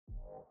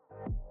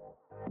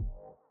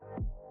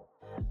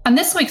On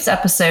this week's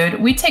episode,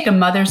 we take a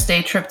Mother's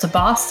Day trip to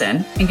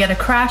Boston and get a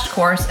crash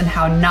course in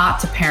how not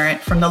to parent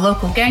from the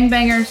local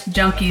gangbangers,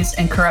 junkies,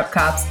 and corrupt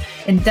cops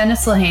in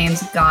Dennis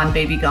Lehane's Gone,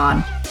 Baby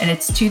Gone and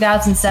its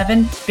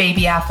 2007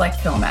 Baby Affleck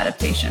film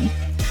adaptation.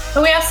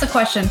 But we asked the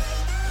question,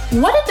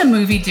 what did the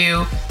movie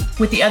do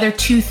with the other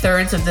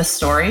 2/3 of this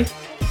story?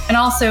 And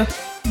also,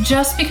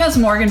 just because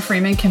Morgan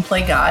Freeman can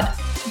play God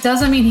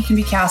doesn't mean he can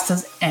be cast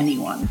as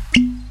anyone.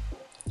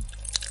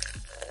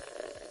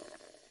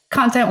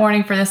 Content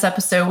warning for this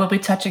episode, we'll be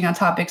touching on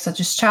topics such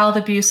as child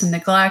abuse and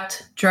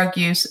neglect, drug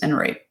use, and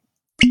rape.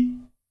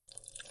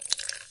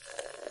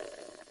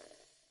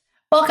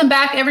 Welcome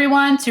back,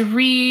 everyone, to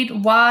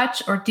Read,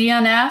 Watch, or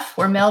DNF.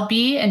 We're Mel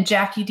B and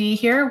Jackie D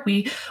here.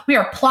 We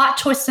are plot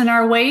twisting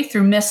our way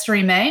through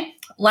Mystery May.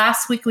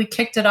 Last week, we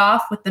kicked it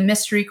off with the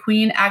Mystery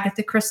Queen,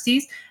 Agatha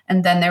Christie's,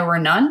 and then there were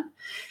none.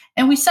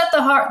 And we set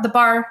the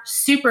bar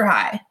super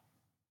high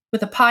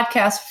with a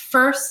podcast's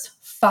first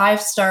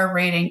 5-star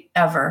rating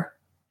ever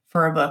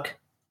for a book.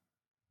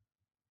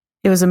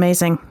 It was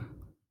amazing.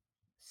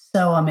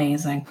 So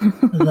amazing.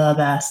 The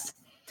best.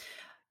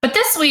 But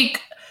this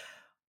week,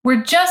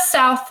 we're just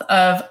south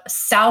of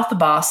South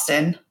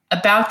Boston,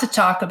 about to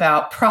talk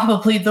about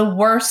probably the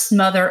worst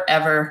mother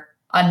ever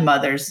on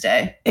Mother's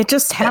Day. It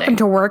just happened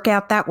to work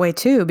out that way,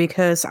 too,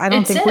 because I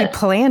don't think we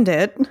planned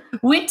it.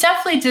 We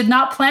definitely did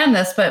not plan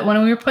this, but when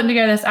we were putting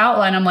together this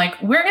outline, I'm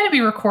like, we're going to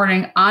be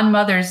recording on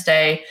Mother's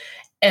Day,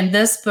 and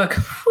this book,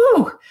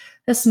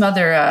 this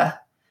mother...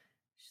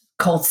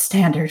 gold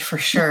standard for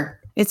sure.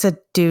 It's a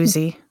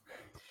doozy.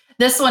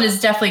 This one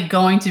is definitely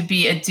going to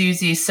be a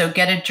doozy, so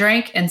get a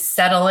drink and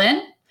settle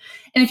in.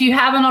 And if you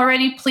haven't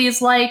already,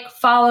 please like,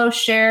 follow,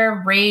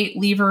 share, rate,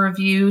 leave a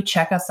review.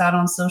 Check us out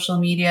on social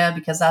media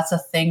because that's a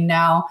thing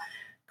now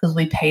because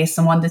we pay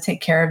someone to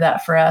take care of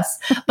that for us.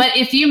 But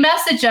if you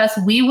message us,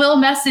 we will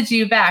message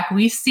you back.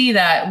 We see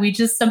that.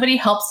 Somebody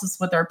helps us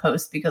with our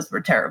posts because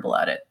we're terrible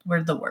at it.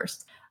 We're the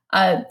worst.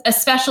 A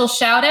special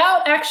shout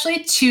out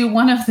actually to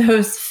one of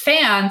those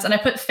fans, and I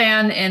put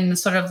fan in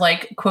sort of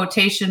like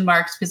quotation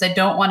marks because I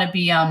don't want to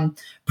be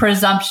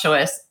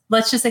presumptuous.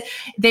 Let's just say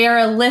they are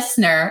a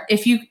listener.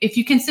 If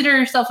you consider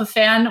yourself a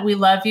fan, we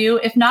love you.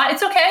 If not,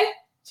 it's okay.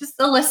 Just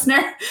a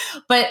listener.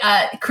 But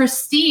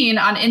Christine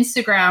on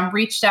Instagram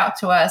reached out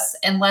to us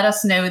and let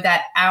us know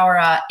that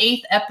our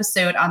 8th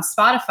episode on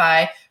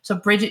Spotify, so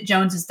Bridget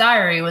Jones's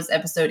Diary was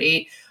episode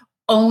 8,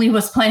 only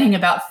was playing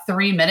about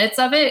 3 minutes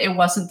of it. It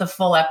wasn't the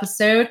full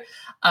episode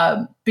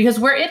because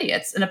we're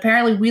idiots. And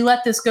apparently we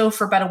let this go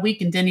for about a week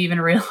and didn't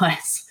even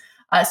realize.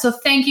 So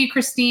thank you,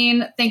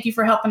 Christine. Thank you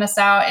for helping us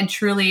out and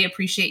truly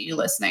appreciate you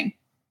listening.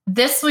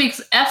 This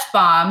week's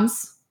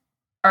F-bombs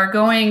are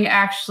going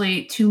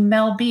actually to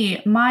Mel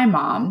B, my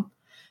mom.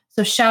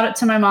 So shout out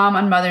to my mom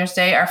on Mother's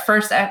Day. Our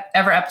first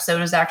ever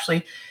episode is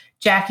actually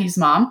Jackie's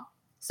mom.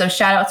 So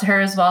shout out to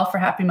her as well for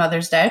Happy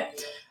Mother's Day.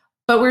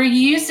 But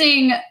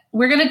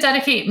we're going to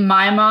dedicate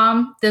my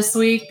mom this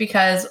week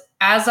because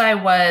as I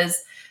was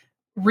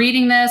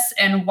reading this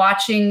and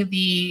watching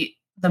the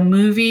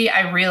movie,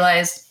 I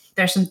realized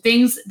there's some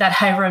things that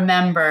I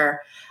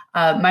remember.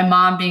 My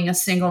mom being a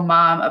single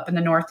mom up in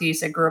the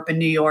Northeast. I grew up in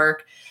New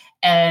York.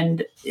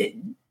 And,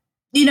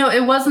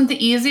 it wasn't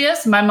the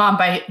easiest. My mom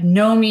by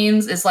no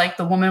means is like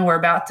the woman we're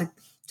about to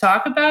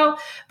talk about.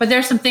 But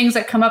there's some things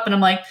that come up and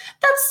I'm like,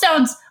 that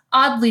sounds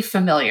oddly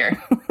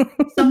familiar.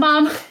 So,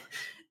 Mom...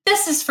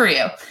 this is for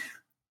you.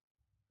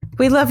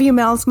 We love you,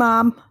 Mel's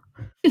mom.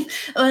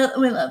 Well,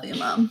 we love you,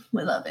 Mom.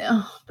 We love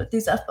you. But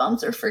these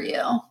F-bombs are for you.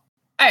 All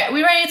right,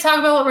 we ready to talk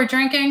about what we're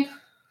drinking?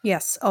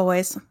 Yes,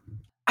 always.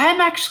 I'm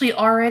actually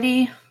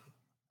already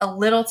a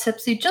little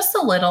tipsy, just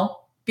a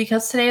little,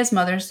 because today is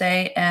Mother's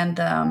Day.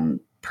 And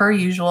per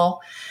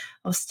usual,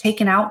 I was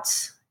taken out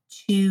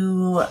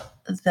to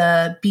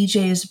the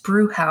BJ's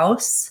Brew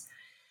House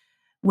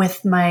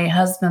with my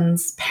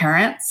husband's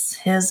parents,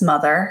 his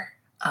mother.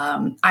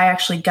 I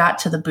actually got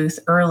to the booth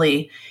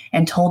early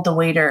and told the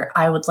waiter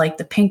I would like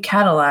the pink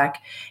Cadillac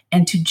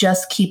and to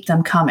just keep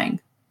them coming.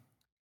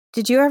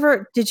 Did you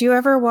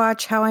ever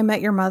watch How I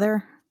Met Your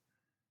Mother?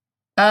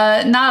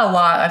 Not a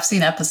lot. I've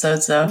seen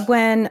episodes though.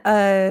 When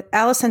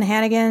Allison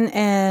Hannigan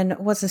and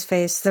what's his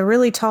face, the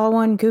really tall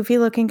one, goofy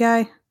looking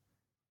guy.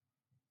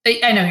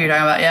 I know who you're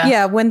talking about. Yeah.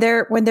 Yeah. When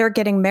they're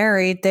getting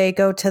married, they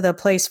go to the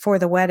place for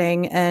the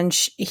wedding and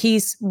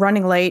he's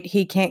running late.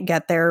 He can't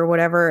get there or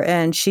whatever.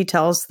 And she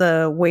tells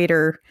the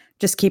waiter,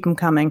 just keep him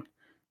coming.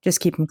 Just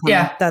keep him coming.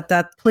 Yeah.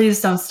 That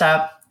please don't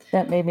stop.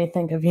 That made me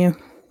think of you.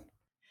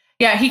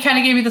 Yeah. He kind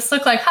of gave me this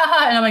look like,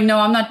 haha. And I'm like, no,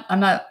 I'm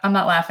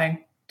not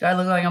laughing. Do I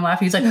look like I'm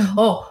laughing? He's like,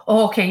 oh,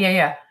 okay.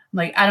 Yeah. I'm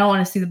like, I don't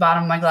want to see the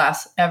bottom of my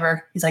glass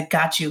ever. He's like,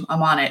 got you.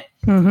 I'm on it.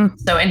 Mm-hmm.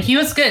 So, and he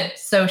was good.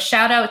 So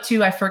shout out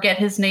to, I forget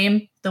his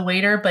name, the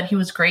waiter, but he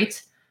was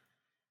great.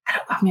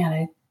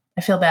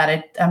 I feel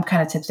bad. I'm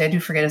kind of tipsy. I do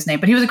forget his name,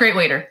 but he was a great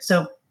waiter.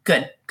 So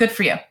good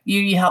for you.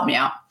 You helped me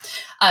out.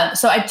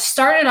 So I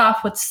started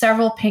off with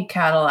several pink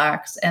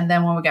Cadillacs. And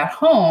then when we got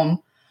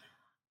home,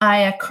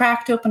 I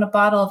cracked open a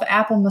bottle of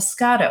apple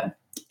Moscato.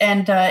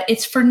 and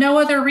it's for no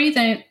other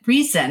reason.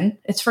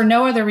 It's for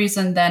no other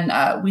reason than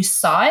we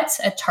saw it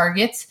at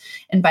Target,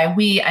 and by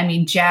we I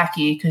mean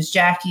Jackie, because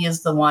Jackie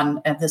is the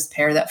one of this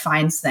pair that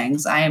finds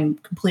things. I am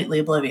completely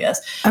oblivious.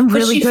 I'm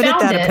really good at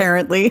that,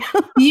 apparently.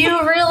 You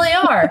really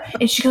are.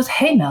 And she goes,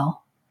 "Hey,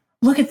 Mel,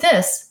 look at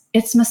this.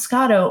 It's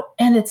Moscato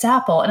and it's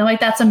apple." And I'm like,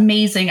 "That's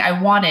amazing.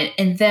 I want it."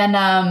 And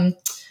then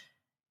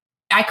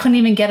I couldn't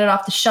even get it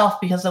off the shelf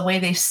because the way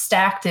they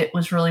stacked it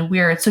was really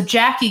weird. So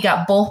Jackie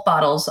got both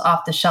bottles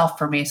off the shelf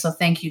for me. So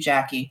thank you,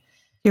 Jackie.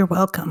 You're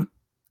welcome.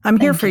 I'm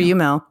here for you,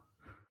 Mel.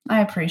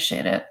 I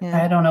appreciate it.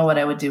 Yeah. I don't know what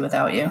I would do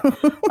without you.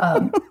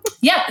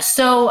 Yeah.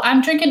 So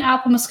I'm drinking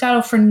apple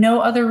Moscato for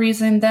no other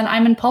reason than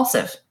I'm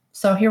impulsive.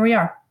 So here we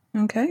are.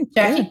 Okay.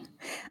 Jackie. Good.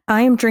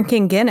 I am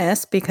drinking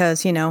Guinness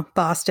because,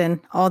 Boston,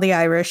 all the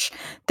Irish.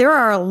 There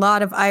are a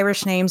lot of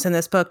Irish names in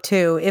this book,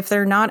 too. If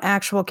they're not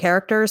actual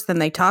characters, then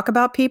they talk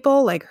about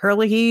people like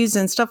Hurleys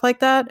and stuff like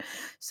that.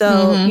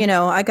 So,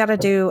 I got to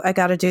do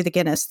the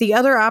Guinness. The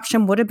other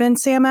option would have been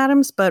Sam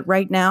Adams, but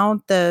right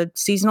now the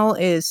seasonal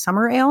is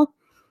summer ale.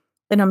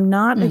 And I'm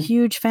not a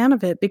huge fan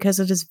of it because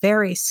it is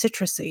very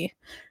citrusy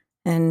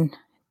and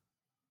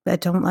I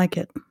don't like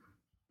it.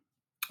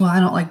 Well, I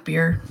don't like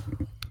beer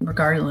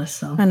regardless.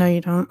 So I know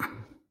you don't.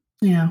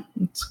 Yeah,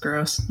 it's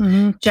gross.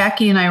 Mm-hmm.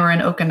 Jackie and I were in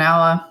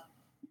Okinawa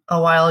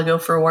a while ago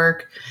for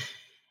work,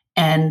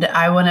 and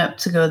I went up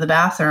to go to the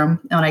bathroom.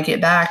 And when I get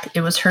back,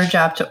 it was her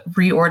job to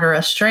reorder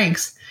us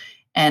drinks.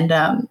 And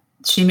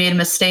she made a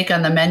mistake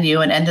on the menu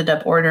and ended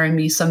up ordering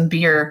me some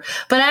beer.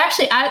 But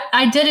actually,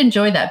 I did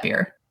enjoy that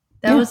beer.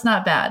 That was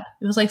not bad.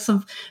 It was like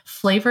some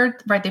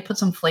flavored, right? They put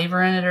some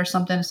flavor in it or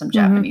something, some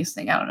Japanese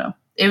thing. I don't know.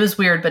 It was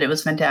weird, but it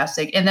was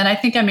fantastic. And then I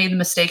think I made the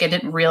mistake. I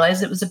didn't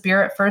realize it was a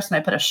beer at first, and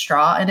I put a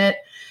straw in it.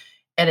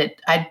 And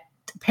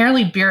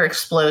apparently beer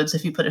explodes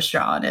if you put a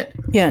straw in it.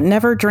 Yeah,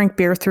 never drink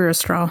beer through a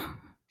straw.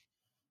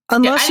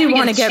 Unless you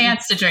want to get a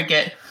chance to drink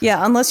it.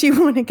 Yeah, unless you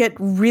want to get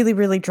really,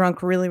 really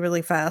drunk really,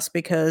 really fast,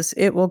 because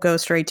it will go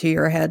straight to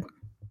your head.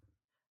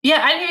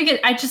 Yeah,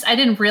 I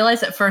didn't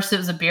realize at first it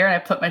was a beer, and I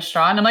put my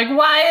straw in. I'm like,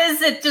 why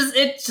is it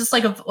it's just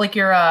like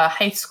your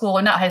high school,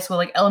 or not high school,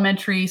 like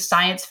elementary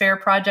science fair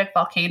project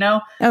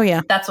volcano. Oh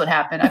yeah. That's what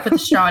happened. I put the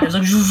straw in, it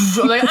was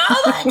like, I'm like,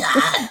 oh my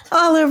God.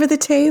 All over the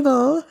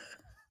table.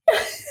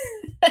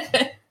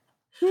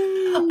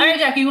 All right,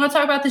 Jackie, you want to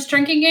talk about this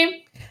drinking game?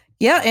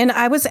 Yeah, and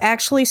I was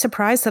actually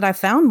surprised that I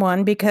found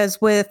one,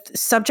 because with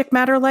subject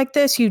matter like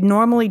this, you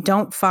normally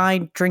don't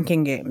find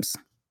drinking games.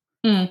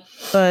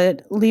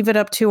 But leave it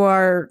up to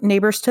our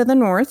neighbors to the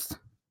north,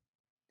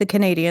 the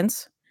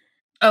Canadians.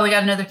 Oh, we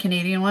got another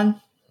Canadian one?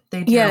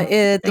 They do. Yeah,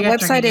 the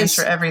website is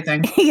for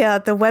everything. Yeah,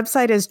 the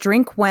website is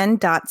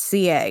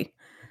drinkwhen.ca.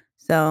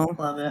 So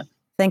love it.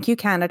 Thank you,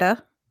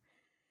 Canada.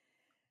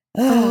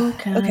 Oh,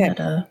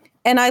 Canada. Okay.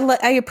 And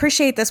I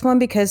appreciate this one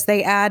because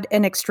they add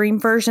an extreme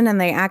version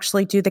and they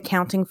actually do the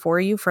counting for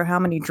you for how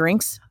many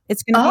drinks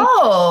it's going to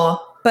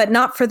be. But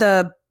not for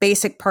the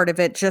basic part of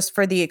it, just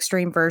for the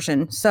extreme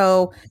version.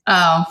 So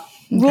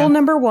rule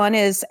number 1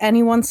 is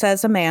anyone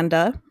says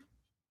Amanda.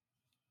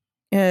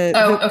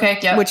 Okay.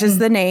 Yeah. Which is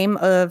the name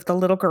of the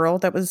little girl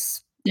that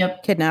was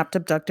kidnapped,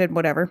 abducted,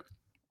 whatever.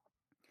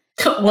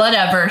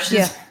 Whatever.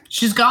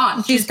 She's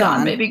gone. She's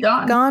gone, baby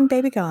gone. Gone,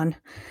 baby gone.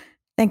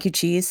 Thank you,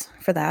 Cheese,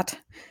 for that.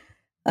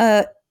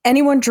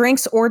 Anyone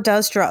drinks or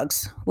does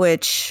drugs,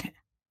 which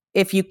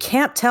if you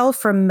can't tell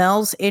from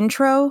Mel's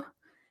intro,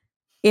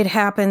 it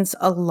happens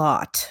a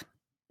lot.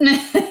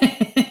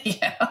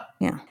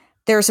 Yeah.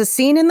 There's a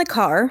scene in the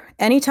car.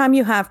 Anytime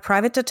you have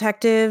private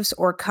detectives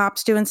or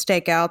cops doing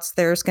stakeouts,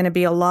 there's going to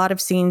be a lot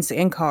of scenes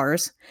in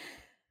cars.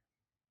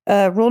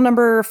 Rule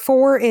number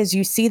 4 is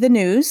you see the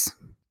news.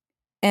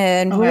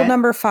 And rule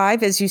number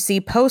 5 is you see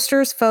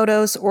posters,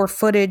 photos, or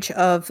footage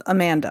of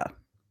Amanda.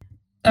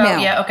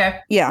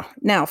 Yeah.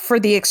 Now, for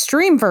the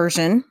extreme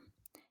version,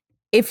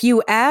 if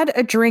you add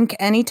a drink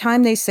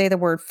anytime they say the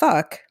word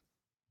fuck,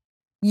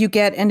 you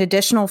get an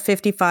additional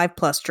 55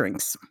 plus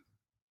drinks.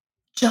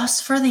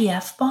 Just for the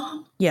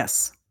F-bomb?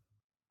 Yes.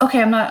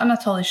 Okay, I'm not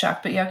totally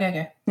shocked, but yeah,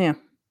 okay. Yeah.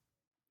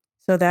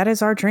 So that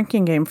is our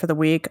drinking game for the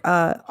week.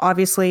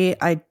 Obviously,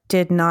 I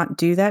did not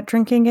do that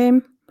drinking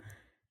game.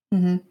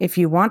 Mm-hmm. If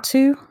you want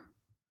to,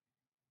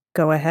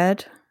 go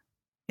ahead.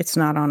 It's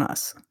not on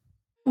us.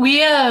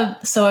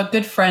 So a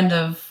good friend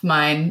of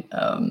mine,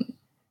 I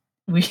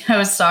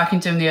was talking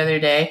to him the other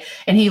day,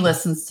 and he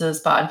listens to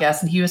this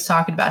podcast, and he was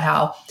talking about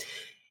how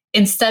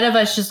instead of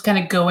us just kind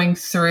of going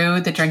through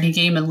the drinking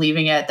game and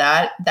leaving it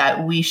at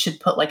that we should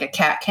put like a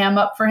cat cam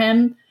up for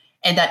him,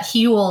 and that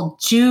he will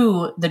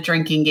do the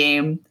drinking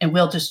game, and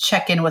we'll just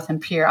check in with him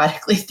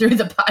periodically through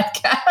the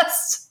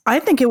podcast. I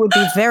think it would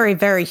be very,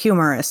 very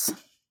humorous.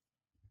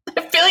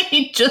 I feel like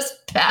he'd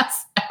just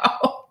pass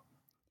out.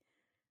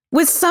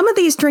 With some of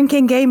these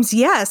drinking games,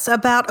 yes,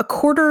 about a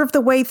quarter of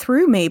the way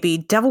through, maybe.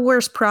 Devil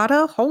Wears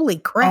Prada? Holy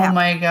crap. Oh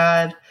my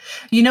God.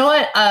 You know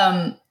what?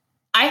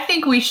 I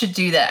think we should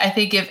do that. I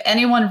think if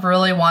anyone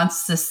really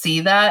wants to see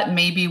that,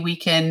 maybe we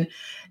can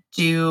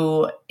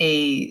do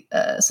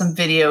some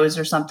videos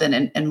or something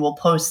and we'll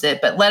post it.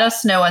 But let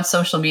us know on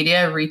social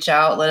media, reach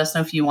out, let us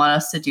know if you want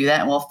us to do that,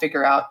 and we'll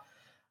figure out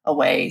a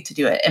way to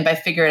do it. And by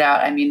figure it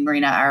out, I mean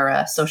Marina,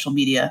 our social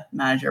media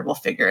manager, will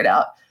figure it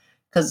out,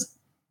 because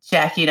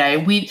Jackie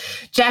and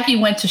Jackie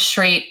went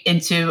straight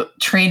into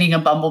training a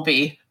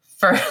bumblebee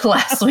for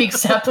last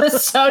week's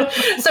episode.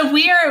 So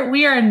we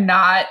are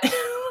not.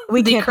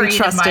 We can't be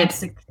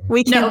trusted.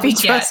 We can't be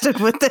trusted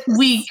with this.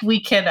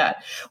 We cannot.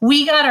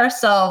 We got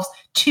ourselves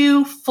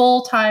 2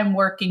 full-time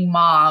working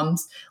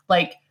moms,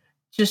 like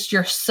just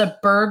your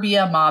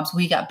suburbia moms.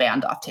 We got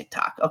banned off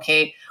TikTok.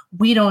 Okay.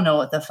 We don't know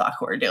what the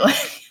fuck we're doing.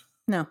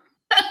 No.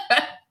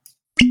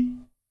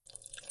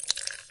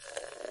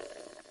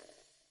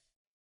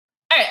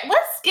 All right,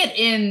 let's get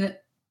into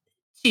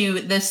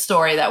this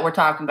story that we're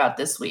talking about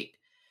this week.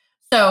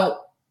 So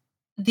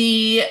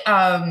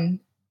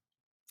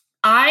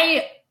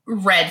I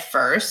read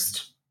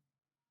first,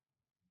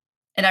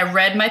 and I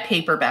read my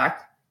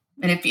paperback.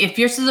 And if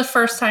this is the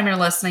first time you're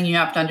listening, you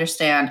have to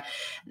understand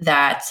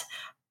that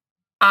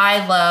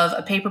I love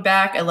a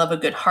paperback. I love a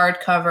good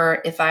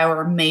hardcover. If I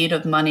were made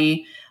of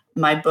money,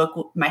 my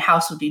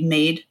house would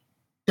be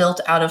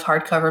built out of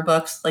hardcover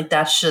books. Like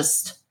that's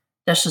just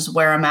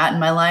where I'm at in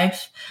my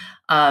life.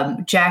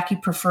 Jackie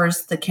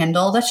prefers the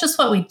Kindle. That's just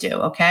what we do.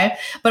 Okay.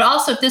 But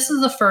also, if this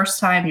is the first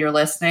time you're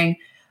listening,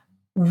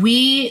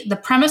 the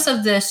premise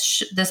of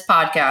this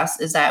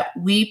podcast is that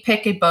we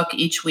pick a book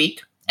each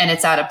week and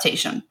its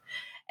adaptation.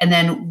 And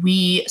then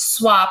we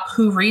swap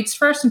who reads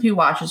first and who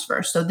watches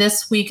first. So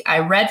this week I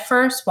read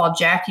first while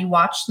Jackie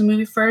watched the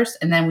movie first,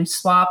 and then we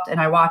swapped and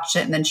I watched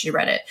it and then she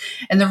read it.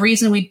 And the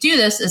reason we do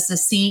this is to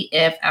see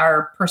if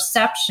our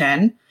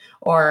perception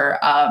or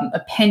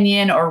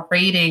opinion or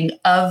rating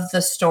of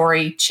the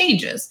story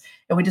changes.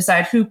 And we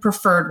decide who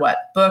preferred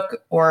what, book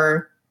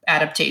or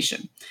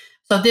adaptation.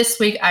 So this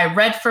week I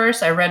read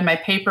first. I read my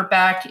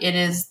paperback. It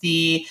is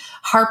the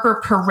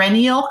Harper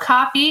Perennial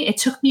copy. It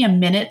took me a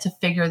minute to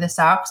figure this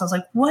out because I was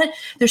like, what?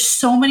 There's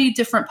so many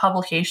different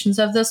publications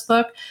of this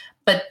book.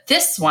 But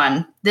this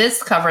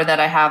cover that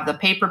I have, the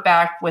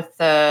paperback with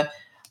the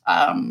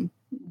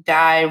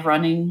guy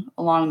running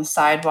along the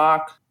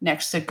sidewalk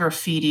next to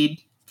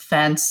graffitied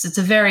fence. It's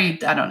a very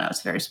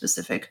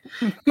specific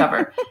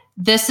cover.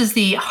 This is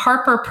the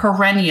Harper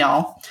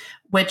Perennial,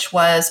 which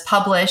was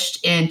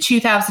published in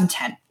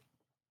 2010.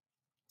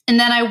 And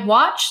then I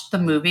watched the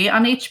movie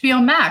on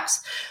HBO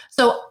Max.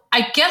 So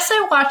I guess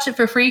I watched it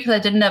for free because I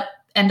didn't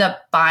end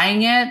up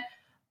buying it.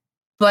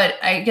 But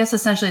I guess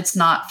essentially it's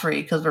not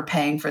free because we're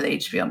paying for the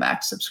HBO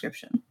Max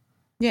subscription.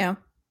 Yeah.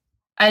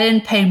 I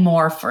didn't pay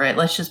more for it.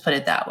 Let's just put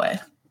it that way.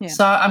 Yeah.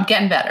 So I'm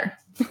getting better.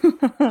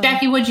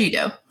 Jackie, what'd you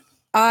do?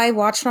 I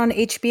watched it on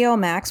HBO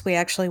Max. We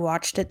actually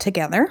watched it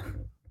together.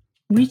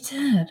 We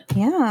did.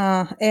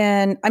 Yeah.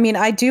 And I mean,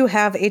 I do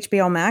have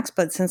HBO Max,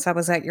 but since I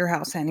was at your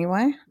house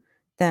anyway,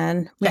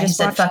 then we just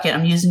said, fuck it,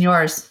 I'm using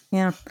yours.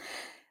 Yeah.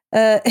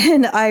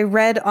 And I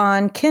read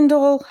on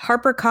Kindle,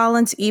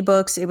 HarperCollins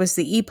eBooks. It was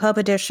the EPUB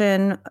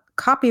edition,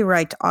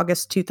 copyright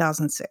August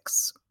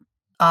 2006.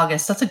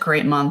 August, that's a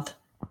great month.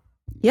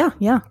 Yeah,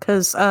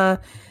 because a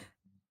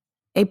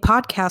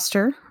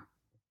podcaster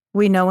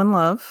we know and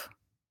love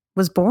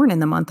was born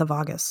in the month of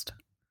August.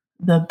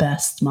 The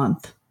best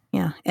month.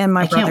 Yeah, and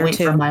my brother too. I can't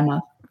wait for my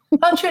month.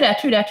 Oh, true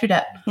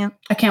that. Yeah.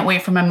 I can't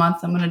wait for my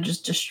month. I'm going to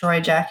just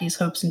destroy Jackie's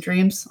hopes and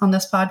dreams on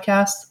this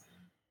podcast.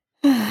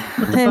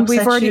 And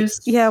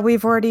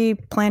we've already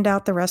planned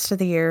out the rest of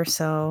the year.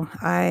 So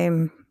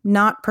I'm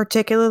not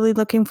particularly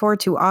looking forward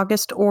to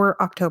August or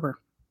October.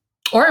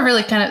 Or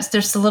really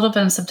there's a little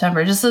bit in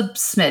September, just a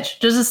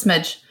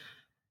smidge.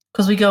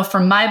 Because we go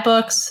from my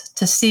books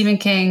to Stephen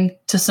King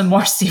to some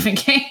more Stephen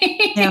King.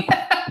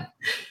 Yeah.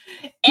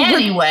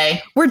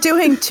 Anyway, we're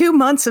doing 2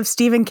 months of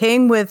Stephen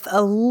King with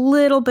a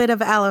little bit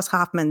of Alice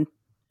Hoffman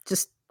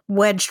just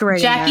wedged right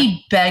in there.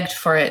 Jackie begged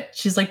for it.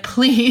 She's like,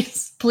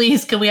 please,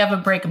 can we have a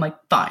break? I'm like,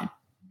 fine.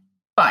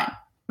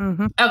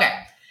 Mm-hmm. Okay.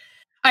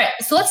 All right.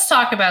 So let's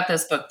talk about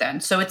this book then.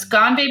 So it's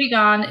Gone, Baby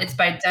Gone. It's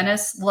by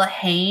Dennis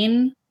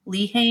Lehane.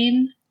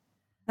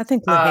 I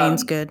think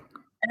Lehane's good.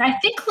 And I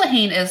think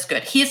Lehane is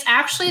good. He's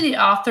actually the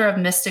author of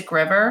Mystic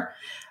River,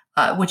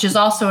 which is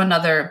also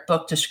another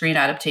book to screen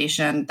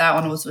adaptation. That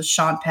one was with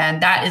Sean Penn.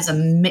 That is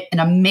an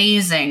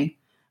amazing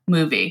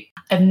movie.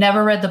 I've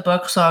never read the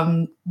book,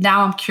 so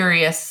I'm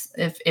curious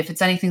if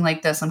it's anything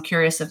like this. I'm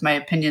curious if my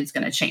opinion is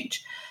going to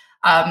change.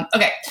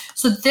 Okay,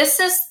 so this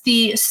is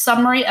the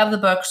summary of the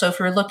book. So if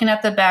you're looking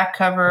at the back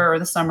cover or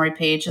the summary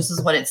page, this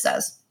is what it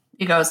says.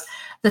 It goes,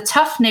 the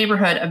tough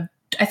neighborhood of,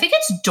 I think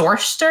it's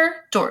Dorchester.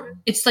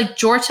 It's like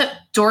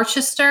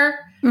Dorchester,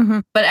 mm-hmm.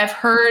 But I've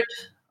heard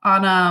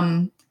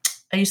on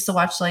I used to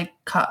watch like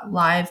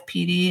live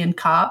PD and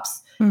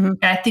Cops, mm-hmm.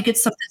 And I think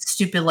it's something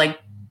stupid like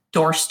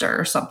Dorchester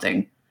or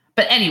something.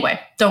 But anyway,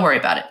 don't worry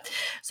about it.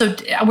 So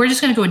we're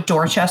just going to go with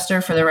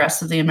Dorchester for the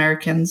rest of the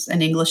Americans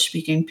and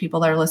English-speaking people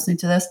that are listening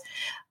to this.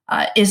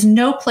 Is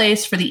no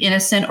place for the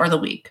innocent or the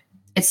weak.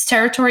 Its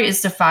territory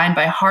is defined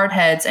by hard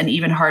heads and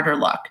even harder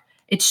luck.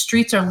 Its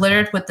streets are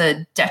littered with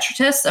the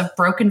detritus of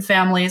broken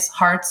families,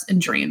 hearts, and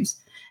dreams.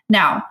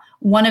 Now,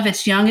 one of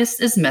its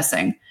youngest is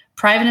missing.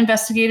 Private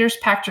investigators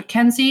Patrick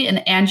Kenzie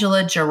and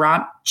Angela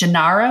Gennaro.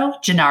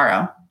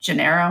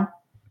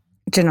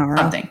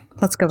 Something.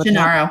 Let's go with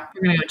Gennaro. that.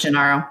 We're going to go with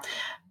Gennaro.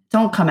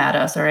 Don't come at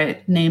us, all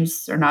right?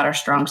 Names are not our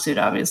strong suit,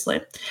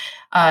 obviously.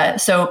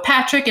 So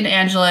Patrick and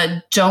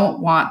Angela don't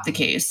want the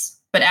case.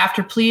 But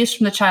after pleas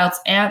from the child's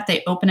aunt,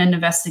 they open an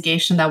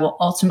investigation that will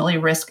ultimately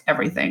risk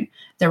everything,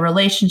 their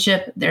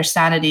relationship, their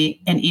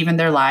sanity, and even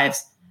their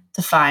lives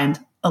to find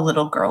a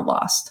little girl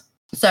lost.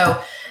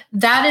 So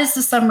that is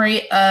the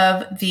summary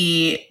of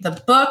the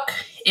book.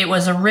 It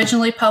was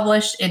originally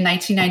published in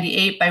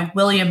 1998 by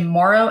William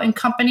Morrow and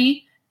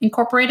Company,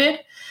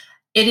 Incorporated.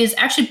 It is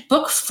actually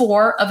book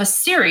 4 of a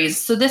series.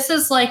 So this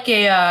is like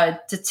a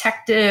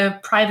detective,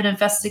 private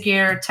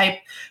investigator type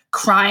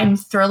crime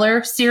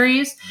thriller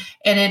series.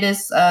 And it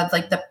is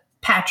like the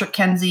Patrick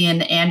Kenzie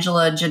and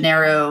Angela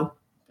Gennaro,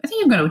 I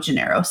think I'm going to go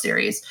Gennaro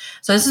series.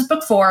 So this is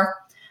book 4.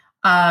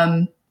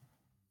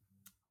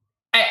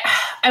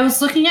 I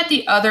was looking at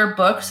the other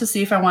books to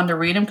see if I wanted to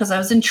read them because I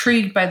was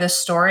intrigued by this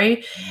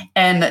story.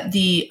 And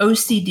the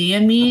OCD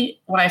in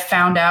me, when I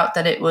found out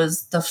that it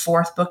was the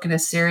 4th book in a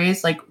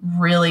series, like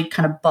really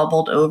kind of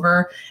bubbled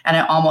over. And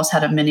I almost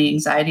had a mini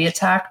anxiety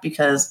attack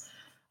because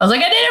I was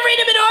like, I didn't read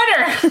them in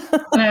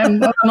order.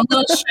 And I'm a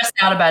little stressed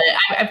out about it.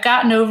 I've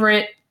gotten over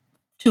it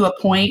to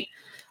a point,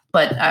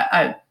 but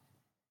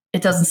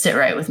it doesn't sit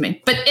right with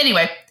me. But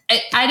anyway,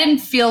 I didn't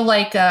feel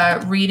like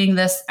reading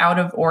this out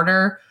of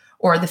order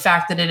or the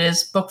fact that it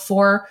is book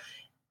 4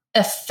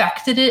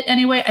 affected it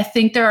anyway. I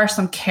think there are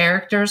some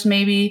characters,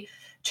 maybe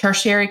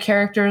tertiary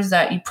characters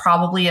that you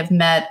probably have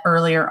met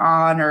earlier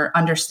on or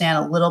understand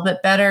a little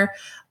bit better,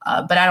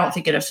 but I don't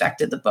think it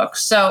affected the book.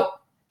 So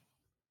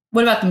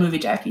what about the movie,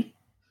 Jackie?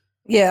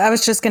 Yeah, I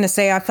was just going to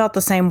say I felt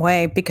the same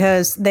way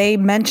because they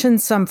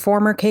mentioned some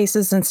former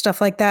cases and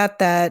stuff like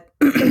that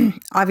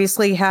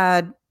obviously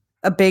had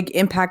a big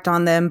impact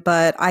on them,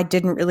 but I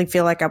didn't really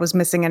feel like I was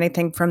missing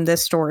anything from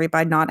this story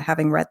by not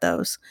having read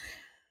those.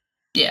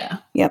 Yeah.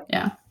 Yep.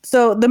 Yeah.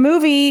 So the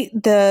movie,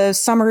 the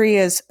summary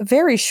is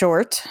very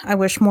short. I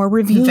wish more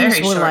reviews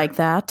were like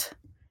that.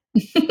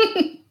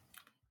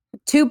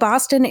 2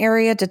 Boston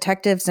area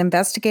detectives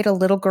investigate a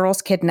little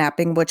girl's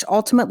kidnapping, which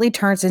ultimately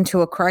turns into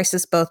a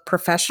crisis both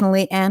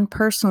professionally and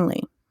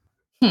personally.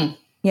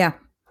 Yeah.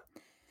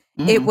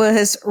 It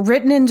was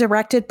written and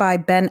directed by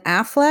Ben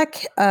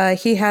Affleck.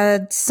 He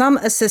had some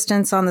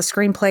assistance on the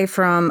screenplay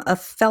from a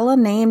fella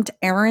named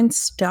Aaron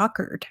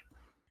Stockard.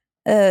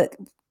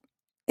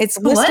 It's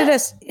listed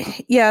as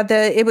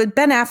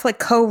Ben Affleck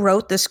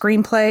co-wrote the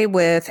screenplay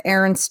with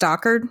Aaron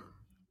Stockard.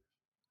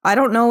 I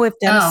don't know if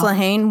Dennis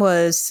Lehane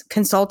was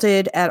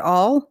consulted at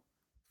all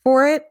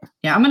for it.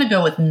 Yeah, I'm going to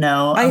go with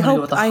no. I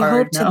hope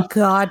to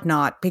God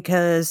not,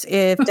 because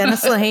if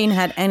Dennis Lehane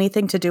had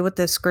anything to do with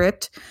this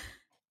script,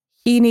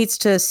 he needs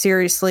to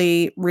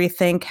seriously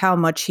rethink how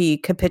much he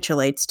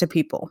capitulates to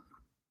people.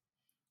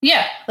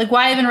 Yeah. Like,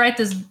 why even write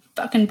this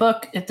fucking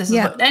book if this is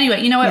what...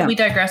 Anyway, you know what? Yeah. We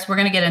digress. We're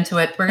going to get into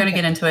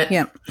it.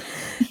 Yeah.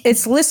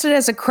 It's listed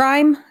as a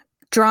crime,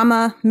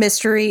 drama,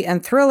 mystery,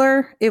 and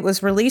thriller. It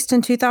was released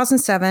in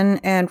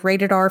 2007 and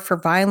rated R for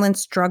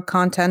violence, drug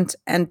content,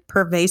 and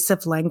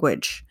pervasive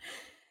language.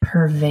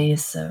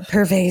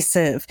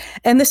 Pervasive.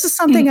 And this is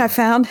something I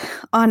found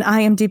on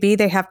IMDb.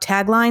 They have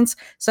taglines.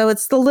 So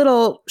it's the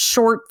little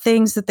short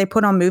things that they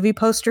put on movie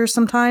posters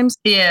sometimes.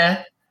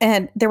 Yeah.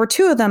 And there were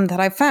 2 of them that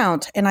I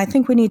found. And I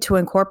think we need to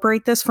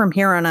incorporate this from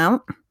here on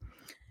out.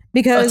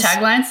 Because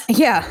taglines?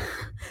 Yeah.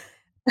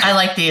 I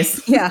like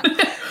these. Yeah.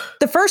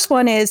 The first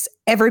one is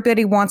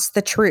everybody wants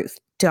the truth, ...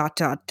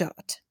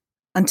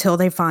 until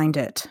they find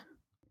it.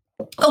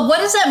 Oh,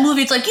 what is that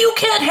movie? It's like, you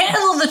can't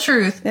handle the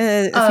truth.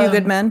 A Few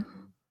Good Men.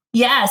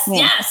 Yes,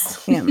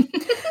 yes. Yeah.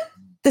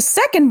 The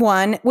second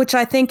one, which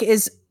I think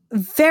is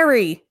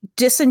very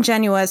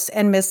disingenuous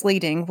and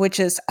misleading, which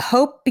is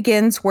hope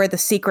begins where the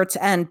secrets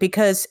end.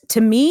 Because to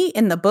me,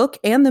 in the book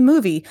and the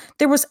movie,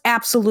 there was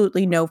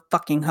absolutely no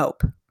fucking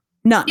hope.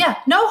 None. Yeah,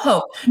 no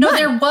hope. No, None.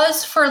 There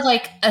was for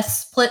like a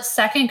split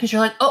second because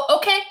you're like, oh,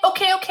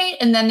 okay.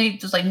 And then you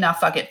just like, nah,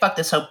 fuck it. Fuck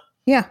this hope.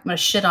 Yeah. I'm going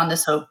to shit on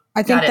this hope.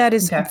 I think that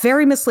is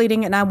very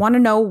misleading. And I want to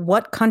know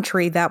what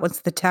country that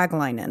was the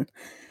tagline in.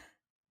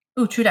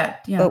 Ooh, true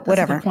that. Yeah, but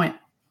whatever. That's a good point.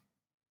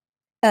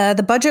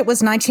 The budget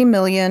was $19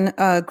 million.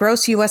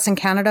 Gross US and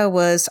Canada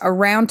was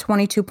around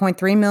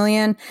 $22.3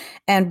 million,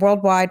 and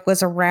worldwide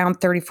was around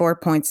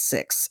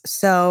 $34.6.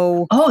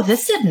 So,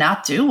 this did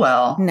not do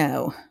well.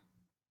 No,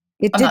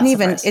 it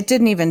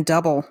didn't even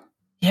double.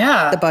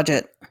 Yeah, the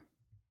budget.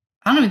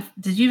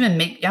 Did you even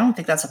make? I don't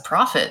think that's a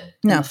profit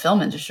in the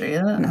film industry,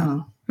 is it?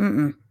 No.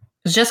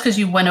 Because just because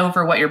you went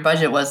over what your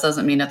budget was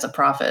doesn't mean it's a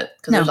profit.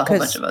 Because there's a whole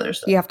bunch of other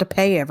stuff. You have to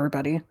pay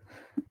everybody.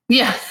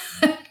 Yeah.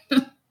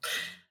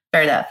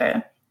 Fair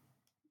that.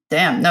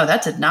 Damn, no,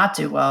 that did not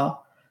do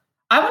well.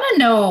 I want to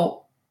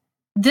know,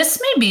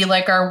 this may be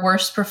like our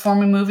worst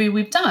performing movie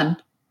we've done.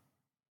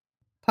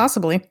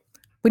 Possibly.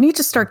 We need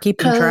to start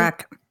keeping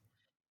track.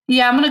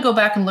 Yeah, I'm going to go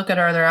back and look at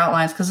our other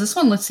outlines because this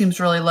one seems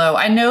really low.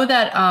 I know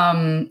that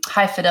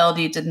High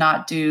Fidelity did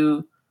not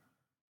do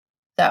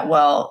that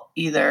well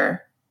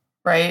either,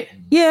 right?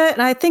 Yeah,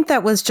 and I think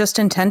that was just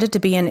intended to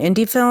be an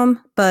indie film,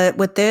 but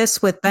with Ben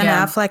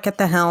Affleck at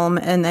the helm,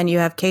 and then you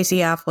have Casey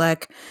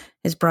Affleck,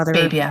 his brother.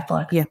 Baby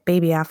Affleck. Yeah,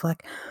 Baby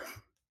Affleck.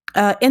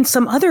 And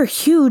some other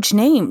huge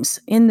names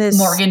in this.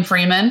 Morgan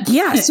Freeman.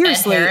 Yeah,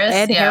 seriously.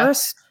 Ed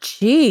Harris.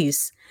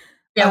 Jeez.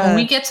 Yeah, when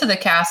we get to the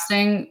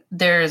casting,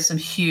 there's some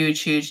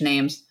huge, huge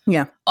names.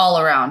 Yeah. All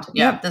around.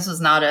 Yeah, This is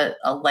not a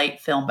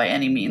light film by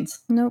any means.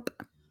 Nope.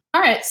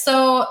 All right,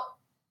 so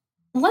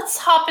let's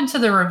hop into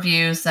the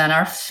reviews then,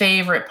 our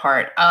favorite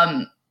part.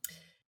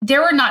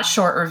 There were not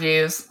short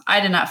reviews.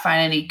 I did not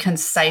find any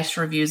concise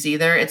reviews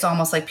either. It's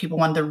almost like people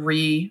wanted to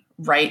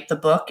rewrite the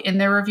book in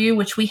their review,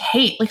 which we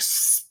hate. Like,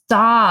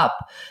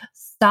 stop.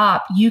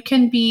 You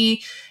can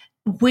be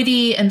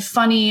witty and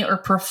funny or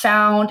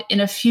profound in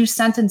a few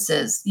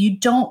sentences. We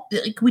don't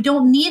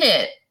need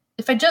it.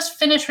 If I just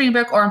finished reading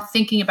a book or I'm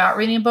thinking about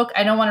reading a book,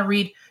 I don't want to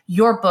read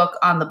your book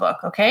on the book,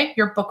 okay?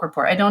 Your book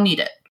report. I don't need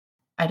it.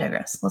 I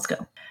digress. Let's go.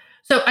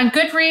 So on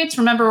Goodreads,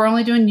 remember, we're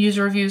only doing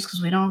user reviews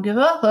because we don't give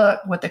a hoot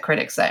what the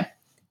critics say.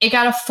 It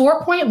got a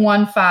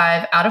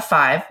 4.15 out of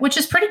 5, which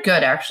is pretty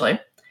good, actually.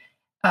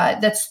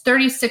 That's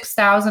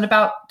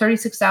about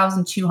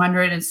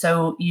 36,200 and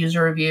so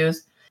user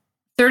reviews.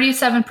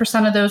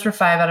 37% of those were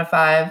 5 out of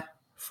 5.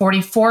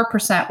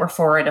 44% were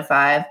 4 out of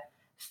 5.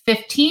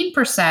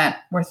 15%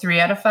 were 3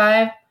 out of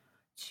 5.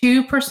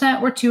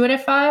 2% were 2 out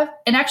of 5.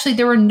 And actually,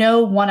 there were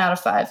no 1 out of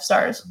 5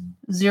 stars.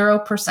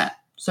 0%.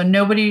 So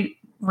nobody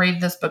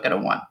rated this book at a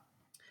 1.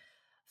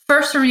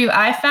 First review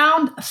I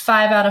found,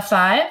 5 out of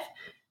 5,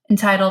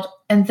 entitled,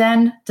 "And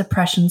Then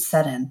Depression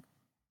Set In."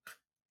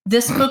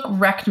 This book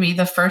wrecked me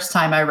the first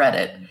time I read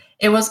it.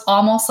 It was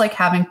almost like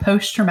having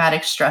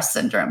post-traumatic stress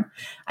syndrome.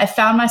 I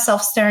found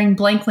myself staring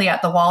blankly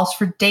at the walls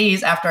for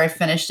days after I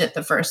finished it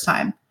the first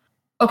time.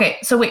 Okay,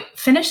 so wait,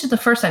 finished it the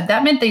first time.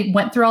 That meant they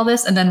went through all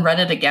this and then read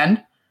it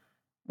again?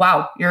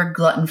 Wow, you're a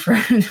glutton for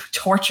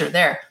torture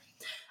there.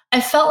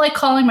 I felt like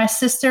calling my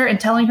sister and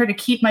telling her to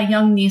keep my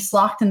young niece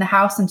locked in the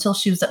house until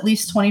she was at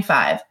least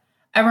 25.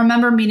 I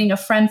remember meeting a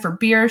friend for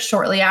beer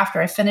shortly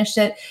after I finished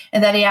it,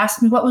 and that he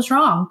asked me what was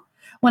wrong.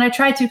 When I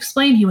tried to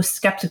explain, he was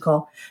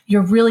skeptical.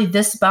 "You're really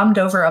this bummed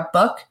over a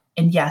book?"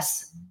 And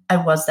yes, I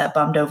was that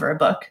bummed over a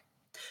book.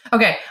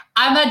 Okay,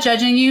 I'm not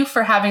judging you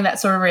for having that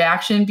sort of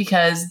reaction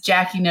because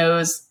Jackie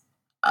knows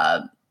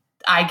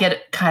I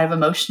get kind of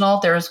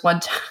emotional. There was one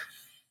time,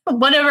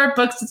 one of our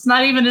books, it's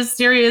not even a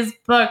serious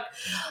book,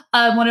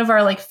 one of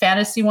our like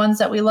fantasy ones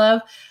that we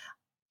love,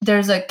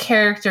 there's a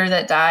character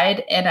that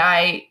died and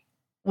I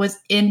was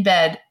in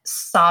bed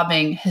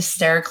sobbing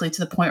hysterically to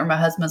the point where my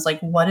husband's like,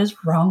 "What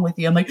is wrong with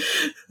you?" I'm like,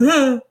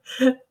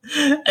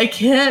 I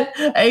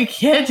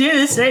can't do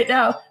this right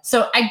now.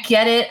 So I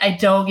get it. I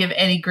don't give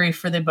any grief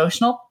for the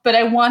emotional, but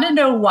I want to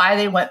know why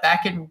they went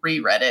back and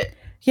reread it.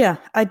 Yeah.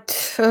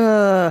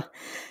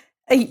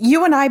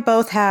 You and I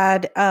both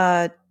had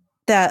a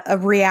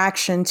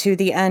reaction to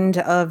the end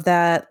of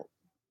that.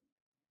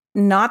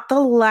 Not the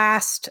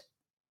last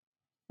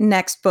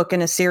next book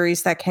in a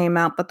series that came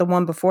out, but the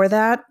one before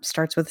that,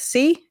 starts with a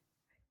C.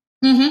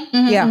 But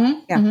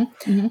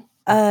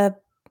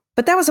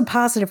that was a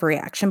positive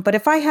reaction. But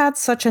if I had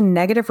such a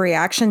negative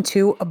reaction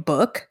to a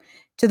book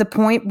to the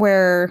point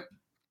where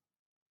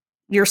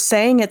you're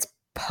saying it's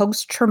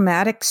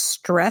post-traumatic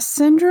stress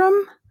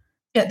syndrome?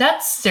 Yeah,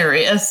 that's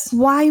serious.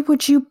 Why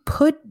would you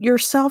put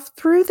yourself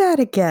through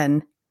that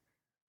again?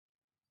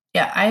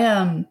 Yeah,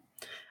 I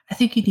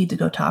think you need to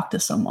go talk to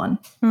someone.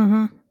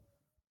 Mm-hmm.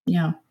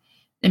 Yeah.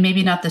 And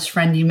maybe not this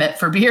friend you met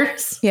for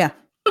beers. Yeah.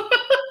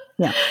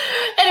 Yeah.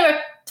 Anyway,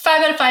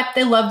 5 out of 5.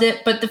 They loved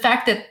it. But the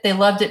fact that they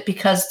loved it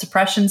because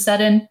depression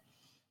set in,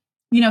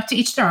 to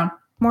each their own.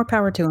 More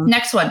power to them.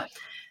 Next one.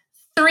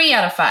 3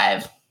 out of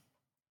 5.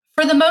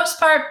 For the most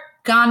part,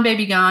 Gone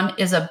Baby Gone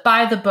is a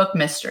by-the-book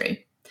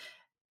mystery.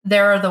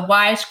 There are the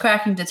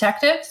wisecracking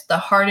detectives, the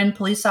hardened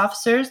police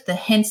officers, the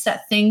hints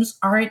that things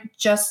aren't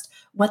just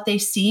what they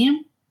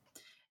seem.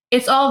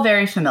 It's all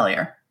very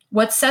familiar.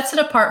 What sets it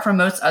apart from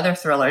most other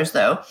thrillers,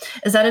 though,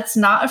 is that it's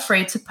not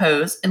afraid to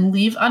pose and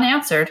leave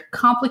unanswered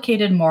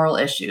complicated moral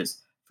issues.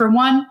 For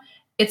one,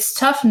 it's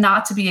tough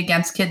not to be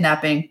against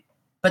kidnapping,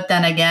 but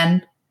then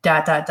again, ...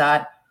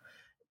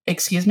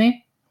 Excuse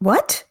me?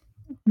 What?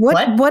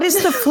 What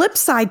is the flip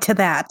side to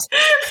that?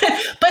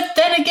 But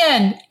then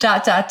again, ...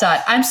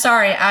 I'm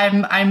sorry,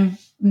 I'm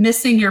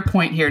missing your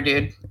point here,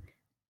 dude.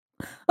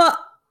 Well,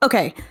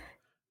 okay.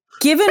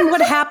 Given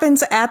what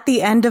happens at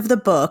the end of the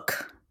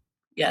book...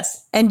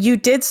 Yes. And you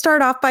did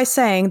start off by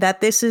saying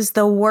that this is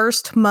the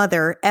worst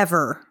mother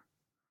ever.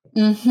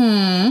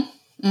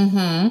 Mm-hmm.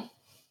 Mm-hmm.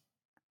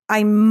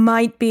 I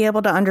might be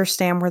able to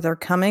understand where they're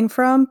coming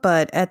from,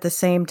 but at the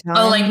same time...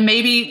 Oh, like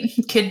maybe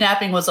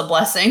kidnapping was a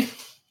blessing.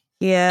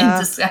 Yeah. In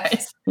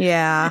disguise.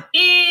 Yeah.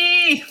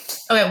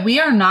 Okay, we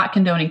are not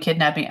condoning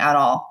kidnapping at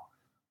all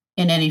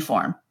in any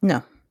form.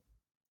 No.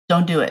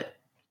 Don't do it.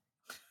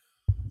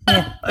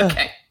 Yeah.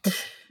 Okay.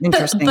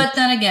 interesting. But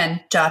then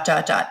again, ...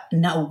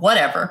 No,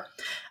 whatever.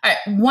 All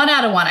right, 1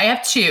 out of 1. I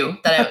have 2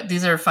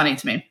 these are funny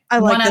to me. I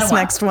like this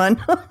next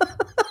one.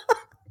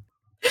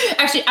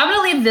 Actually, I'm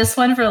going to leave this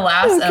one for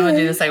last. Okay. And I'm going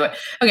to do the second one.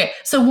 Okay,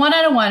 so 1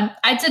 out of 1.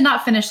 I did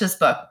not finish this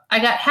book. I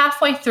got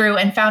halfway through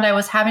and found I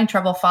was having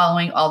trouble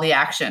following all the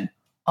action.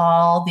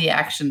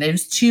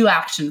 There's too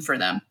action for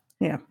them.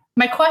 Yeah.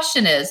 My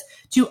question is,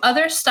 do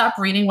others stop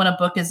reading when a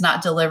book is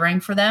not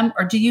delivering for them,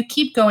 or do you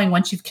keep going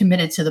once you've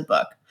committed to the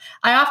book?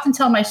 I often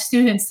tell my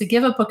students to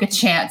give a book a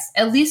chance,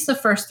 at least the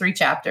first 3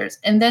 chapters,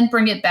 and then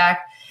bring it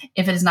back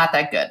if it is not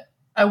that good.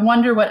 I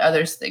wonder what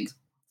others think.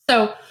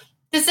 So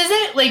this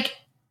isn't like,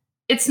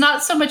 it's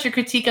not so much a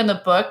critique on the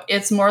book.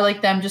 It's more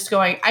like them just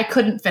going, I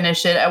couldn't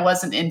finish it. I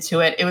wasn't into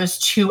it. It was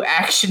too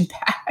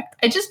action-packed.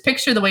 I just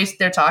picture the way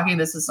they're talking.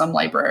 This is some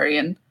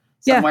librarian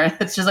somewhere. Yeah.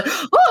 It's just like,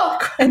 oh,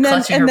 and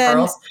then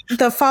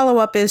the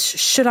follow-up is,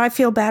 should I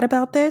feel bad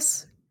about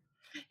this?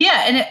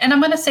 Yeah, and I'm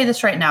going to say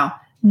this right now.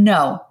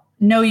 No,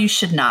 you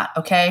should not,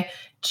 okay?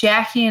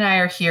 Jackie and I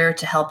are here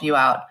to help you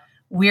out.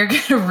 We're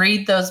going to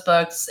read those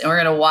books, and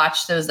we're going to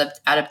watch those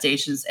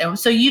adaptations. And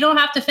so you don't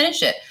have to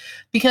finish it,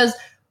 because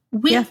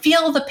we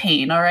feel the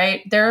pain, all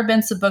right? There have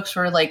been some books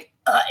where and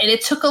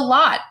it took a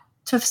lot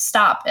to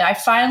stop. I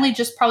finally,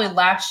 just probably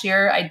last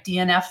year, I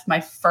DNF'd my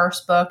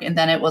first book, and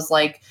then it was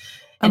like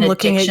an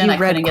addiction. I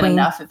couldn't get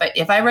enough.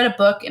 If I read a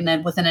book and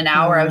then within an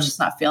hour I was just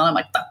not feeling it, I'm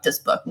like, fuck this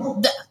book,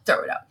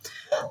 throw it out.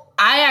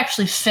 I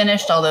actually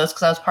finished all those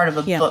because I was part of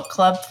a book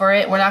club for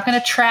it. We're not going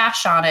to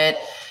trash on it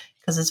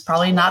because it's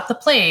probably not the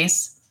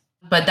place,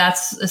 but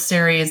that's a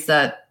series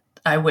that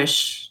I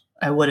wish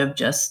I would have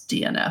just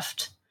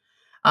DNF'd.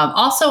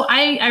 Also,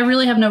 I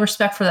really have no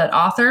respect for that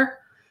author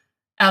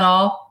at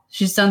all.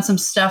 She's done some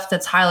stuff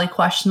that's highly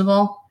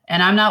questionable.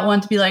 And I'm not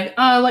one to be like,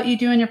 oh, what you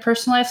do in your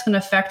personal life is going to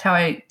affect how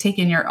I take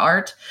in your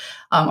art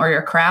or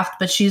your craft.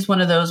 But she's one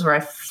of those where I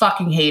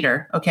fucking hate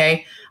her.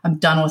 Okay. I'm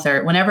done with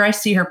her. Whenever I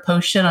see her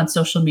post shit on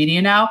social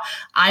media now,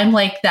 I'm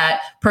like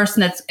that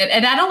person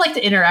and I don't like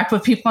to interact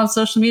with people on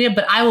social media,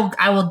 but I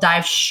will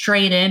dive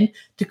straight in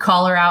to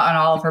call her out on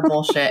all of her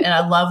bullshit. And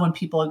I love when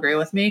people agree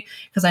with me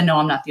because I know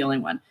I'm not the only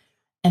one.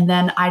 And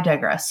then I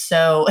digress.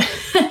 So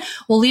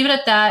we'll leave it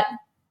at that.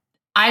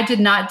 I did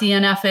not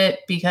DNF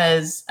it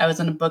because I was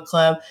in a book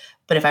club,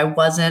 but if I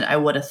wasn't, I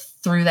would have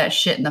threw that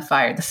shit in the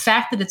fire. The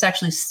fact that it's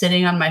actually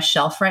sitting on my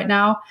shelf right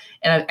now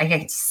and I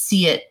can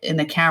see it in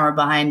the camera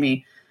behind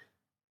me,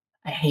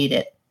 I hate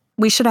it.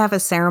 We should have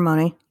a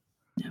ceremony.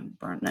 Yeah,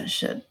 burn that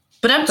shit.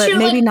 But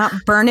maybe not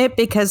burn it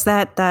because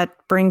that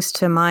brings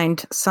to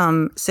mind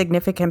some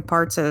significant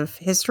parts of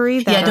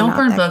history. That don't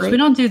burn books. Great. We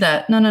don't do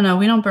that. No.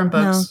 We don't burn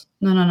books.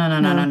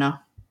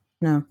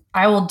 No.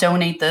 I will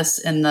donate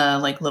this in the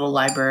little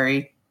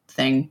library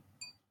thing.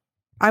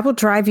 I will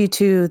drive you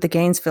to the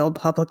Gainesville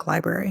Public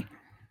Library.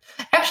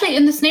 Actually,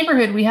 in this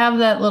neighborhood, we have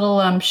that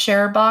little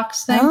share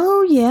box thing.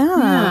 Oh,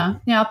 yeah.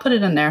 Yeah, I'll put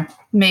it in there.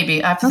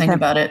 Maybe. I have to think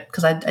about it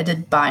because I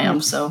did buy them,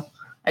 so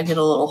I get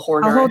a little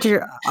hoarder.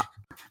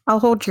 I'll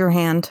hold your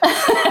hand.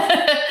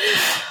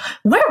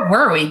 Where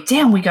were we?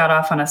 Damn, we got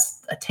off on a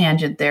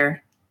tangent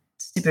there.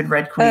 Stupid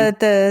Red Queen.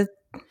 The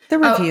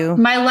review.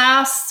 My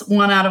last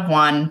 1 out of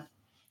 1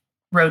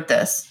 wrote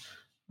this.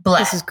 Blah.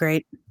 This is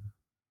great.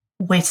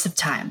 Waste of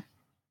time. ...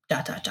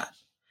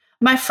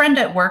 My friend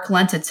at work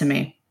lent it to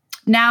me.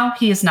 Now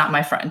he is not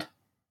my friend.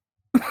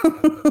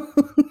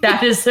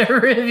 That is the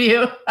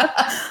review.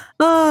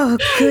 Oh,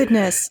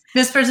 goodness.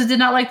 This person did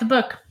not like the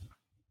book.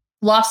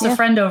 Lost a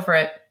friend over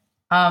it.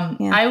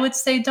 I would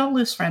say don't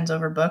lose friends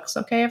over books,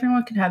 okay?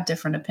 Everyone can have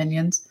different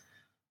opinions.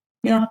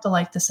 You don't have to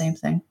like the same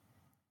thing.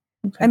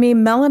 Okay. I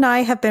mean, Mel and I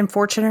have been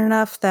fortunate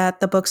enough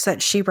that the books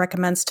that she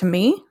recommends to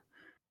me,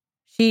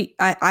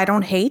 I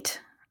don't hate.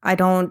 I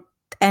don't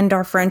end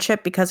our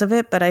friendship because of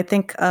it, but I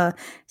think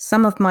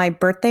some of my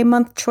birthday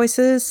month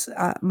choices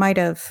might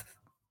have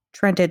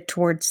trended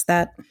towards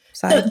that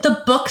side.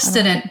 The books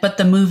didn't, but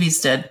the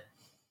movies did.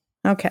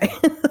 Okay.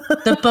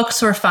 The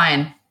books were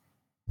fine.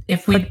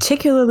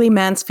 Particularly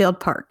Mansfield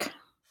Park.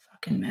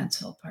 Fucking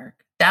Mansfield Park.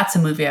 That's a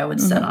movie I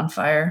would set on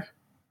fire.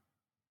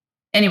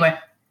 Anyway.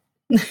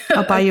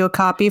 I'll buy you a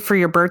copy for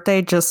your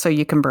birthday just so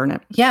you can burn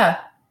it. Yeah.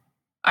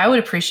 I would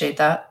appreciate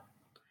that.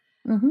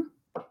 Mm-hmm.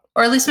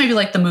 Or at least maybe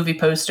the movie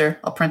poster.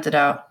 I'll print it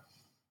out.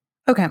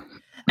 Okay. All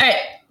right.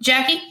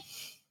 Jackie?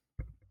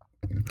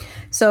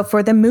 So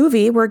for the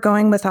movie, we're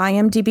going with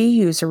IMDb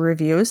user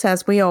reviews,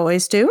 as we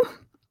always do.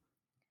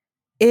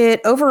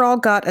 It overall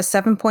got a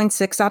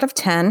 7.6 out of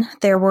 10.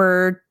 There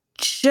were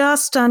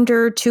just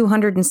under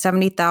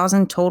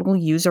 270,000 total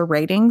user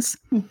ratings.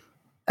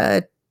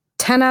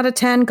 10 out of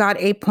 10 got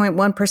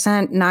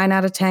 8.1%, 9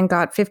 out of 10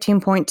 got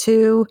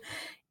 15.2%,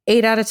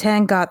 8 out of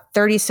 10 got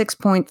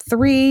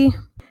 36.3%,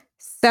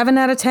 7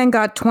 out of 10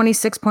 got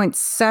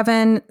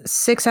 26.7%,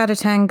 6 out of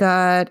 10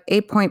 got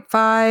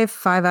 8.5%,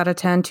 5 out of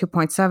 10,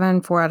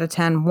 2.7%, 4 out of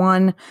 10,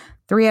 1%,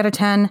 3 out of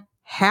 10,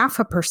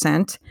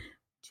 0.5%,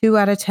 2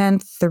 out of 10,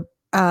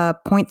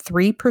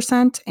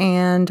 0.3%,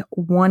 and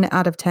 1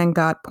 out of 10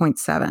 got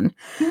 0.7%.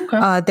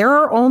 Okay. There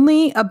are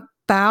only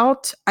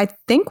about, I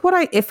think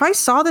if I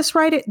saw this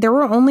right, there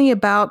were only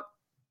about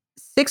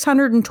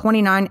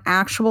 629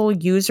 actual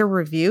user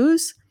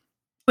reviews.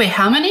 Wait,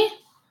 how many?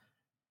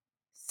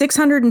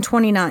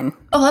 629.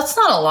 Oh, that's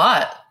not a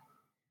lot.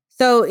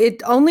 So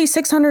only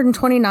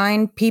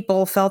 629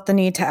 people felt the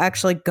need to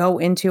actually go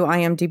into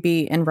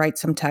IMDb and write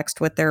some text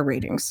with their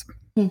ratings.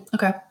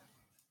 Okay.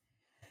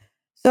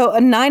 So a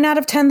 9 out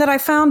of 10 that I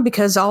found,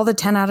 because all the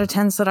 10 out of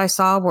 10s that I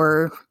saw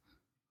were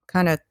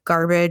kind of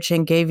garbage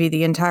and gave you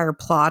the entire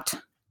plot.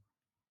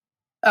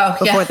 Oh,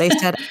 before they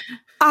said,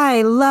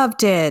 I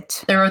loved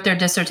it. They wrote their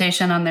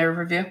dissertation on their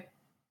review?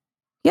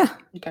 Yeah.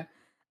 Okay.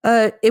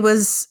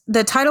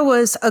 The title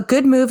was A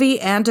Good Movie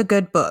and a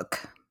Good Book.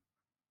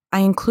 I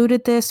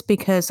included this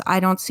because I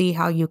don't see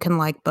how you can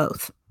like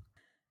both.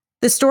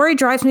 The story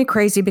drives me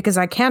crazy because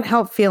I can't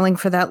help feeling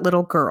for that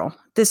little girl.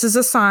 This is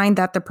a sign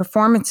that the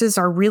performances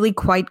are really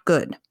quite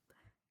good.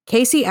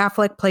 Casey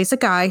Affleck plays a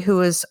guy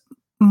who is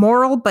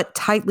moral but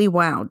tightly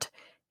wound.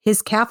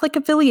 His Catholic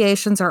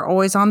affiliations are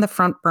always on the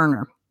front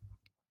burner.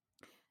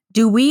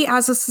 Do we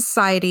as a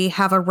society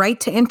have a right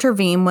to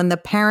intervene when the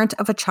parent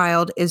of a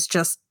child is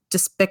just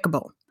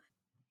despicable?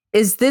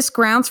 Is this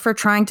grounds for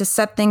trying to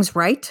set things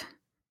right?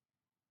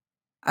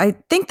 I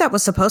think that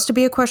was supposed to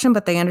be a question,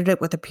 but they ended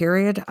it with a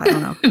period. I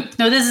don't know.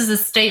 No, this is a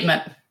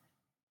statement.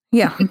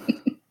 Yeah.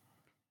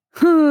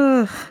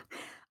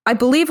 I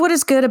believe what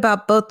is good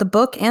about both the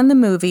book and the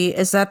movie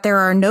is that there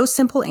are no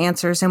simple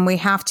answers and we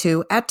have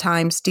to, at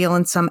times, deal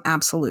in some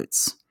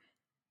absolutes.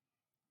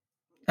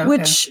 Okay.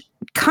 Which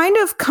kind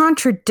of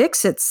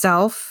contradicts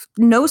itself.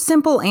 No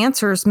simple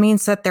answers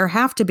means that there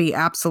have to be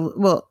absolute.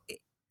 Well,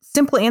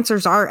 simple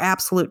answers are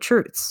absolute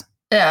truths.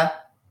 Yeah.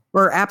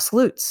 Or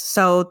absolutes.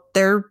 So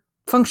they're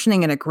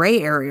functioning in a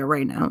gray area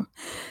right now.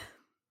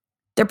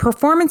 The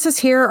performances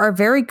here are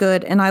very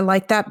good, and I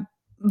like that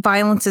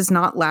violence is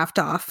not laughed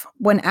off.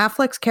 When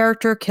Affleck's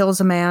character kills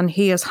a man,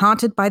 he is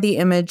haunted by the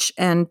image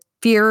and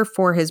fear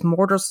for his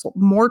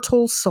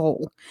mortal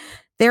soul.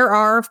 There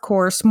are, of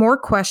course, more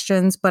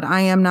questions, but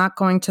I am not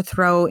going to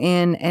throw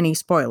in any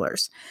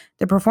spoilers.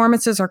 The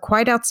performances are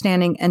quite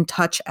outstanding and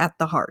touch at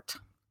the heart.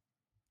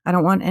 I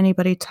don't want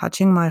anybody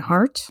touching my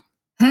heart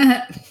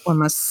or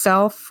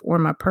myself or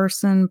my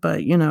person,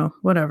 but,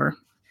 whatever.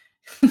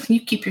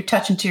 You keep your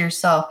touching to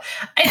yourself.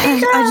 I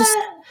think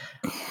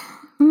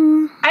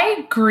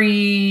I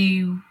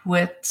agree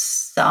with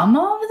some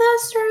of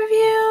this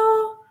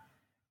review.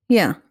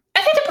 Yeah.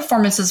 I think the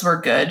performances were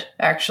good,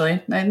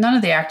 actually. None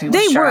of the acting was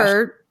They trash.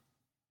 were.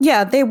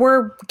 Yeah, they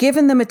were.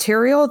 Given the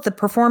material, the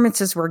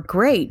performances were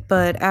great,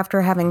 but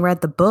after having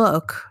read the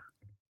book,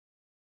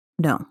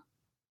 no.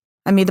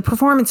 I mean, the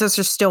performances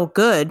are still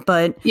good,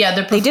 but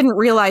they didn't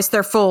realize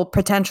their full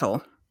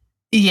potential.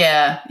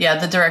 Yeah,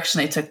 the direction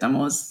they took them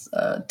was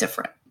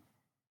different.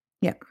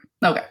 Yeah.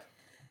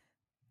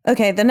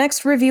 Okay, the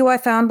next review I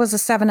found was a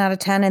 7 out of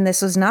 10, and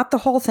this was not the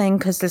whole thing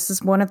because this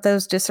is one of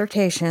those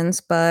dissertations,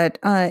 but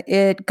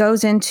it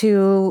goes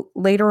into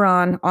later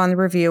on the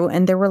review,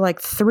 and there were like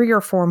 3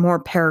 or 4 more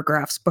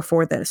paragraphs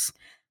before this.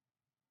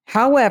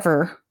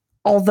 However,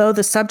 although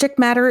the subject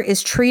matter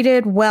is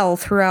treated well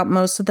throughout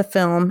most of the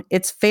film,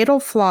 its fatal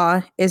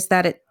flaw is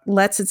that it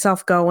lets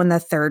itself go in the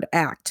third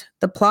act.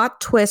 The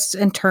plot twists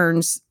and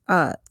turns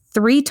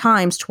 3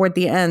 times toward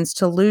the ends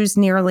to lose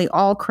nearly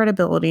all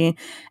credibility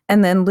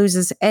and then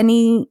loses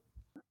any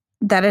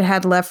that it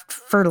had left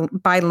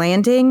by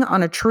landing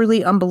on a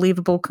truly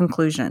unbelievable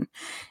conclusion.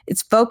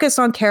 Its focus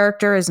on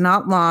character is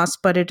not lost,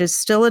 but it is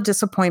still a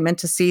disappointment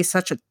to see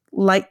such a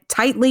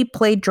tightly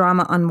played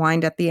drama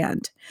unwind at the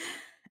end.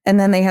 And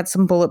then they had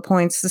some bullet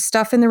points. The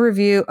stuff in the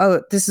review,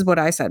 this is what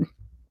I said.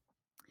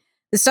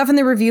 The stuff in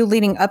the review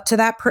leading up to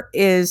that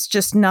is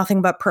just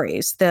nothing but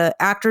praise. The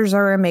actors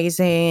are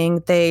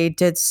amazing. They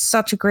did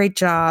such a great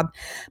job.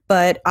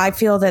 But I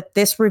feel that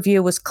this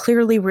review was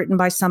clearly written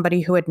by somebody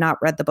who had not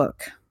read the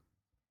book.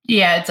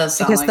 Yeah, it does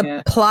sound because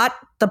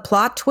the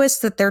plot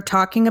twists that they're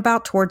talking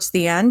about towards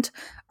the end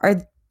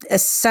are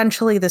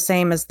essentially the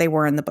same as they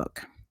were in the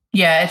book.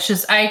 Yeah, it's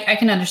just I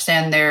can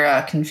understand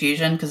their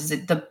confusion because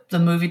the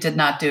movie did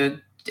not do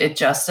it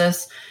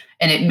justice,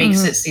 and it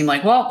makes it seem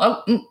like,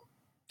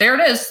 there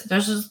it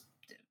is.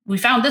 We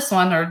found this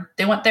one, or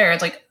they went there.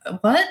 It's like,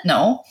 what?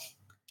 No.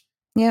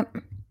 Yep.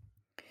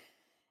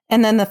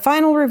 And then the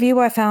final review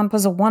I found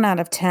was a 1 out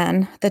of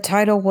 10. The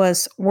title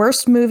was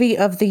Worst Movie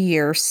of the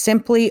Year,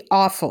 Simply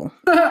Awful.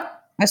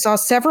 I saw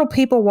several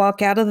people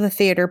walk out of the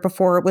theater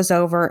before it was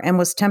over and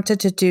was tempted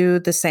to do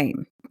the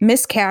same.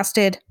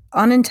 Miscasted,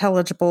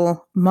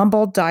 unintelligible,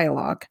 mumbled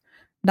dialogue,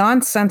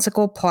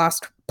 nonsensical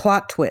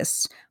plot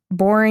twists,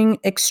 boring,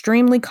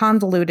 extremely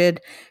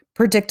convoluted,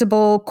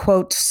 predictable,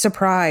 quote,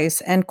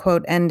 surprise, end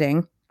quote,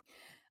 ending.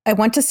 I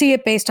went to see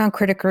it based on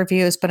critic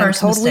reviews, but I'm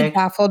totally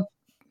baffled.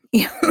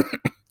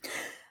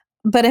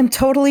 But I'm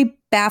totally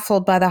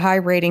baffled by the high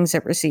ratings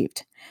it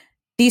received.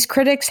 These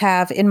critics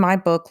have, in my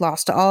book,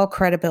 lost all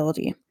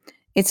credibility.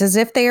 It's as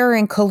if they are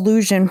in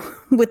collusion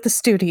with the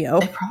studio.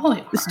 They probably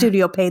are. The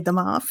studio paid them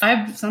off.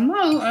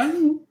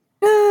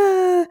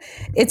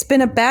 It's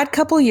been a bad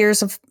couple of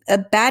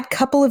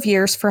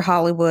years for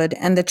Hollywood,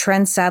 and the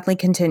trend sadly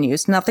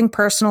continues. Nothing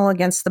personal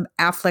against the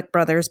Affleck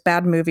brothers.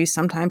 Bad movies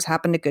sometimes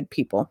happen to good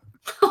people.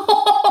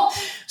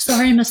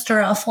 Sorry,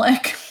 Mr.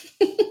 Affleck.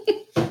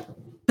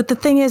 But the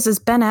thing is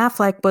Ben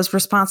Affleck was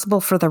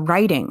responsible for the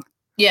writing.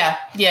 Yeah.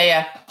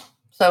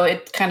 So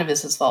it kind of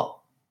is his fault.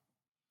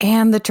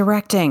 And the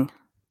directing.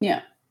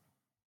 Yeah.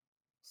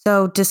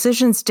 So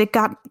decisions did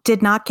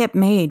not get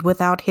made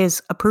without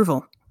his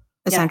approval,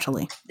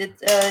 essentially.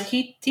 Yeah.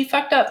 He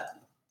fucked up.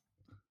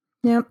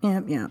 Yep.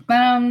 No,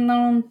 I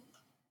don't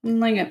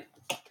like it.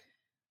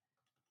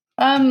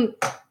 I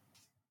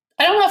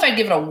don't know if I'd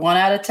give it a 1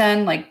 out of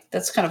 10. Like,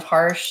 that's kind of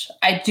harsh.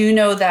 I do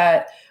know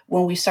that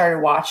when we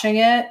started watching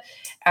it,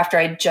 after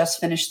I just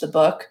finished the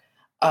book,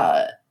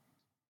 I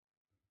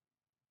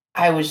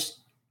was,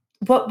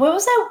 what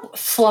was that?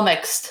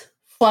 Flummoxed.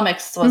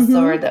 Flummoxed was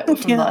the word that from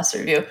the last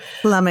review.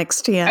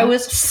 Flummoxed, yeah. I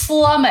was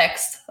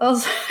flummoxed. I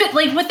was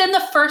like, within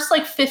the first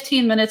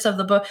 15 minutes of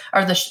the book,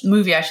 or the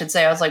movie, I should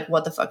say, I was like,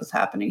 what the fuck is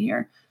happening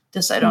here?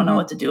 I don't know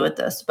what to do with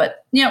this.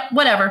 But,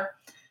 whatever.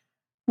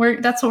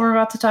 That's what we're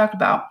about to talk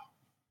about.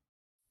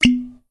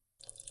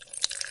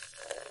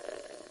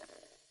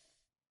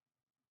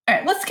 All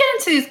right, let's get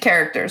into these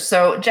characters.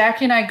 So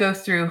Jackie and I go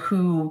through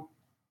who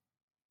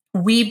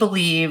we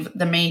believe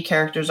the main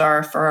characters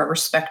are for our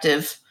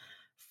respective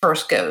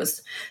first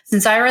goes.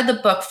 Since I read the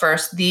book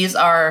first, these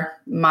are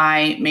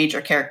my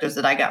major characters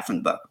that I got from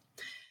the book.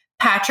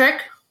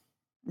 Patrick,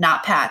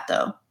 not Pat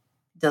though.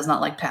 Does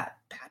not like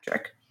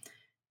Patrick.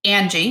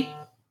 Angie,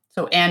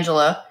 so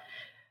Angela.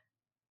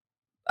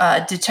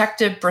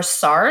 Detective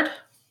Brassard.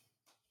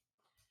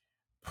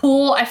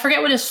 Poole, I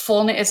forget what his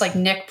full name is, like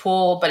Nick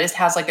Poole, but it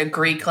has a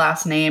Greek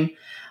last name.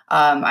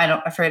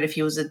 I forget if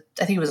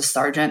I think he was a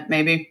sergeant,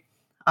 maybe.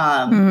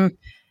 Then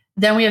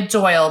we have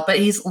Doyle, but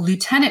he's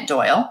Lieutenant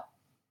Doyle.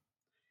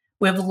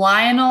 We have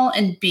Lionel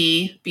and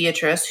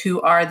Beatrice,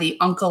 who are the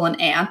uncle and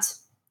aunt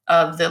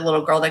of the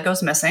little girl that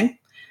goes missing.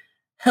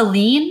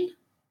 Helene,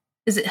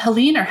 is it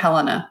Helene or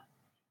Helena?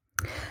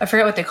 I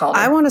forget what they call her.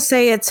 I want to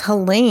say it's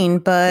Helene,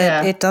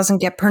 but it doesn't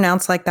get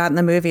pronounced like that in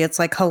the movie. It's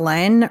like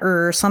Helene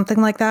or something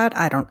like that.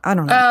 I don't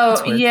know.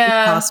 Oh,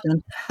 yeah.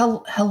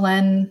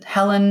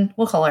 Helen.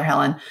 We'll call her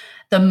Helen.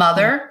 The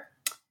mother,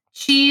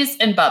 Cheese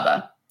and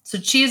Bubba. So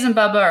Cheese and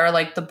Bubba are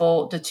like the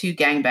two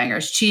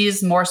gangbangers.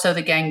 Cheese more so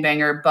the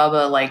gangbanger.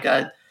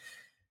 Bubba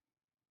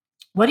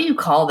what do you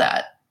call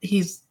that?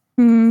 He's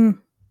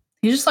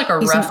just like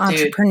he's rough an dude.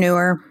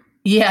 Entrepreneur.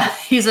 Yeah,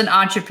 he's an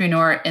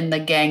entrepreneur in the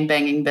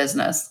gang-banging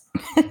business.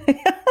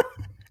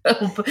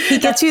 He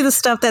gets you the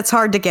stuff that's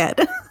hard to get.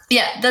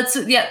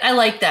 I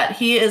like that.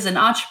 He is an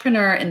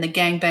entrepreneur in the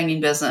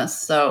gang-banging business.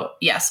 So,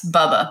 yes,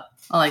 Bubba.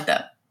 I like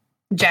that.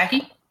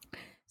 Jackie?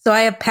 So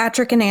I have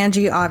Patrick and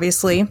Angie,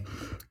 obviously.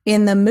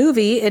 In the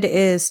movie, it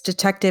is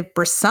Detective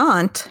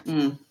Brissant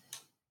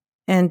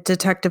and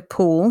Detective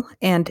Poole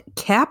and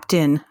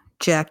Captain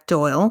Jack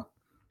Doyle.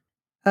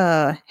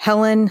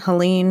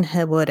 Helene,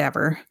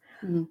 whatever.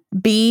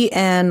 B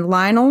and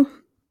Lionel,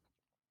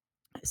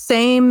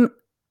 same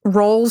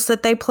roles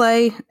that they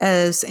play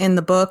as in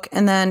the book.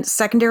 And then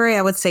secondary,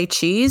 I would say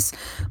Cheese.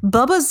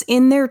 Bubba's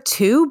in there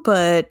too,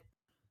 but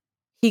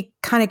he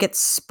kind of gets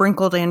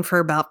sprinkled in for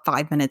about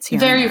 5 minutes here.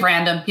 Very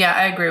random. Yeah,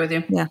 I agree with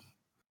you. Yeah.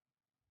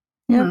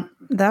 Yep.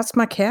 That's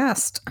my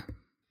cast.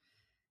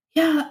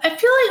 Yeah, I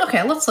feel like,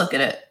 okay, let's look at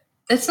it.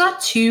 It's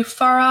not too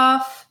far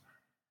off.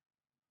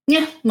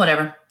 Yeah,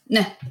 whatever.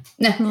 Nah.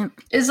 Yeah.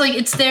 It's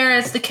it's there.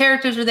 It's the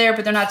characters are there,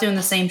 but they're not doing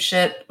the same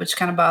shit, which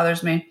kind of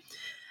bothers me.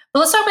 But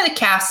let's talk about the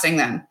casting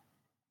then.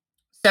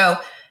 So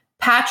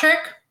Patrick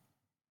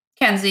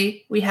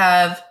Kenzie, we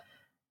have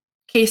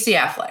Casey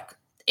Affleck,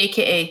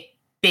 aka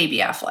Baby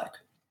Affleck.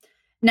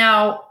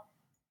 Now,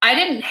 I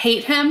didn't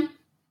hate him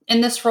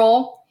in this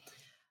role,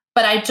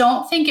 but I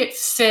don't think it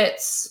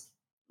fits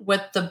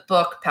with the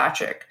book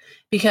Patrick,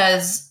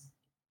 because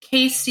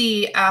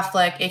Casey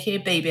Affleck, aka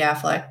Baby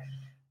Affleck,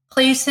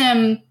 plays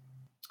him.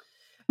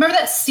 Remember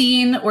that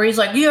scene where he's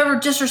like, "You ever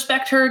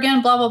disrespect her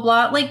again?" Blah blah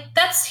blah.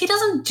 He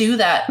doesn't do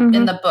that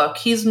in the book.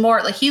 He's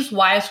more he's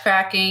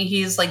wisecracking.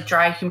 He's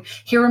dry humor.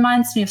 He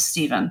reminds me of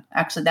Steven.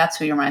 Actually, that's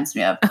who he reminds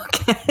me of.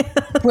 Okay.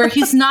 Where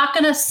he's not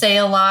going to say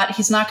a lot.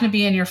 He's not going to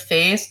be in your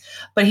face,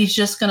 but he's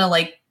just going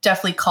to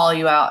definitely call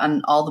you out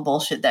on all the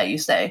bullshit that you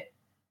say,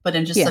 but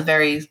in just a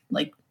very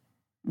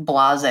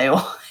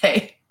blasé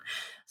way.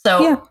 So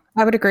yeah,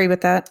 I would agree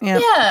with that. Yeah.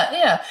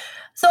 Yeah.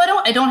 So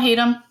I don't hate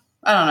him.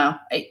 I don't know.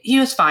 He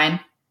was fine.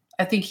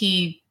 I think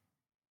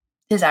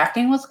his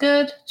acting was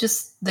good.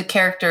 Just the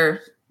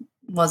character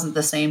wasn't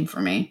the same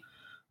for me.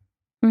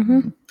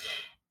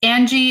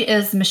 Angie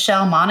is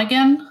Michelle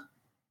Monaghan.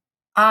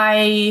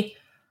 I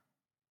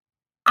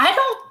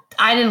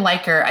didn't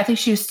like her. I think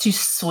she was too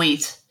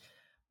sweet.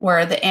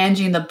 Where the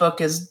Angie in the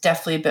book is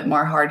definitely a bit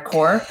more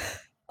hardcore.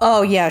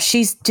 Oh, yeah.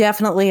 She's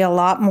definitely a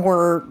lot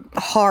more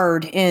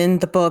hard in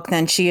the book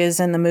than she is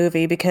in the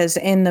movie, because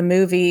in the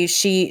movie,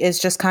 she is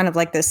just kind of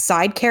like this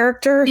side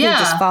character who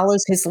just Yeah.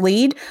 follows his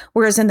lead.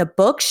 Whereas in the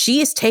book, she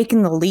is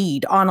taking the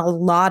lead on a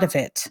lot of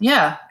it.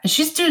 Yeah. And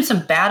she's doing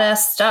some badass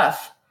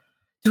stuff.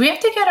 Do we have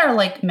to get our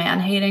like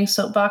man-hating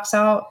soapbox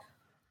out?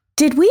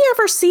 Did we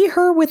ever see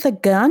her with a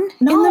gun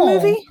in the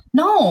movie?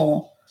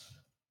 No.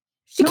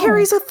 She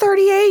carries a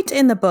 38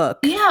 in the book.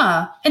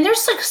 Yeah. And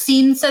there's like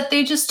scenes that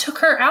they just took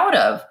her out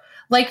of.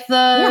 Like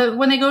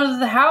when they go to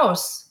the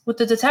house with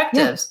the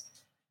detectives.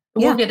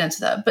 Yeah. We'll get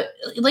into that. But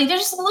like they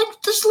just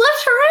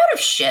left her out of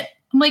shit.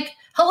 I'm like,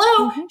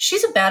 hello,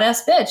 she's a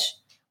badass bitch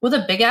with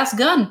a big ass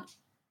gun.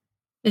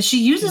 And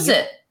she uses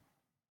it.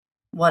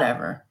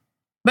 Whatever.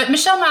 But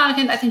Michelle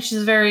Monaghan, I think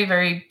she's a very,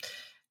 very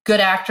good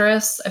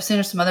actress. I've seen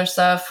her some other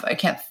stuff. I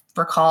can't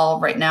recall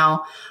right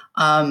now.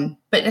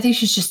 But I think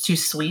she's just too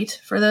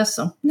sweet for this.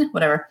 So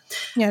whatever.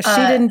 Yeah, she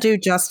didn't do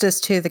justice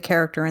to the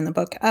character in the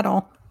book at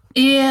all.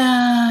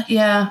 Yeah,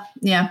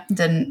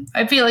 didn't.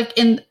 I feel like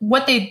in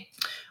what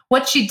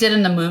she did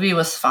in the movie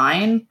was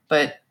fine,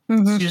 but she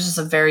was just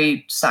a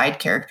very side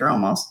character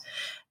almost.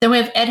 Then we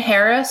have Ed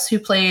Harris, who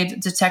played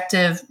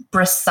Detective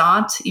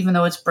Brissant, even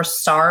though it's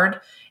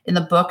Brissard in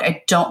the book.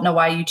 I don't know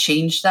why you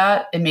changed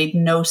that. It made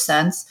no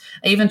sense.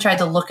 I even tried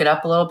to look it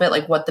up a little bit,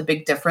 like what the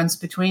big difference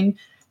between,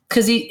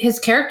 because his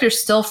character's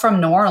still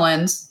from New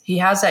Orleans. He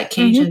has that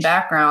Cajun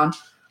background.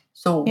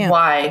 So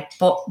why?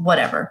 But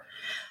whatever.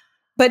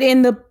 But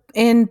in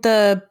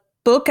the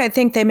book, I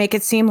think they make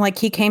it seem like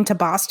he came to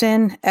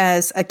Boston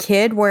as a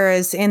kid,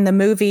 whereas in the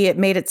movie, it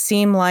made it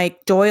seem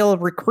like Doyle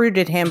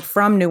recruited him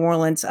from New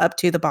Orleans up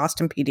to the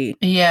Boston PD.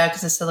 Yeah,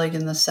 because it's like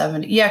in the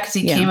 70s. Yeah, because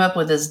he came up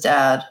with his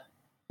dad.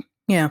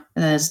 Yeah.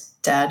 And then his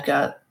dad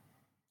got,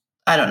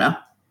 I don't know,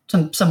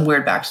 some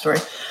weird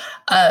backstory.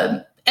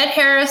 Ed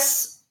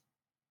Harris,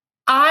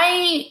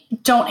 I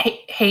don't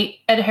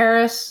hate Ed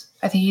Harris.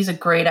 I think he's a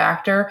great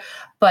actor.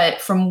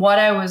 But from what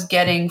I was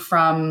getting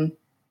from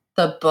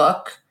the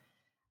book,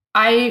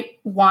 I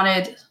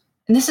wanted,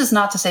 and this is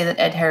not to say that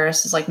Ed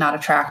Harris is like not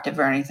attractive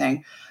or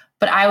anything,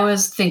 but I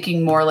was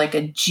thinking more like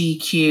a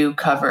GQ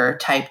cover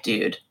type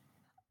dude.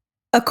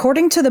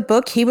 According to the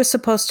book, he was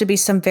supposed to be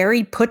some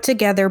very put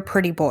together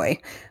pretty boy,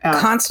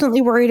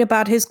 constantly worried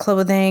about his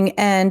clothing.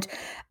 And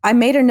I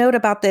made a note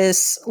about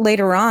this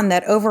later on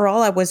that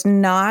overall I was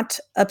not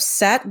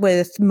upset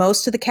with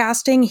most of the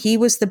casting. He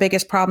was the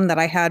biggest problem that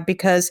I had,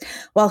 because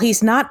while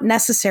he's not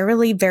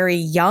necessarily very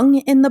young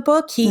in the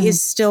book, he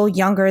is still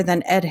younger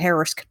than Ed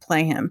Harris could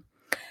play him.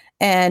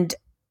 And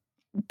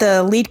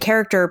the lead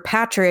character,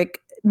 Patrick,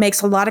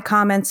 makes a lot of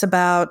comments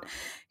about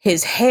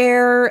his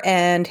hair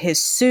and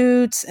his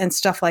suits and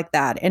stuff like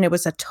that. And it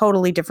was a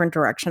totally different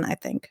direction, I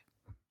think.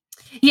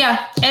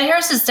 Yeah. Ed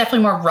Harris is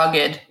definitely more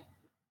rugged.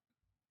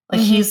 Like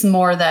he's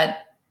more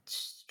that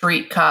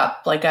street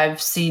cop. Like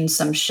I've seen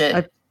some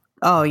shit.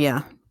 Oh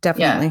yeah,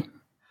 definitely. Yeah.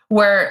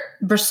 Where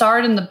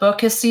Brissard in the book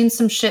has seen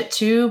some shit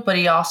too, but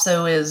he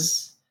also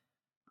is,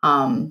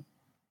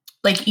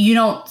 like you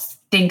don't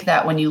think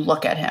that when you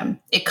look at him.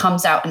 It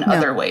comes out in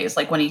other ways,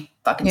 like when he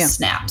fucking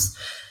snaps.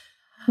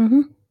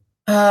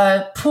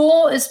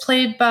 Poole is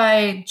played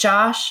by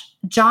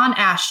John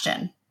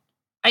Ashton.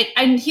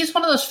 He's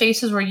one of those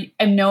faces where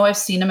I know I've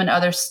seen him in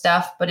other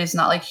stuff, but it's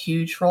not like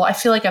huge role. I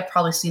feel like I've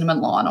probably seen him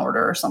in Law and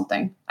Order or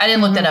something. I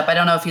didn't look that up. I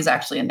don't know if he's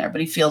actually in there,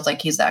 but he feels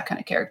like he's that kind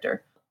of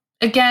character.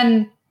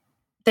 Again,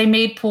 they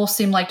made Poole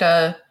seem like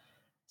a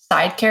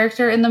side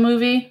character in the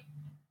movie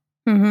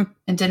and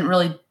didn't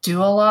really do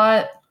a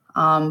lot.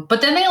 But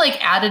then they like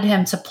added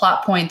him to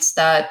plot points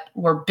that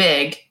were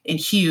big and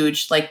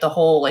huge, like the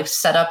whole like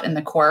setup in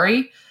the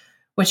quarry,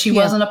 which he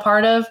wasn't a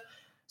part of.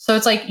 So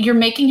it's like you're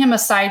making him a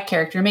side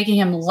character, you're making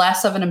him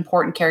less of an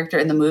important character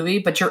in the movie,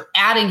 but you're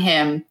adding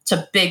him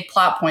to big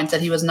plot points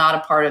that he was not a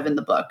part of in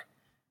the book,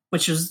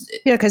 which was...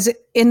 Yeah, because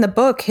in the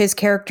book, his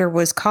character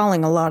was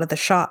calling a lot of the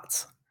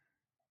shots.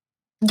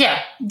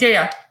 Yeah.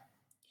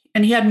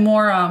 And he had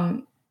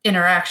more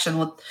interaction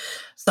with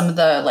some of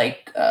the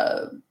like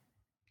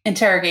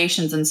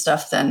interrogations and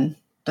stuff than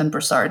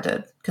Brissard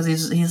did, because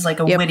he's like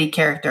a witty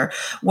character,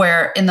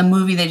 where in the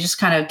movie they just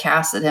kind of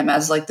casted him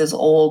as like this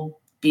old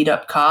beat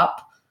up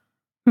cop.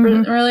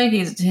 Really,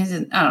 he's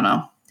I don't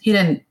know. He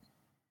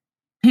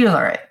was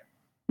all right.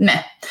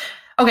 Meh.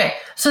 Okay,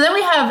 so then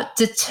we have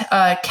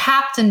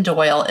Captain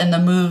Doyle in the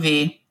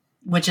movie,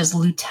 which is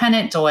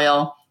Lieutenant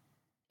Doyle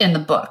in the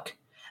book.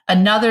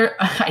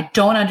 I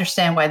don't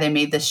understand why they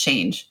made this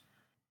change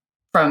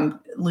from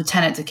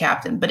lieutenant to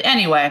captain, but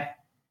anyway,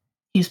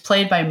 he's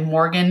played by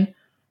Morgan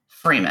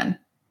Freeman.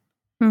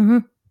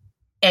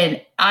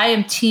 And I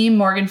am team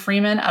Morgan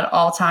Freeman at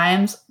all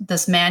times.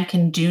 This man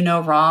can do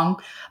no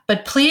wrong.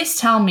 But please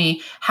tell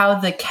me how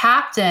the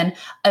captain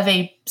of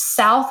a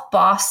South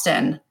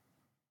Boston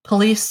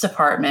police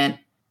department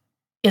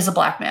is a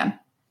black man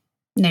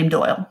named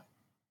Doyle.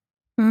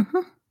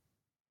 Something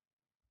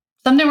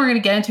we're going to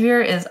get into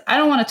here is I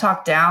don't want to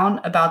talk down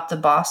about the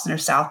Boston or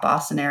South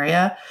Boston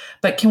area,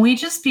 but can we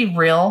just be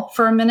real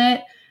for a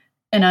minute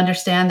and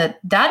understand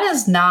that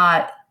is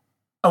not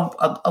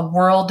a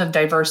world of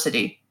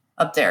diversity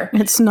up there.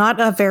 It's not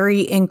a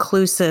very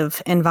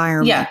inclusive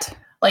environment. Yeah.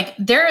 Like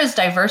there is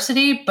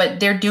diversity, but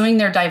they're doing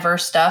their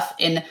diverse stuff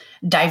in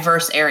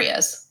diverse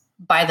areas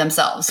by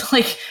themselves.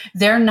 Like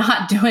they're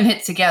not doing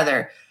it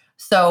together.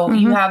 So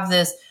you have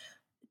this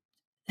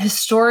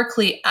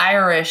historically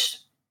Irish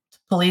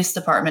police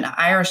department,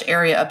 Irish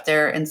area up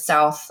there in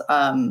South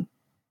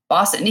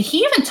Boston. And he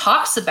even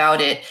talks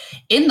about it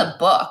in the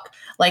book,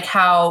 like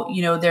how,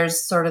 there's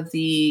sort of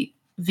the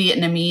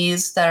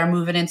Vietnamese that are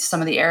moving into some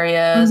of the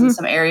areas and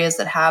some areas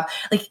that have,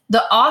 like,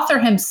 the author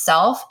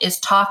himself is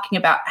talking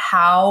about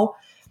how,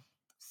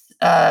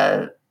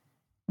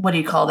 what do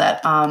you call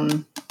that?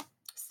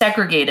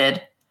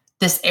 Segregated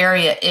this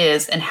area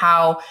is, and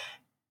how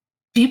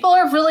people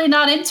are really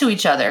not into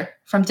each other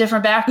from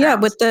different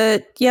backgrounds.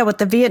 Yeah, with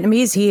the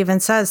Vietnamese, he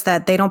even says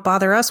that they don't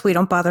bother us, we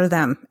don't bother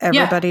them.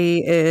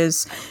 Everybody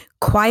is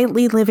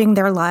quietly living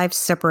their lives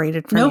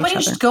separated from each other.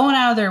 Nobody's going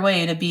out of their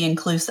way to be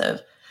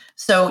inclusive.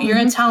 So you're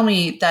going to tell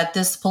me that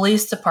this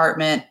police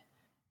department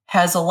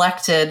has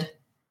elected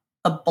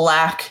a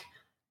black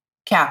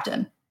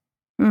captain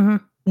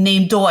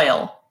named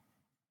Doyle.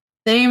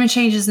 They didn't even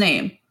change his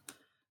name.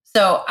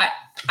 So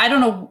I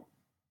don't know.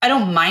 I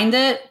don't mind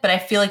it, but I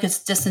feel like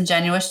it's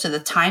disingenuous to the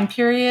time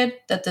period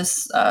that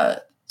this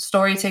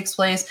story takes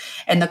place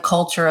and the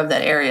culture of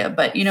that area.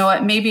 But you know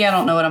what? Maybe I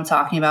don't know what I'm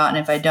talking about. And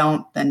if I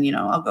don't, then,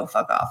 I'll go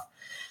fuck off.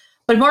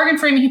 But Morgan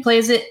Freeman, he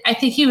plays it. I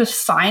think he was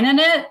fine in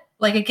it.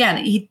 Like, again,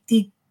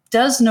 he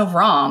does no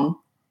wrong,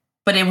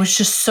 but it was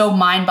just so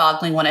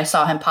mind-boggling when I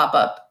saw him pop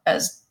up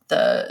as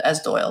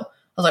Doyle.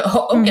 I was like,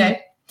 oh, okay.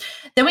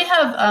 Then we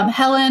have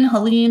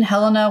Lehane,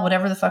 Helena,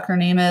 whatever the fuck her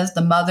name is.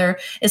 The mother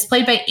is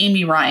played by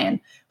Amy Ryan,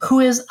 who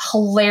is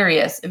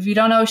hilarious. If you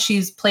don't know,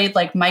 she's played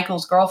like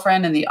Michael's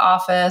girlfriend in The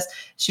Office.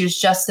 She was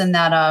just in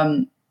that,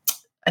 I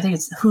think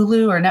it's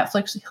Hulu or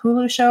Netflix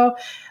Hulu show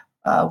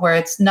where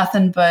it's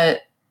nothing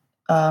but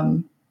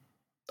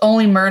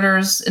Only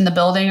Murders in the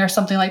Building or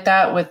something like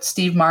that with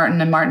Steve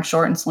Martin and Martin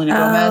Short and Selena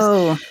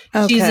Gomez.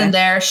 Okay. She's in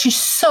there. She's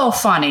so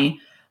funny,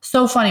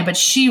 but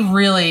she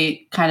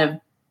really kind of,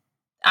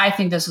 I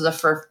think this is a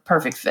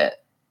perfect fit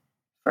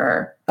for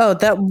her. Oh,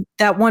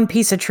 that one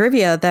piece of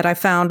trivia that I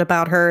found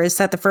about her is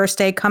that the first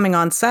day coming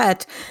on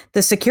set,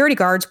 the security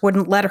guards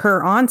wouldn't let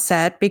her on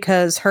set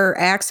because her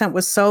accent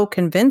was so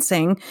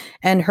convincing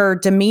and her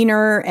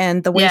demeanor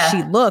and the way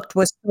she looked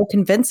was so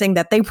convincing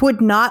that they would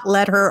not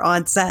let her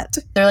on set.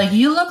 They're like,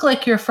 you look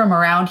like you're from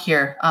around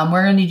here.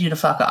 We're going to need you to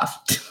fuck off.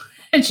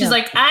 And she's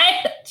like,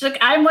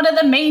 I'm one of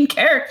the main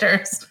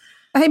characters.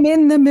 I'm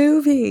in the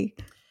movie.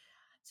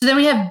 So then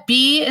we have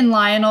Bea and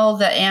Lionel,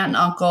 the aunt and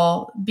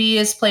uncle. Bea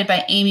is played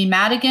by Amy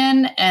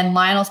Madigan, and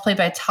Lionel's played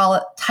by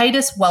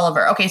Titus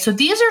Welliver. Okay, so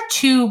these are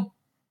two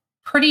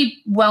pretty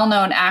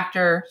well-known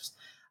actors.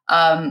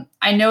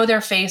 I know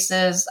their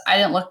faces. I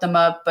didn't look them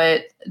up,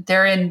 but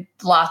they're in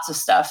lots of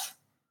stuff.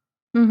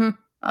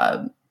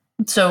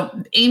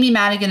 So Amy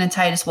Madigan and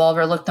Titus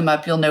Welliver, look them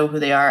up. You'll know who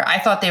they are. I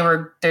thought they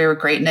were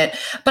great in it.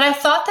 But I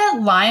thought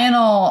that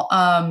Lionel,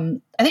 I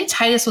think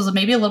Titus was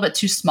maybe a little bit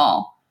too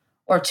small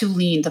or too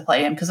lean to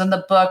play him, because in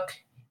the book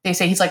they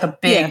say he's like a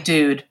big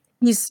dude.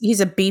 He's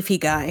a beefy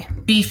guy.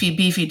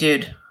 Beefy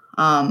dude.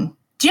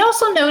 Do you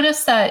also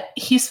notice that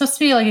he's supposed to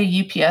be like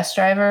a UPS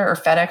driver or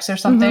FedEx or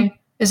something?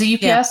 Is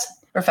it UPS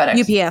or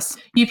FedEx?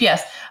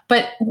 UPS.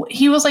 But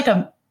he was like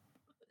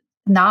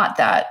not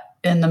that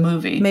in the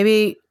movie.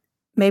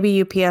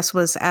 Maybe UPS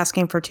was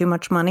asking for too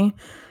much money.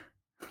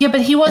 Yeah,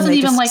 but he wasn't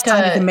even like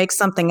to make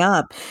something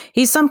up.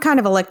 He's some kind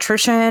of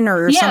electrician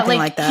or something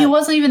like that. He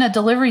wasn't even a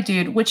delivery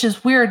dude, which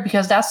is weird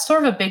because that's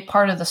sort of a big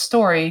part of the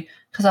story,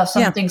 because how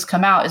some things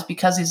come out is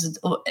because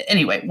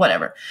anyway,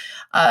 whatever.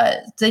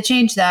 They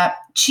changed that.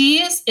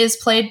 Cheese is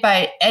played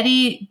by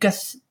Eddie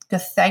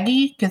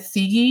Gathegi.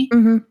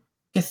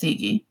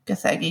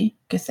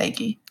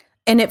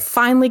 And it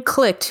finally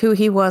clicked who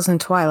he was in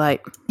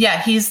Twilight.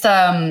 Yeah, he's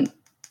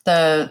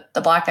the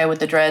black guy with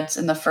the dreads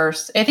in the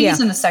first. I think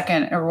he's in the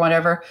second or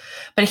whatever.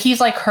 But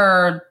he's like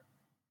her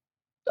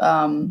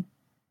part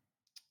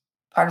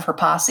of her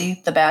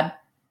posse, the bad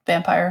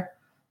vampire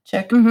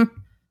chick.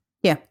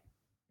 Yeah.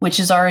 Which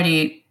is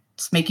already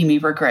making me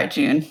regret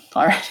June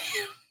already.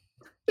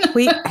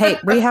 we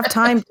have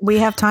time. We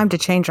have time to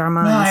change our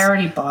minds. No, I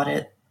already bought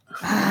it.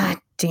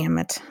 Damn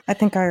it. I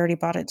think I already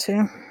bought it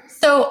too.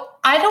 So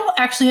I don't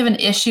actually have an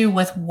issue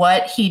with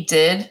what he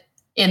did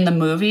in the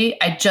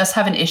movie. I just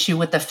have an issue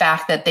with the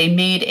fact that they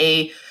made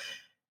a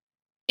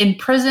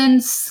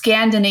imprisoned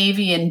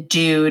Scandinavian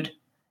dude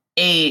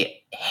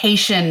a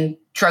Haitian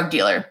drug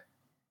dealer.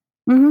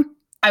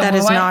 That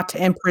is not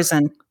in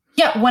prison.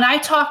 Yeah, when I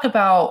talk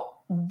about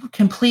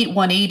complete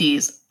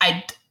 180s,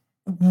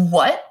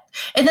 what?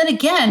 And then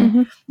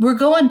again, we're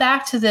going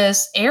back to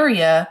this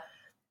area.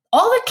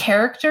 All the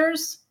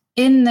characters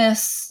in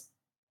this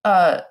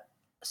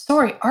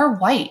story are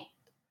white.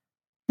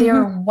 They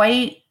are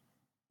white,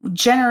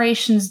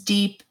 generations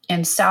deep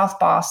in South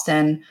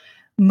Boston.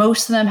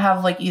 Most of them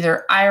have like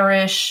either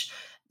Irish,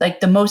 like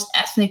the most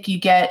ethnic you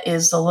get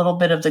is a little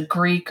bit of the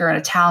Greek or an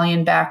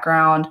Italian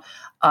background.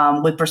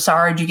 With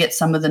Broussard, you get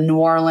some of the New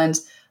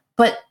Orleans.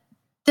 But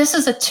this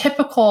is a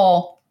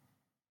typical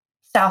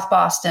South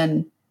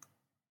Boston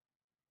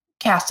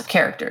cast of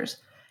characters.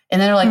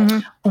 And they're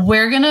like,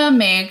 we're going to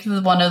make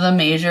one of the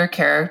major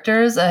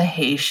characters a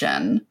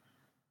Haitian.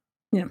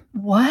 Yeah.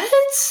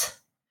 What?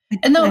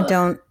 I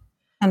don't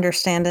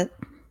understand it.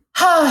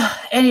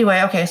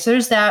 Anyway, okay, so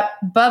there's that.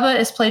 Bubba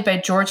is played by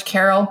George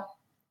Carroll.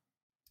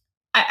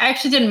 I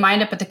actually didn't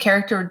mind it, but the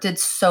character did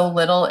so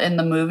little in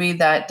the movie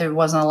that there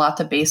wasn't a lot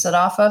to base it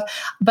off of.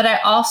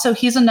 But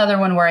he's another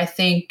one where I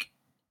think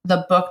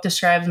the book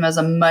describes him as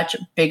a much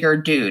bigger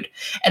dude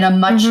and a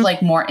much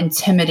like more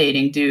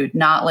intimidating dude,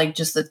 not like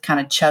just a kind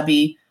of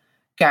chubby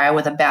guy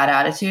with a bad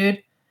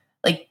attitude.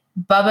 Like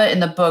Bubba in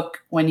the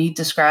book, when he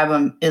described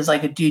him, is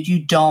like a dude you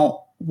don't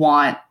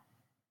want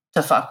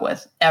to fuck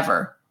with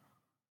ever.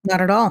 Not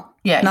at all.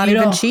 Yeah. Not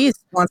even Cheese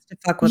wants to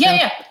fuck with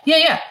him.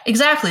 Yeah.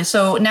 Exactly.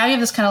 So now you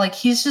have this kind of like,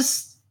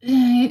 he's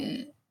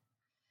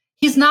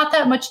not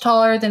that much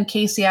taller than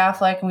Casey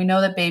Affleck. And we know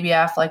that Baby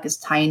Affleck is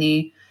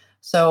tiny.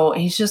 So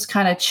he's just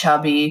kind of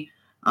chubby.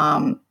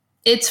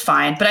 It's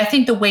fine. But I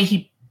think the way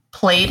he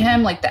played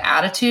him, like the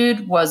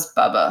attitude, was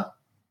Bubba.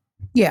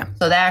 Yeah.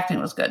 So the acting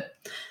was good.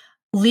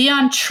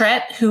 Leon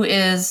Trett, who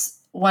is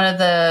one of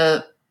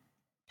the,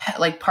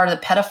 like part of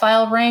the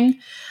pedophile ring,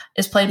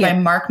 is played by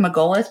Mark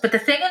Margolis. But the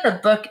thing in the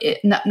book,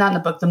 not in the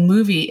book, the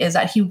movie, is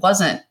that he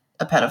wasn't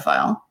a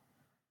pedophile.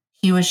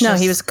 He was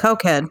just, he was a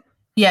cokehead.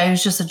 Yeah, he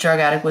was just a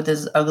drug addict with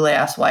his ugly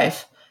ass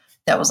wife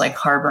that was like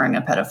harboring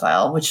a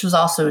pedophile, which was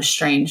also a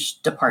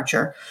strange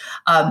departure.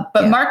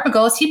 But Mark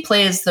Margolis, he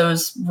plays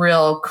those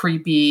real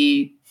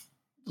creepy,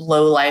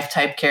 low life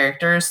type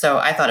characters. So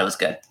I thought it was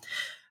good.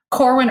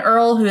 Corwin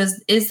Earl, who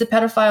is the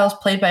pedophile, is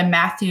played by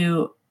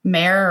Matthew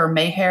Mayer.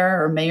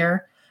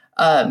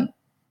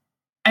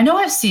 I know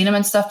I've seen him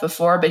and stuff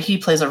before, but he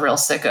plays a real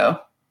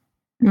sicko.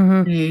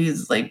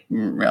 He's like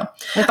real.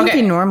 I think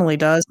he normally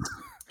does.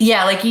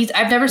 Yeah, like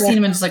I've never seen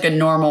him in just like a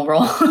normal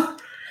role.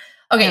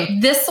 Okay,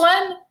 this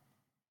one,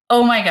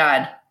 oh my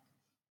God.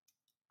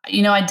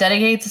 I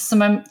dedicate this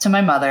to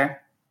my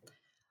mother.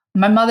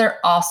 My mother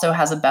also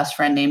has a best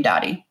friend named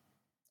Dottie,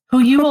 who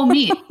you will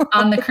meet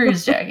on the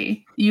cruise,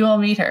 Jackie. You will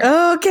meet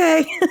her.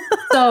 Okay.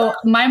 So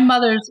my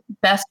mother's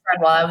best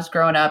friend while I was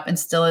growing up, and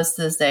still is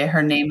to this day,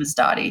 her name is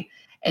Dottie.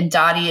 And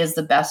Dottie is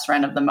the best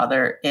friend of the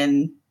mother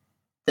in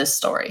this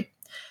story.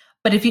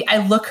 But I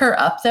look her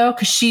up though,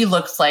 because she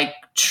looks like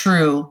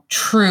true,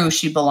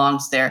 she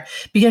belongs there.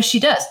 Because she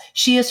does.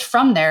 She is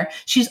from there.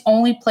 She's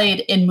only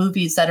played in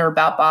movies that are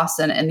about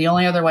Boston. And the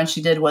only other one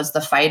she did was The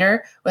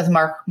Fighter with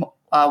Mark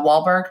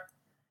Wahlberg.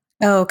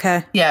 Oh,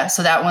 okay. Yeah,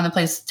 so that one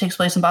takes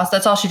place in Boston.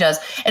 That's all she does.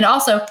 And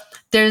also,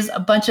 there's a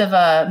bunch of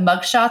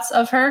mugshots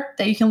of her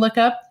that you can look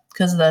up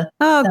because of the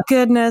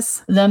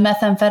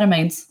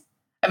methamphetamines.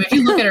 I mean, if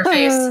you look at her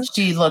face,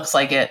 she looks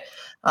like it.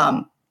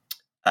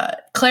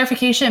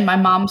 Clarification, my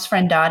mom's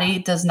friend Dottie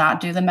does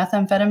not do the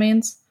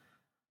methamphetamines.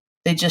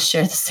 They just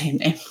share the same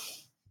name.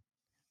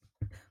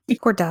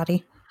 Poor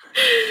Dottie.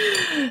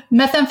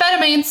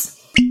 Methamphetamines.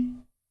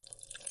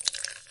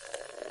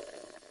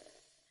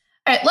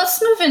 All right,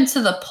 let's move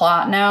into the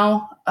plot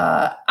now.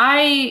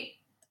 I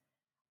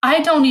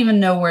don't even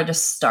know where to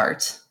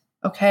start,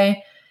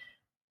 okay?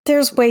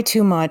 There's way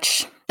too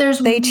much.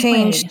 They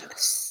changed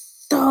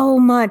so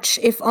much.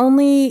 If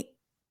only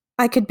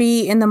I could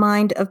be in the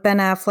mind of Ben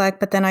Affleck,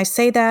 but then I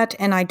say that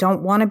and I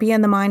don't want to be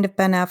in the mind of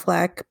Ben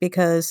Affleck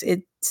because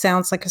it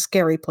sounds like a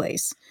scary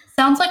place.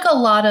 Sounds like a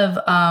lot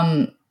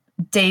of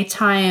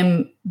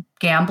daytime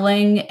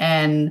gambling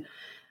and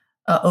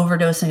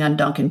overdosing on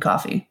Dunkin'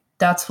 coffee.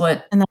 That's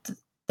what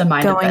the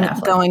mind of Ben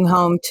Affleck. Going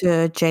home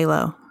to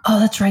J-Lo. Oh,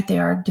 that's right. They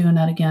are doing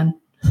that again.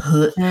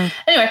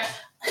 Anyway,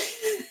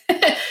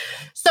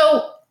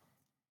 so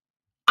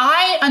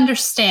I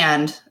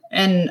understand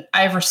and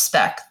I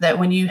respect that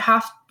when you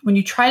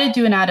try to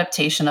do an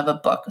adaptation of a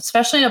book,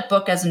 especially a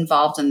book as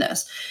involved in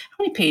this.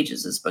 How many pages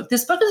is this book?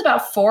 This book is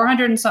about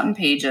 400 and something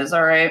pages,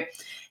 all right?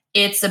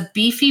 It's a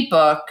beefy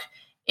book.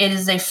 It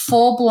is a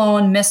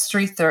full-blown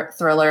mystery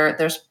thriller.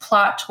 There's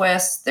plot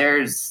twists.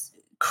 There's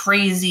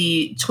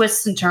crazy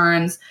twists and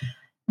turns.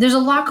 There's a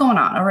lot going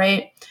on, all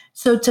right?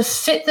 So to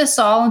fit this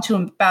all into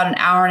about an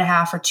hour and a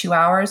half or 2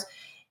 hours,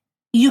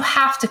 you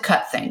have to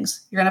cut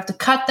things. You're going to have to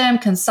cut them,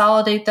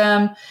 consolidate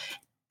them.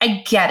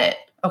 I get it,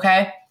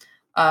 okay?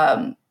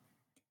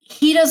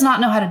 He does not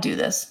know how to do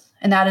this,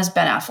 and that is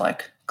Ben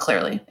Affleck,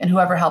 clearly, and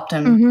whoever helped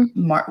him,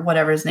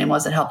 whatever his name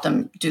was that helped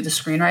him do the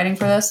screenwriting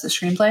for this, the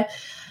screenplay.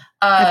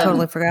 I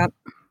totally forgot.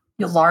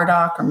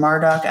 Lardock or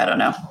Mardock, I don't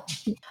know.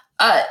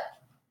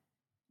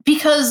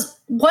 Because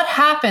what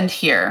happened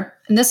here,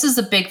 and this is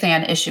the big thing I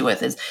had an issue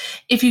with, is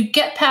if you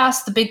get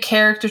past the big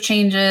character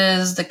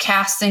changes, the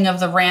casting of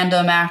the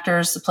random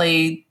actors to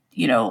play,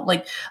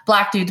 like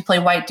black dude to play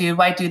white dude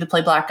to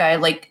play black guy,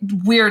 like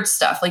weird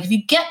stuff. Like if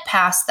you get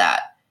past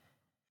that,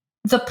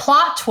 the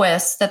plot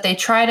twists that they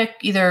try to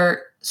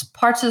either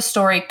parts of the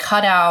story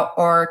cut out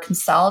or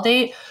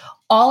consolidate,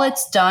 all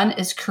it's done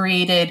is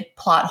created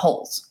plot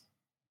holes.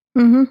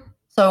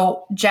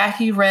 So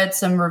Jackie read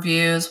some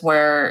reviews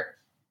where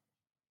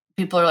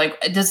people are like,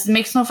 this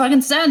makes no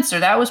fucking sense, or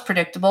that was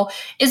predictable,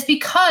 is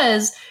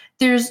because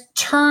there's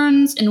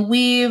turns and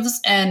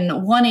weaves and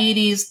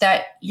 180s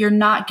that you're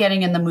not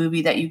getting in the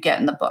movie that you get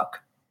in the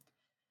book.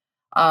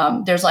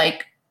 There's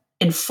like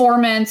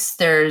informants,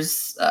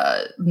 there's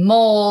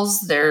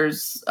moles,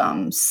 there's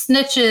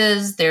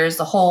snitches, there's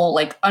the whole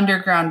like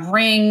underground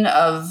ring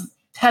of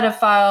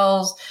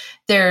pedophiles,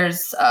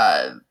 there's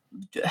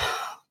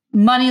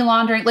money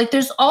laundering. Like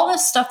there's all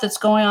this stuff that's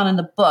going on in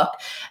the book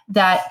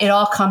that it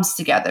all comes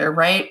together,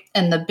 right?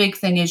 And the big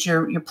thing is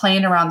you're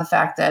playing around the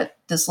fact that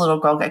this little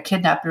girl got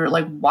kidnapped. You're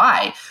like,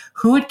 why?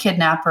 Who would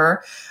kidnap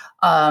her?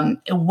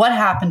 What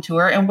happened to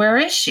her? And where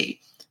is she?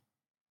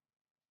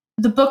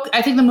 The book,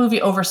 I think the movie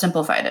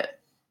oversimplified it.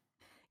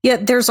 Yeah,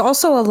 there's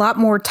also a lot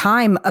more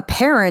time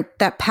apparent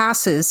that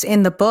passes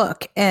in the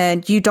book,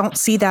 and you don't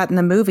see that in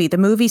the movie. The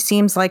movie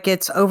seems like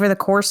it's over the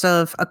course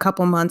of a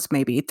couple months,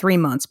 maybe 3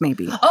 months,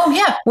 maybe. Oh,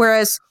 yeah.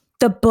 Whereas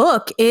the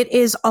book, it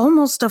is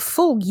almost a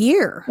full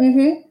year.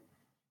 Mm-hmm.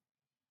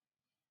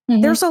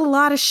 Mm-hmm. There's a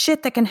lot of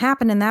shit that can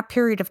happen in that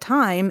period of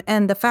time,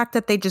 and the fact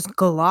that they just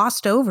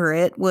glossed over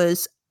it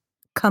was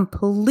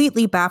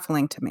completely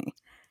baffling to me.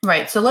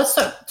 Right.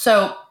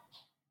 So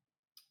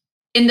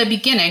in the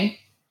beginning,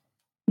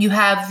 you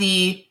have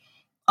the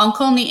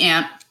uncle and the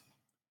aunt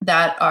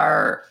that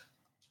are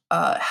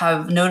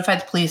have notified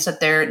the police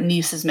that their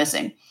niece is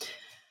missing.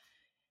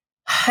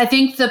 I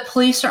think the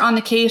police are on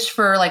the case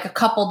for like a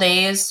couple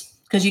days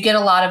because you get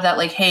a lot of that,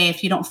 like, hey,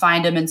 if you don't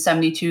find him in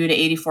 72 to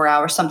 84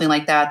 hours, something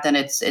like that, then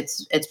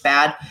it's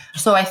bad.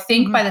 So I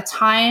think by the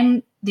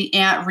time the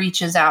aunt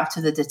reaches out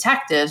to the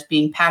detectives,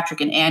 being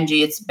Patrick and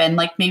Angie, it's been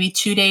like maybe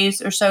 2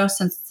 days or so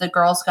since the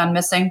girl's gone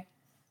missing.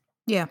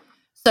 Yeah.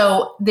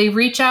 So they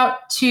reach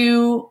out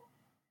to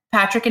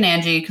Patrick and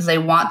Angie because they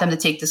want them to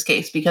take this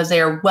case because they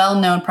are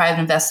well-known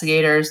private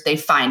investigators. They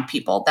find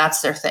people.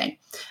 That's their thing.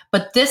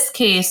 But this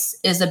case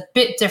is a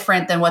bit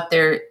different than what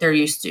they're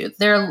used to.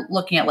 They're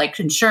looking at like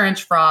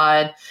insurance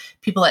fraud,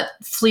 people that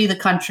flee the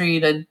country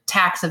to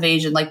tax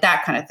evasion, like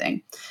that kind of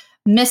thing.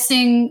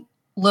 Missing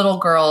little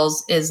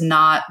girls is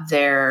not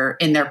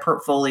in their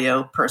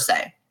portfolio per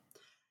se.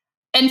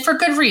 And for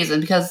good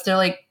reason, because they're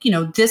like,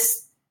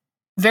 this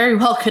very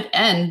well could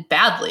end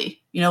badly.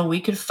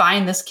 We could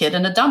find this kid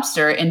in a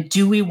dumpster, and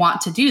do we want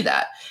to do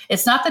that?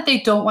 It's not that they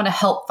don't want to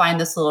help find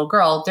this little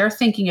girl. They're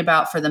thinking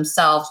about for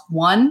themselves,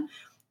 one,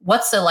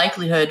 what's the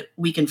likelihood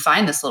we can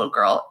find this little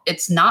girl?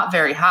 It's not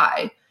very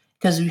high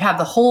because you have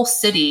the whole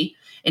city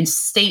and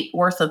state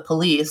worth of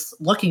police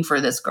looking for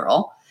this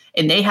girl,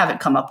 and they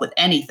haven't come up with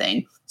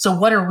anything. So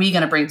what are we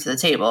going to bring to the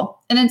table?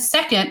 And then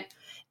second,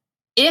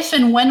 if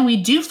and when we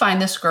do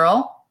find this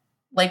girl,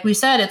 like we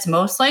said, it's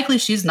most likely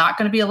she's not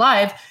going to be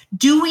alive.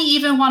 Do we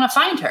even want to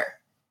find her?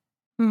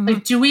 Mm-hmm.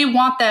 Like, do we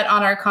want that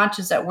on our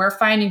conscience that we're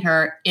finding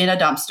her in a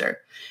dumpster?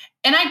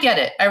 And I get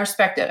it. I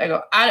respect it. I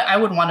go, I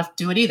wouldn't want to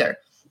do it either.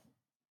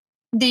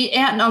 The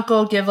aunt and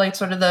uncle give like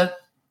sort of the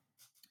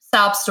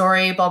sob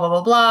story, blah, blah,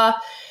 blah, blah.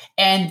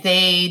 And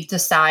they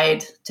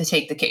decide to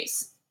take the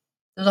case.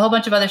 There's a whole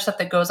bunch of other stuff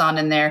that goes on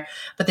in there,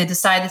 but they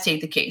decide to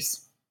take the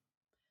case.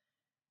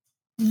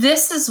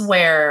 This is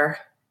where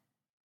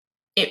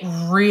it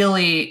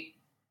really,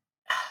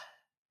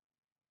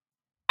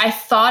 I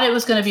thought it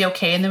was going to be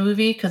okay in the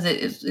movie because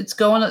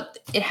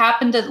it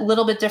happened a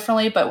little bit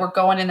differently, but we're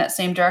going in that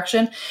same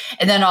direction.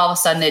 And then all of a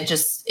sudden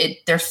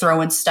they're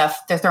throwing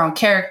stuff, they're throwing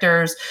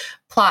characters,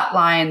 plot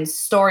lines,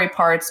 story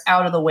parts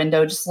out of the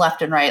window, just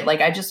left and right.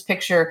 Like I just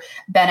picture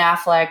Ben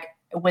Affleck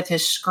with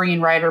his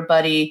screenwriter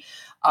buddy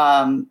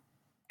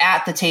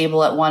at the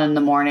table at 1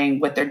 a.m.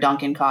 with their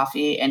Dunkin'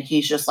 coffee. And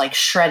he's just like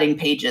shredding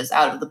pages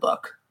out of the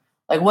book.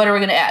 Like, what are we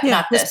going to add? Yeah,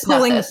 not this,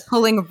 not this.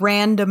 Pulling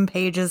random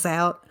pages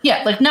out.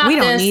 Yeah, like not we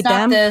don't this, need not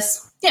them.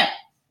 this. Yeah.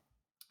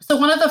 So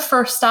one of the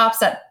first stops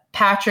that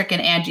Patrick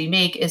and Angie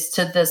make is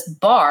to this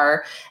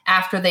bar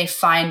after they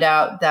find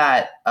out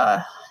that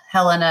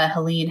Helen,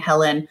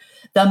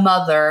 the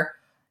mother,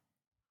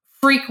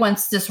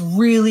 frequents this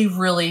really,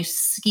 really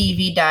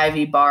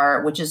skeevy-divey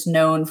bar, which is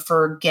known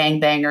for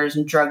gangbangers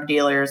and drug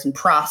dealers and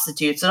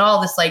prostitutes and all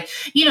this, like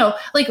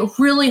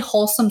really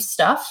wholesome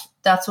stuff.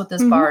 That's what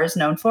this bar is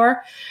known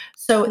for.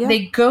 So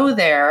they go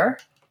there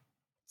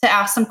to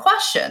ask some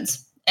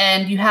questions.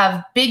 And you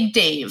have Big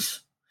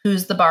Dave,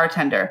 who's the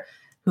bartender,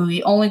 who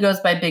he only goes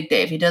by Big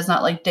Dave. He does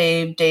not like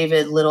Dave,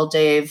 David, Little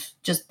Dave,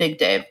 just Big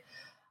Dave.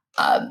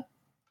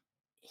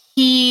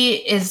 He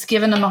is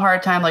giving them a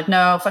hard time, like,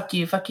 no, fuck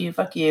you, fuck you,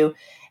 fuck you.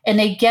 And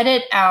they get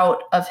it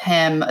out of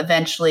him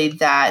eventually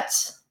that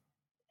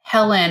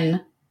Helen,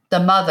 the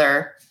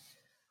mother,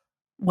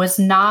 was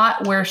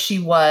not where she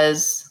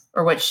was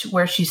or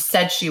where she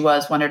said she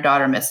was when her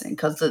daughter missing.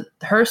 Because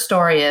her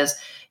story is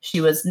she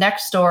was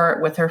next door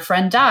with her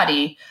friend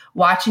Dottie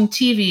watching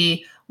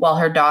TV while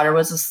her daughter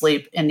was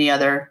asleep in the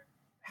other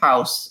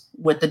house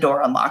with the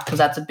door unlocked. Because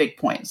that's a big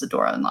point, is the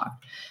door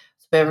unlocked.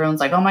 So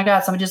everyone's like, oh my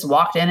God, somebody just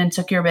walked in and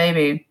took your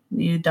baby.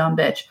 You dumb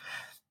bitch.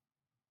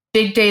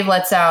 Big Dave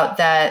lets out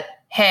that,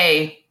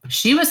 hey,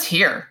 she was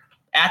here.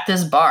 at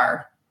this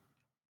bar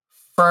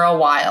for a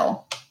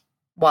while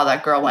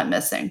that girl went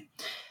missing.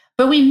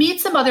 But we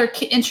meet some other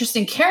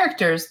interesting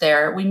characters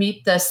there. We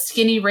meet the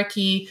skinny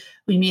Ricky.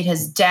 We meet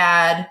his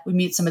dad. We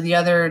meet some of the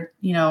other,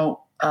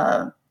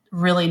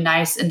 really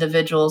nice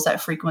individuals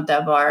that frequent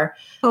that bar.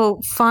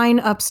 Oh, fine,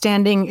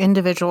 upstanding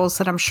individuals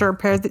that I'm sure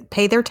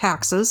pay their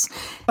taxes.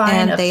 Fine,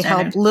 and they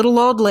help little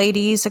old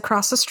ladies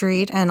across the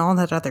street and all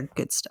that other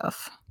good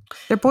stuff.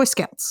 They're Boy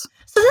Scouts.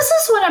 So this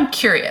is what I'm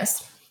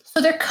curious.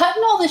 So they're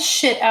cutting all this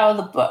shit out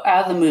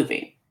of the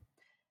movie.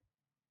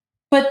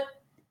 But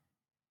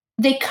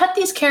they cut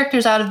these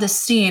characters out of this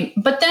scene,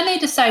 but then they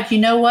decide, you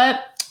know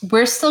what?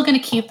 We're still going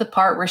to keep the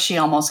part where she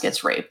almost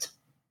gets raped.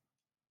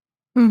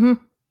 Mm-hmm.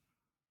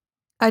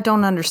 I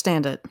don't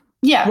understand it.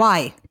 Yeah.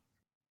 Why?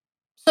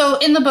 So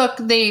in the book,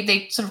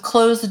 they sort of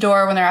close the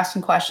door when they're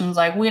asking questions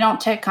like, we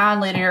don't take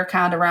kindly to your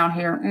kind around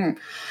here.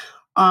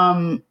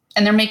 And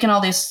they're making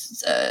all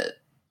these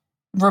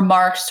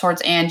remarks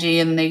towards Angie,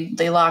 and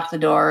they lock the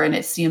door, and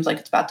it seems like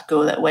it's about to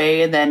go that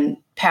way. And then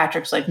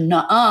Patrick's like,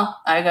 nuh-uh,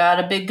 I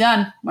got a big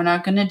gun. We're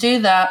not going to do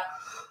that.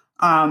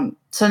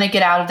 So they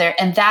get out of there.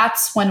 And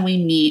that's when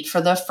we meet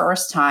for the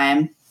first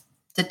time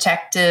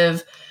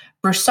Detective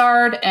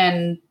Broussard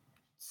and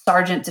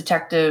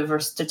Detective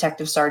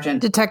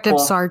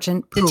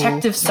Sergeant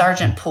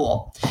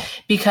Poole,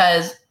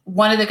 because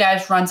one of the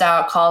guys runs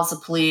out, calls the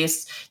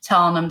police,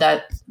 telling them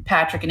that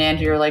Patrick and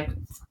Angie are like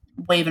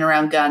waving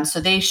around guns. So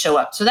they show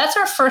up. So that's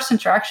our first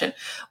interaction.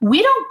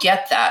 We don't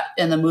get that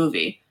in the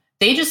movie.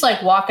 They just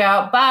like walk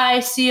out,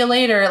 bye, see you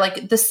later.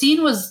 Like the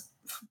scene was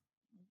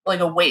like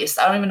a waste.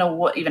 I don't even know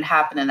what even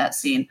happened in that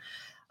scene.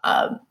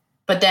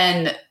 But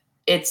then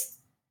it's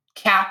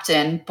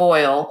Captain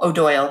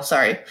O'Doyle,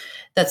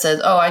 that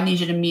says, oh, I need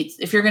you to meet,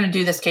 if you're going to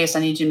do this case, I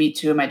need you to meet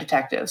two of my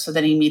detectives. So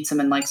then he meets them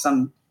in like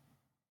some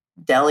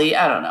deli.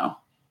 I don't know.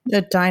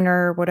 A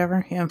diner or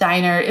whatever. Yeah.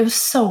 Diner. It was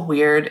so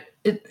weird.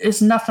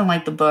 It's nothing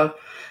like the book.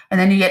 And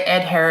then you get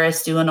Ed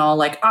Harris doing all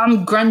like,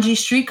 I'm grungy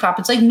street cop.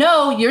 It's like,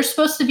 no, you're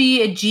supposed to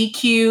be a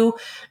GQ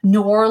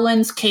New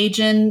Orleans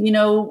Cajun,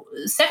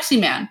 sexy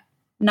man.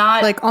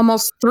 Not like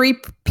almost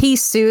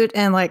 3-piece suit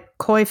and like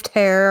coiffed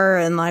hair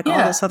and like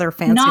all this other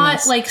fanciness.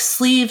 Not like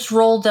sleeves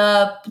rolled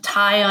up,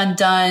 tie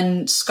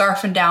undone,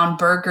 scarfing down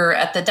burger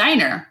at the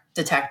diner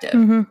detective.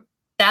 Mm-hmm.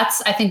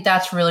 I think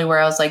that's really where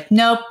I was like,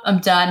 nope, I'm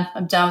done.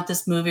 I'm done with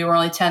this movie. We're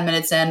only 10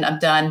 minutes in. I'm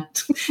done.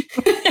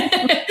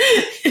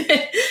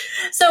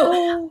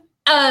 So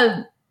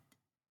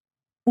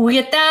we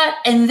get that.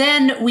 And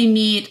then we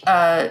meet,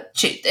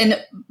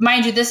 and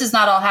mind you, this is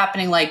not all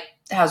happening like,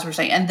 as we're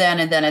saying, and then.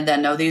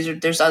 No,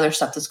 there's other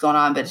stuff that's going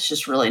on, but it's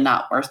just really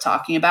not worth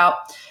talking about.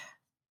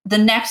 The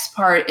next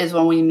part is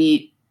when we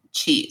meet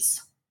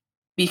Cheese,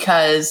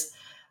 because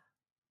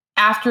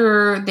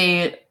after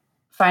they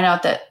find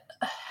out that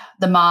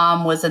the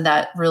mom was in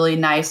that really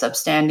nice,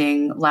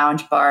 upstanding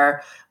lounge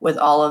bar with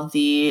all of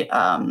the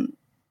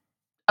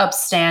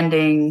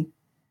upstanding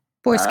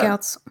Boy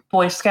Scouts,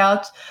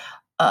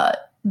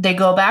 they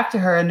go back to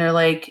her and they're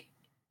like,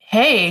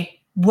 hey,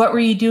 what were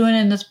you doing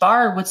in this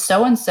bar with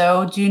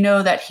so-and-so? Do you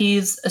know that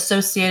he's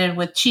associated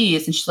with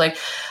Cheese? And she's like,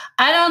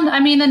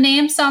 the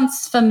name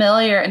sounds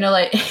familiar. And they're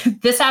like,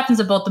 this happens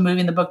in both the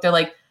movie and the book. They're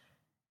like,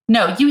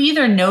 no, you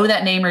either know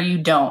that name or you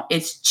don't.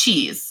 It's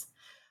Cheese.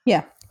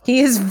 Yeah.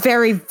 He is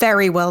very,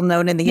 very well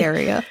known in the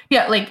area.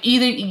 Yeah. Like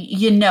either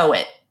you know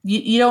it.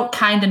 You don't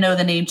kind of know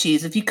the name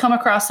Cheese. If you come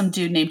across some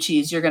dude named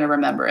Cheese, you're going to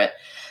remember it.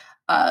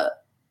 But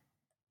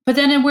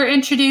then we're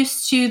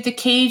introduced to the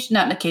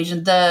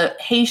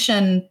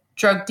Haitian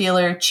drug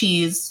dealer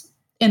Cheese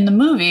in the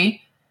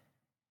movie,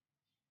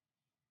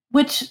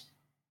 which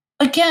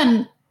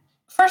again,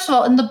 first of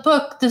all, in the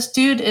book, this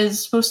dude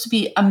is supposed to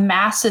be a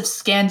massive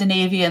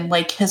Scandinavian,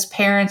 like his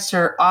parents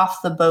are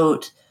off the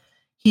boat.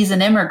 He's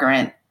an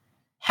immigrant,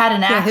 had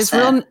an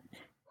accent.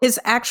 His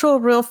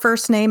actual real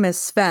first name is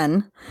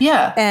Sven.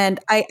 Yeah. And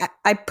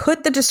I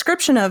put the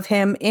description of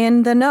him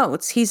in the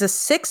notes. He's a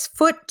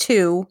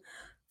 6'2",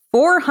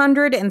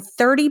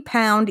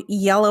 430-pound,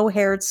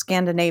 yellow-haired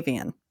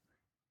Scandinavian.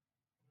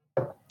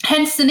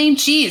 Hence the name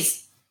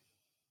Cheese.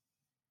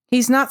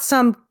 He's not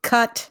some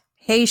cut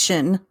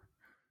Haitian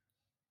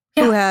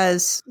who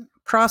has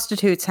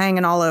prostitutes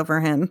hanging all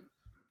over him.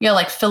 Yeah,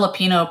 like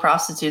Filipino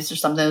prostitutes or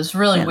something. It was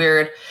really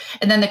weird.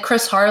 And then the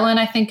Chris Harlan,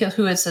 I think,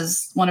 who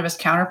is one of his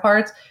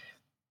counterparts,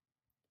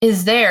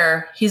 is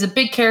there. He's a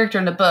big character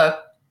in the book.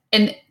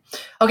 And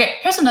okay,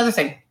 here's another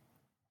thing.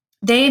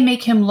 They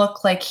make him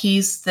look like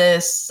he's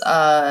this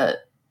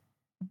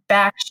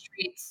backstreet,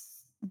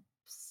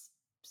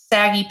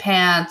 saggy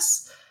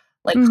pants,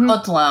 like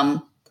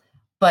hoodlum.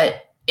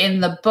 But in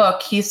the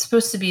book, he's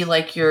supposed to be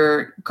like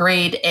your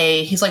grade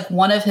A. He's like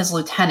one of his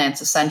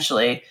lieutenants,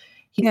 essentially.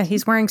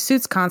 He's wearing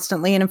suits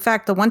constantly. And in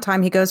fact, the one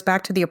time he goes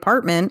back to the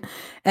apartment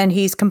and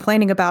he's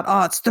complaining about,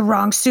 oh, it's the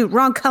wrong suit,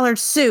 wrong colored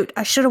suit.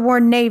 I should have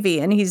worn navy.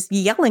 And he's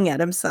yelling at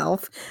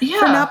himself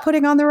for not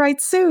putting on the right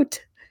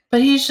suit.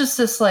 But he's just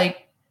this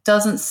like,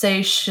 doesn't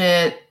say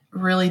shit,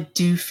 really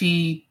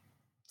doofy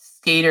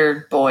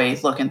skater boy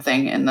looking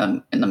thing in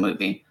the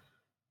movie.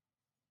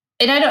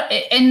 And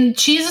and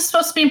Cheese is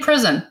supposed to be in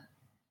prison,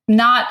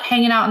 not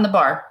hanging out in the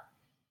bar,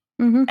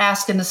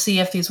 asking to see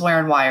if he's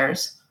wearing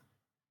wires.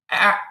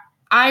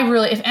 I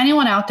really, if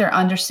anyone out there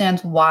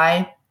understands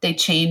why they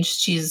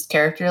changed Cheese's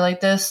character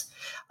like this,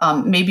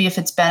 maybe if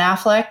it's Ben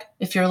Affleck,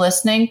 if you're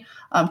listening,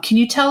 can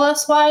you tell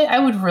us why? I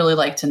would really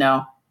like to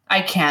know.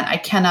 I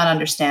cannot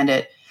understand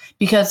it,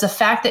 because the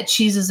fact that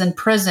Cheese is in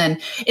prison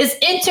is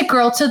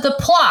integral to the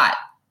plot.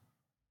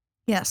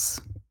 Yes.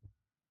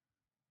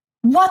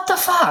 What the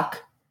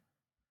fuck?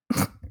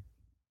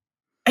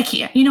 I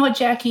can't. You know what,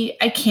 Jackie?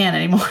 I can't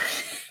anymore.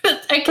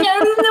 I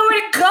don't even know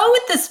where to go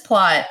with this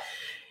plot.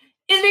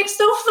 It makes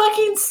no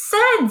fucking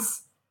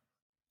sense.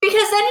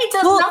 Because then he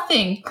does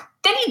nothing.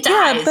 Then he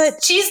dies. Yeah,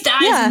 but Cheese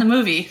dies in the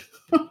movie.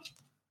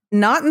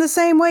 Not in the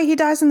same way he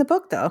dies in the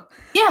book, though.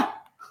 Yeah.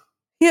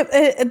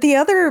 Yeah. The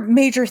other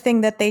major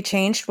thing that they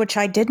changed, which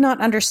I did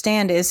not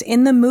understand, is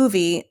in the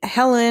movie,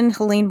 Helene,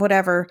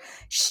 whatever,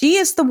 she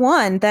is the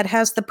one that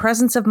has the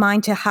presence of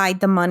mind to hide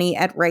the money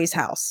at Ray's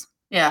house.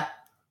 Yeah.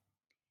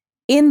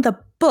 In the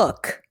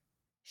book,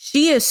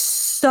 she is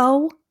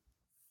so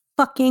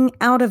fucking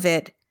out of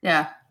it.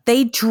 Yeah.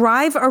 They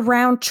drive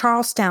around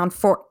Charlestown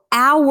for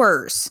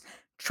hours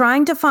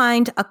trying to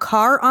find a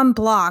car on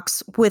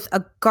blocks with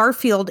a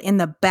Garfield in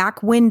the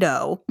back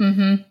window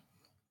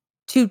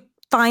to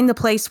find the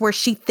place where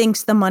she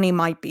thinks the money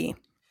might be.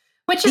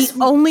 Which is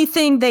the only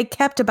thing they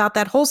kept about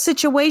that whole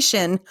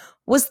situation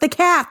was the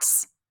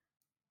cats.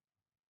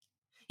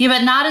 Yeah,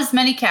 but not as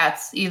many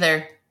cats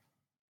either.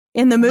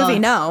 In the movie,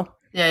 no.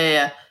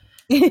 Yeah.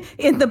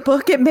 In the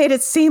book, it made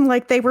it seem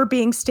like they were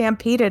being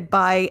stampeded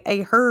by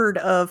a herd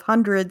of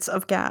hundreds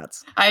of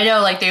cats. I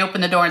know, like they open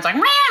the door and it's like,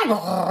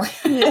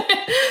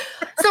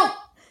 So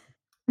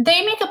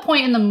they make a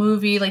point in the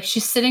movie, like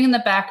she's sitting in the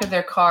back of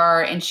their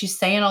car and she's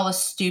saying all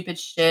this stupid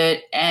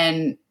shit,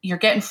 and you're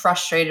getting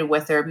frustrated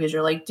with her because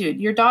you're like, dude,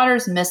 your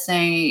daughter's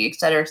missing, et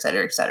cetera, et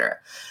cetera, et cetera.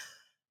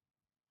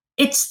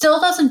 It still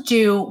doesn't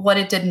do what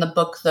it did in the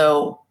book,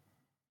 though,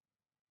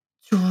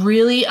 to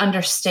really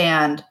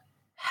understand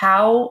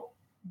how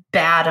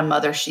bad a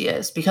mother she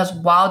is. Because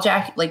while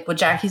Jackie, like what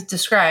Jackie's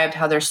described,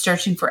 how they're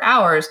searching for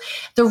hours,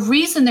 the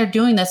reason they're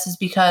doing this is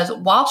because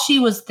while she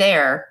was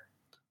there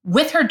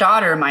with her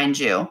daughter, mind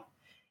you,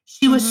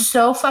 she was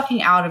so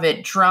fucking out of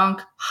it,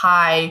 drunk,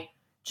 high,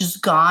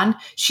 just gone.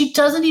 She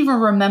doesn't even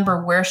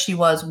remember where she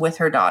was with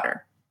her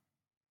daughter.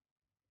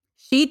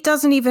 She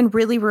doesn't even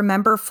really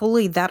remember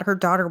fully that her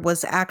daughter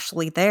was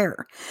actually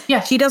there. Yeah.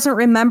 She doesn't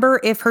remember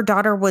if her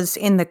daughter was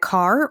in the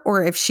car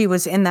or if she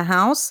was in the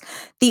house.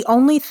 The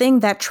only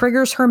thing that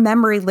triggers her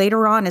memory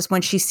later on is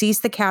when she sees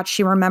the cat,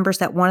 she remembers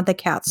that one of the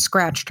cats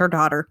scratched her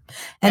daughter.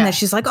 And then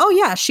she's like, oh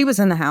yeah, she was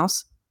in the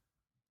house.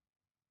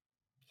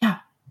 Yeah.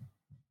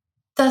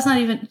 Does not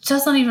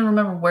even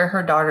remember where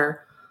her daughter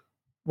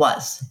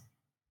was.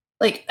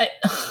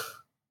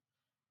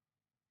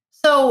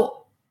 So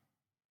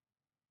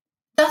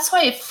that's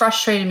why it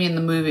frustrated me in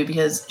the movie,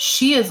 because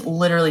she is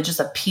literally just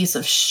a piece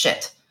of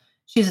shit.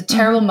 She's a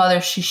terrible mother.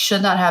 She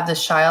should not have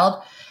this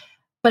child.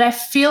 But I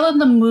feel in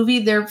the movie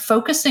they're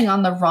focusing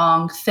on the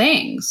wrong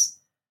things.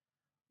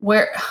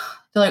 Where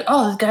they're like,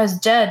 oh, this guy's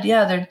dead.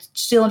 Yeah, they're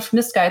stealing from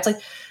this guy. It's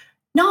like,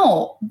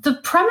 no, the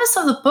premise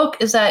of the book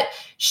is that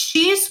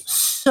she's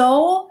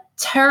so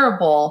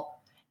terrible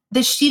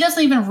that she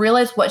doesn't even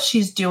realize what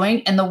she's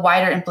doing and the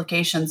wider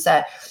implications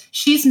that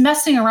she's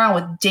messing around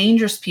with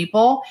dangerous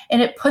people, and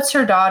it puts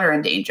her daughter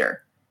in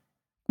danger.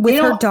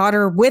 With her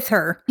daughter with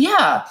her.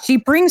 Yeah. She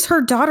brings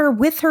her daughter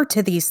with her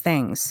to these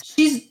things.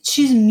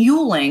 She's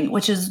muling,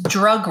 which is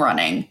drug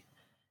running,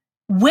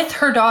 with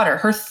her daughter,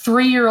 her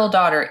 3-year-old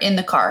daughter, in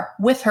the car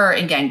with her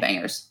and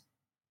gangbangers.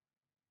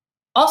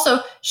 Also,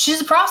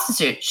 she's a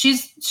prostitute. She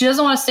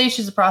doesn't want to say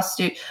she's a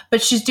prostitute,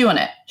 but she's doing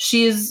it.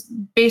 She is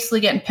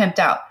basically getting pimped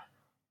out.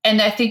 And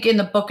I think in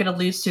the book it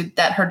alludes to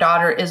that her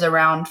daughter is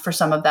around for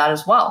some of that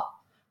as well.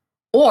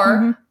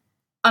 Or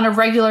on a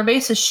regular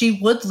basis, she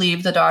would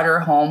leave the daughter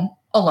home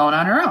alone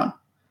on her own,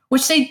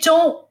 which they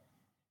don't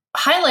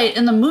highlight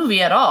in the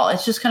movie at all.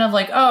 It's just kind of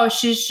like, oh,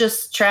 she's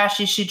just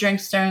trashy. She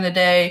drinks during the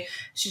day.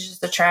 She's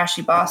just a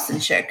trashy Boston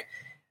chick.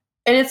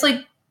 And it's like,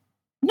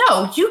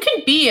 no, you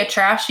can be a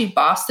trashy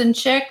Boston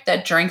chick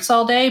that drinks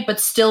all day, but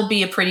still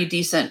be a pretty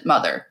decent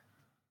mother.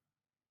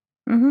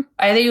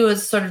 I think it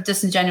was sort of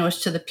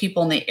disingenuous to the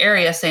people in the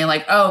area saying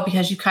like, oh,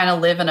 because you kind of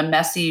live in a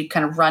messy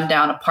kind of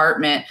rundown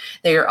apartment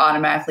that you're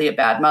automatically a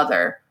bad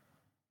mother.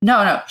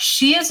 No,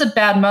 she is a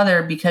bad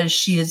mother because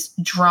she is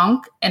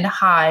drunk and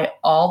high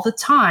all the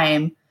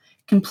time,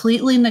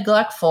 completely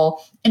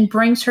neglectful, and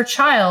brings her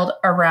child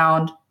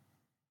around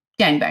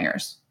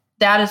gangbangers.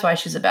 That is why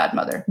she's a bad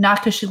mother,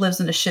 not because she lives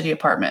in a shitty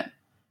apartment.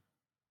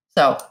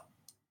 So,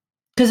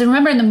 because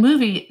remember in the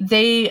movie,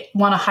 they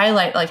want to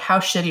highlight like how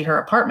shitty her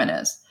apartment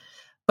is.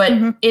 But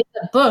in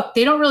the book,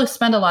 they don't really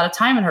spend a lot of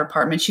time in her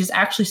apartment. She's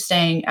actually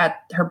staying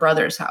at her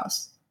brother's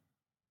house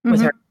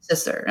with her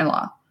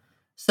sister-in-law.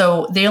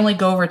 So they only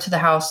go over to the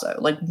house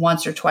like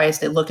once or twice.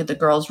 They look at the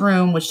girl's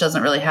room, which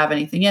doesn't really have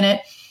anything in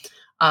it.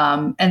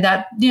 And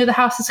that, the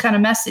house is kind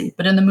of messy.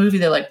 But in the movie,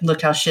 they're like,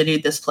 look how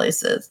shitty this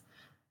place is.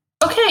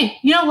 Okay,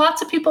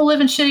 lots of people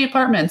live in shitty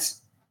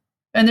apartments.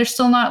 And they're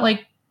still not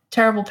like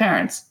terrible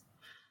parents.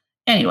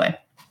 Anyway.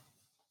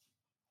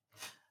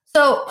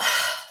 So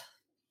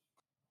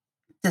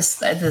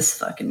this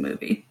fucking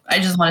movie. I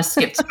just want to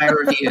skip to my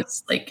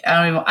reviews. Like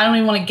I don't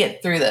even want to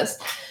get through this.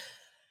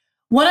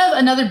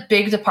 Another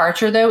big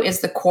departure though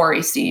is the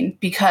quarry scene,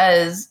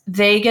 because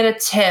they get a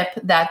tip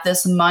that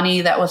this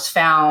money that was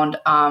found,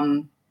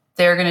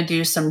 they're going to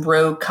do some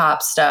rogue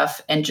cop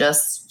stuff and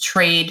just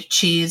trade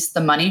Cheese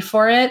the money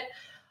for it.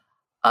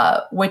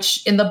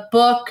 Which in the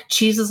book,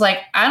 Cheese is like,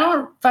 I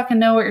don't fucking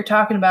know what you're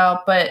talking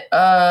about, but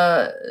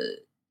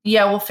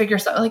yeah, we'll figure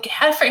something. Like,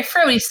 I forget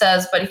what he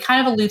says, but he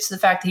kind of alludes to the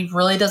fact that he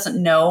really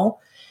doesn't know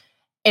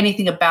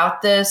anything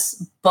about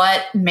this,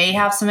 but may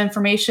have some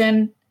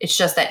information. It's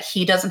just that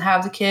he doesn't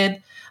have the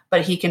kid,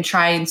 but he can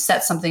try and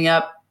set something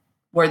up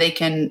where they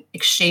can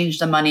exchange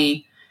the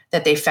money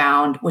that they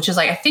found, which is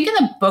like, I think in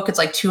the book, it's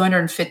like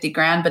 250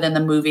 grand, but in the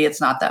movie, it's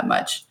not that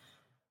much,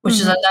 which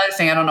is another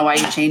thing. I don't know why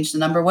you changed the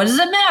number. What does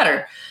it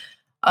matter?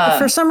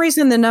 For some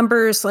reason, the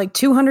number is like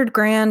 200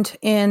 grand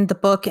in the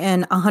book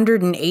and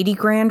 180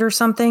 grand or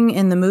something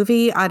in the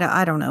movie.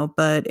 I don't know,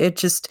 but it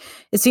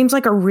seems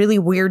like a really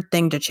weird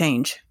thing to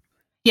change.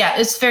 Yeah,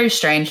 it's very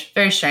strange.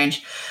 Very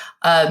strange.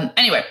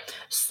 Anyway,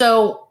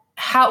 so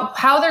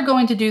how they're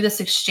going to do this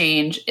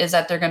exchange is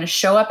that they're going to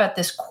show up at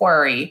this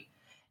quarry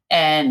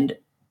and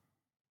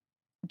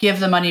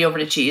give the money over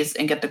to Cheese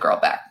and get the girl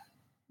back.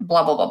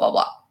 Blah, blah, blah, blah,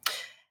 blah.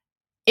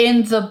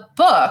 In the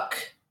book,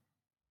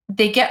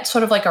 they get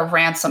sort of like a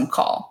ransom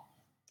call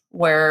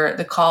where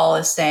the call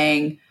is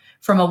saying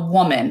from a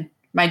woman.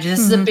 Mind you, this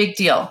is a big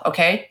deal,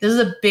 okay? This is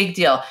a big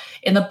deal.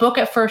 In the book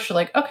at first, you're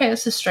like, okay,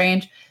 this is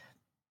strange.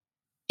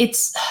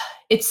 It's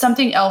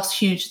something else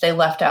huge they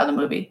left out of the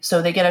movie.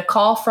 So they get a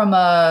call from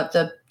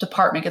the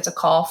department gets a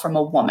call from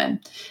a woman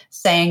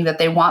saying that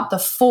they want the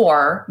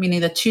 4,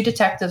 meaning the 2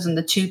 detectives and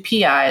the 2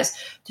 PIs,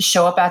 to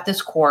show up at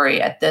this quarry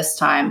at this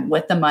time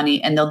with the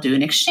money, and they'll do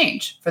an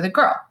exchange for the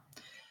girl.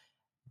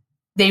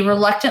 They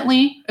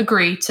reluctantly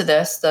agree to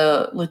this,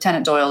 the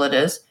Lieutenant Doyle it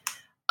is.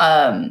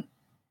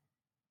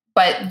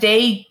 But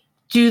they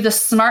do the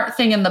smart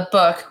thing in the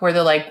book where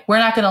they're like, we're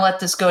not going to let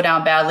this go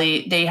down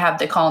badly. They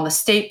call in the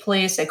state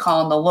police, they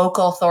call in the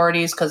local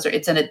authorities because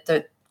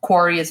the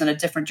quarry is in a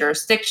different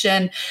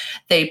jurisdiction.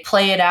 They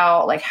play it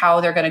out like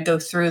how they're going to go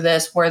through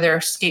this, where their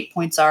escape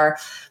points are.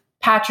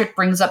 Patrick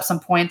brings up some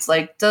points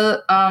like,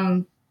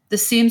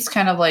 this seems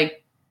kind of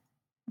like,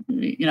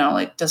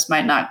 like this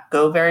might not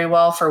go very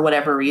well for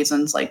whatever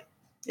reasons. Like,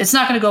 it's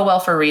not going to go well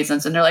for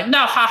reasons. And they're like,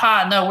 no,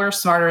 haha, no, we're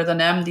smarter than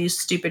them, these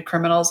stupid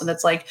criminals. And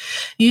it's like,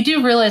 you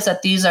do realize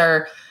that these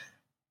are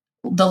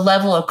the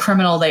level of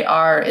criminal they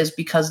are is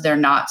because they're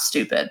not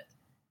stupid.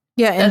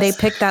 Yeah. And they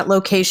picked that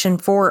location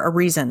for a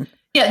reason.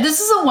 Yeah. This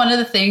is one of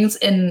the things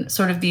in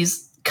sort of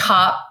these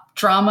cop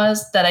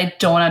dramas that I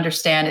don't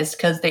understand, is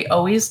because they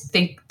always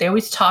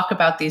talk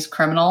about these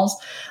criminals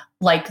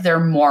like they're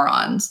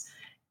morons.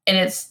 And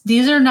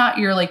these are not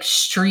your like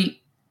street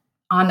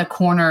on the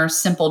corner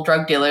simple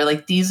drug dealer.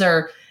 Like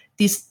they're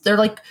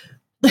like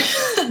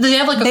they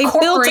have like a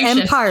corporation.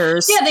 Built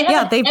empires.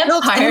 Yeah, they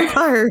built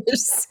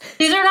empires.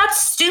 These are not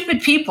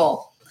stupid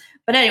people.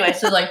 But anyway,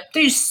 so like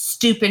these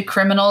stupid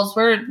criminals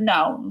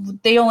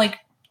they only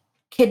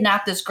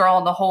kidnapped this girl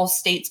and the whole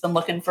state's been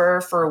looking for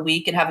her for a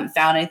week and haven't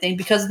found anything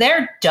because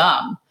they're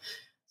dumb.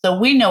 So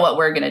we know what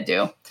we're gonna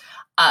do.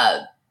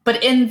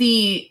 But in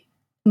the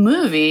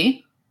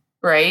movie,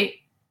 right?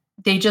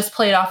 They just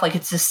play it off like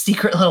it's this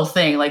secret little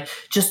thing. Like,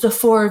 just the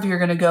 4 of you are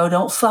going to go.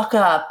 Don't fuck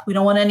up. We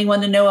don't want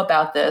anyone to know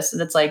about this.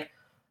 And it's like,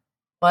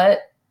 what?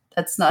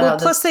 That's not how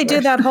this plus they works.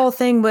 did that whole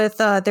thing with,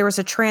 there was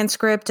a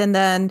transcript and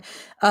then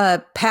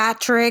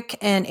Patrick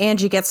and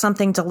Angie get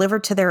something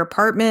delivered to their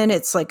apartment.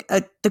 It's like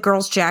the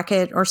girl's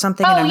jacket or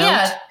something in a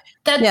note.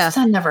 That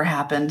never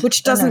happened.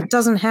 Which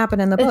doesn't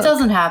happen in the book. It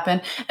doesn't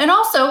happen. And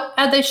also,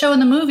 as they show in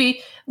the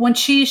movie, when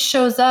Cheese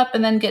shows up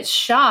and then gets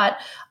shot,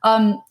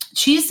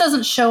 Cheese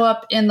doesn't show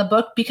up in the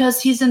book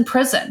because he's in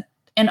prison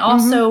and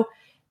also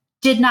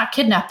did not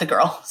kidnap the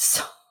girl.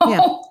 So here's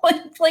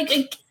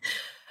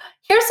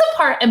the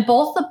part in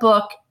both the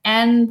book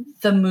and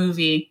the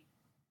movie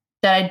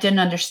that I didn't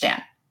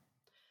understand.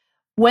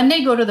 When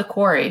they go to the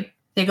quarry,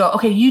 they go,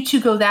 okay, you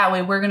two go that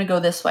way. We're going to go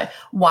this way.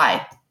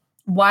 Why?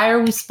 Why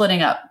are we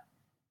splitting up?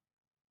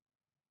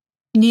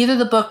 Neither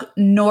the book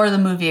nor the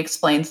movie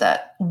explains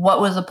that.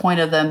 What was the point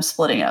of them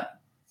splitting up?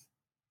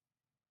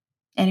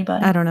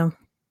 Anybody? I don't know.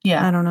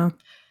 Yeah. I don't know.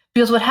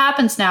 Because what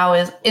happens now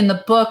is in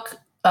the book,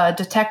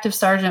 Detective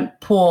Sergeant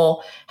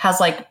Poole has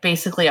like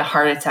basically a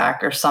heart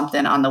attack or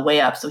something on the way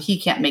up. So he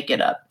can't make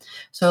it up.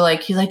 So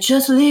like, he's like,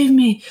 just leave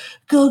me.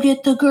 Go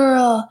get the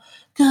girl.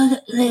 Go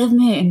leave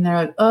me. And they're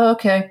like, oh,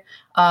 okay.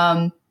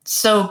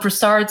 So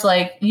Broussard's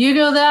like, you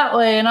go that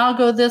way and I'll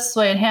go this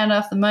way and hand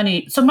off the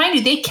money. So mind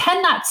you, they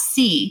cannot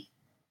see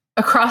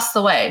across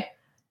the way.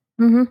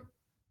 Mm-hmm.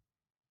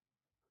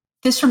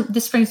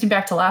 This brings me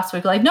back to last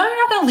week. Like, no, you're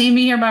not going to leave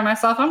me here by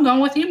myself. I'm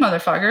going with you,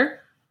 motherfucker.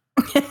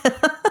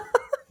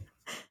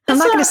 I'm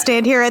not going to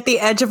stand here at the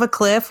edge of a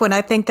cliff when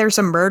I think there's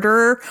a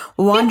murderer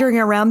wandering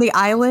around the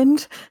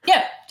island.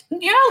 Yeah,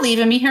 you're not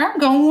leaving me here. I'm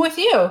going with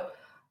you.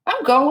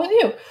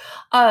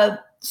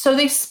 So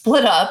they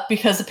split up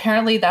because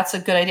apparently that's a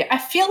good idea. I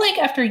feel like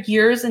after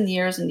years and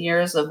years and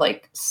years of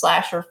like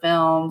slasher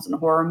films and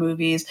horror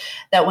movies,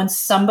 that when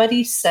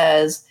somebody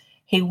says,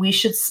 hey, we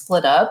should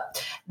split up,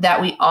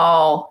 that we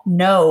all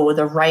know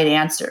the right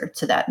answer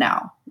to that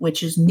now,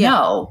 which is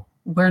no,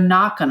 we're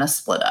not going to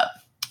split up.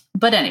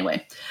 But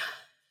anyway,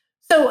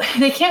 so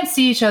they can't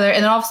see each other.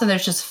 And then all of a sudden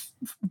there's just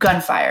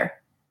gunfire.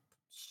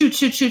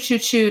 Shoot.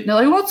 And they're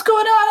like, what's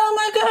going on? Oh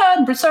my God.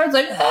 And Broussard's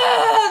like,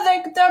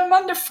 I'm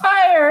under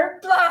fire.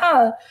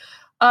 Blah.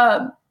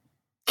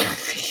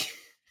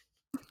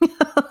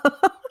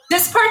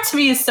 This part to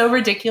me is so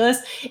ridiculous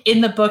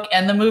in the book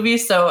and the movie.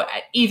 So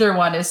either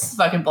one is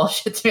fucking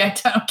bullshit to me. I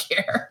don't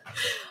care.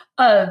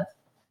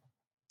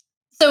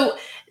 So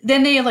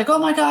then they're like, oh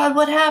my God,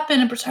 what happened?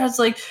 And Broussard's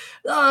like,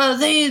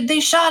 they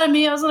shot at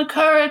me. I was in a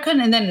car. I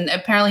couldn't. And then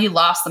apparently he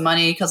lost the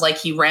money because like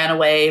he ran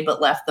away but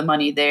left the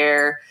money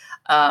there.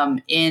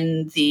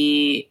 In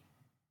the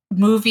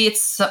movie,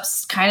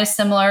 it's kind of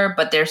similar,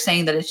 but they're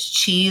saying that it's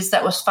Cheese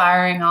that was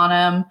firing on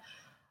him,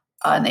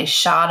 and they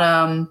shot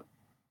him.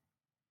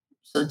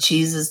 So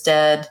Cheese is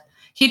dead.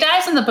 He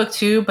dies in the book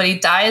too, but he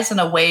dies in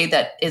a way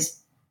that is,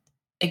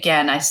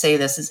 again, I say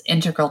this is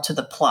integral to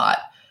the plot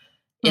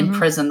in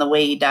prison, the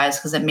way he dies,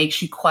 because it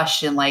makes you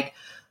question like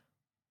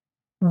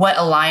what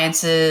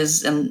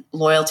alliances and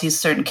loyalties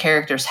certain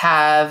characters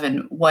have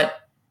and what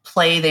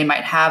play they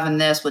might have in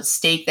this, what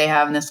stake they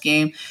have in this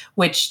game,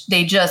 which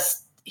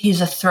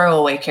he's a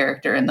throwaway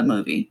character in the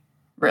movie,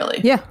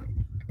 really. Yeah.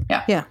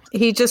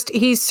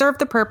 He served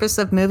the purpose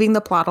of moving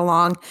the plot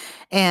along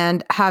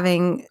and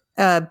having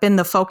been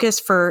the focus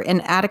for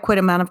an adequate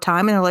amount of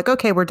time. And they're like,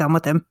 okay, we're done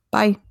with him.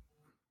 Bye.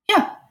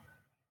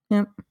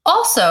 Yeah.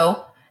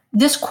 Also,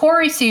 this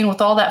quarry scene with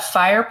all that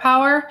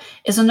firepower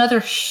is another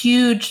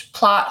huge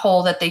plot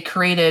hole that they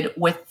created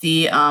with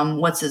the,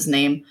 what's his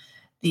name?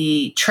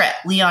 The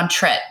Leon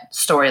Tret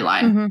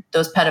storyline,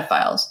 those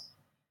pedophiles.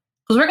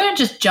 Because we're going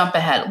to just jump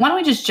ahead. Why don't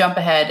we just jump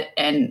ahead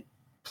and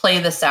play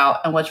this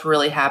out and what's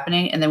really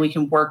happening, and then we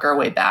can work our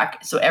way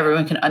back so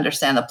everyone can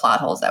understand the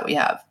plot holes that we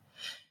have.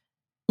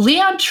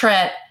 Leon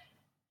Tret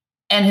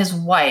and his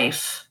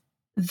wife,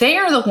 they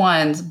are the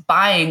ones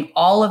buying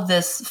all of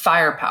this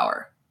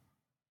firepower.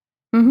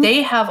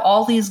 They have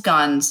all these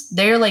guns.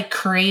 They're like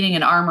creating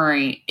an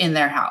armory in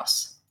their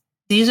house.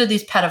 These are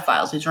these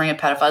pedophiles, these ring of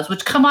pedophiles,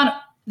 which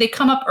they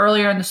come up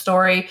earlier in the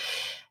story,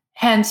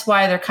 hence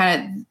why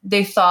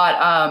they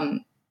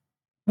thought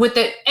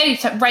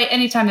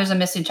anytime there's a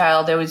missing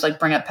child, they always like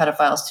bring up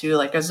pedophiles too.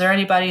 Like, is there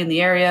anybody in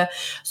the area?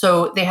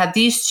 So they had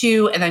these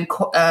two, and then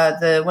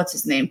what's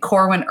his name?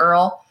 Corwin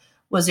Earl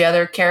was the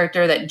other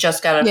character that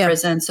just got out of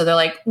prison. So they're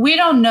like, we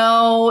don't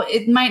know,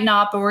 it might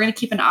not, but we're going to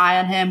keep an eye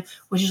on him,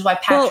 which is why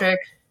Patrick.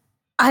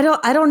 Well,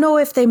 I don't know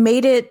if they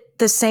made it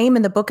the same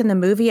in the book and the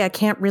movie. I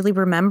can't really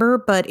remember,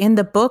 but in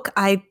the book,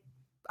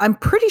 I'm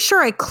pretty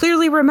sure I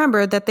clearly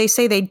remember that they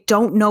say they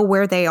don't know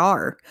where they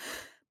are.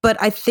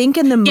 But I think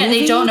in the movie,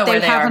 they don't know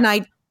where they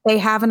are. They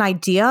have an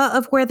idea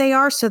of where they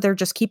are, so they're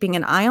just keeping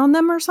an eye on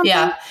them or something.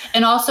 Yeah,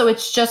 and also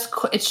it's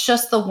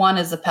just the one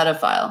is a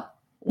pedophile,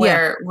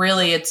 where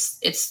really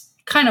it's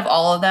kind of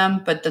all of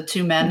them, but the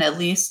two men at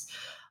least.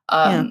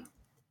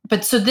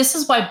 But so this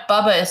is why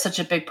Bubba is such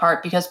a big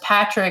part, because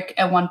Patrick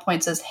at one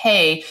point says,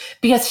 hey,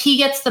 because he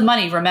gets the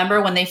money.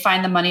 Remember when they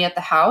find the money at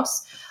the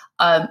house?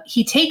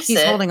 He takes it.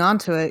 He's holding on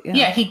to it.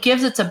 Yeah, he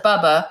gives it to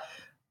Bubba,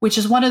 which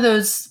is one of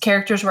those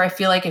characters where I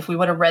feel like if we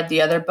would have read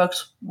the other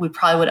books, we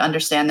probably would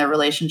understand their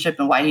relationship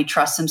and why he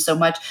trusts him so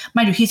much.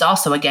 Mind you, he's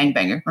also a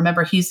gangbanger.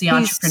 Remember, he's the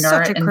entrepreneur.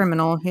 He's such a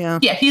criminal, yeah.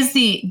 Yeah, he's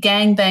the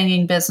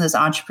gangbanging business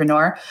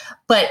entrepreneur.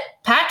 But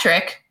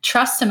Patrick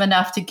trusts him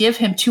enough to give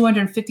him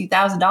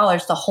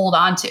 $250,000 to hold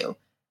on to.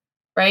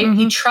 Right?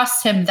 He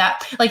trusts him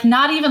that, like,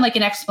 not even like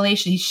an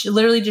explanation. He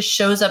literally just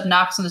shows up,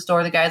 knocks on the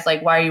door. The guy's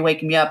like, why are you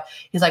waking me up?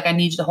 He's like, I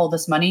need you to hold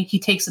this money. He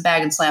takes the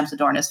bag and slams the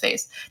door in his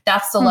face.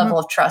 That's the level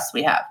of trust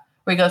we have,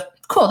 where he goes,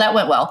 cool, that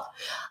went well.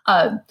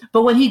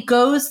 But when he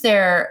goes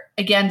there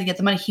again to get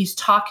the money, he's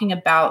talking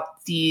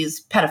about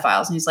these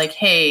pedophiles. And he's like,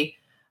 hey,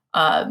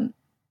 have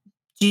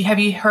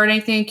you heard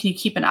anything? Can you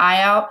keep an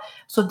eye out?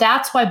 So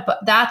that's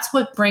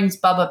what brings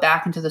Bubba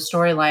back into the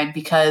storyline,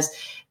 because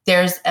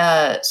there's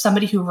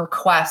somebody who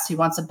requests, he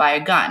wants to buy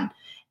a gun.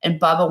 And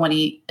Bubba, when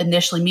he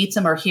initially meets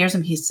him or hears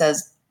him, he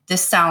says,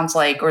 this sounds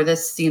like, or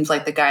this seems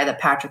like the guy that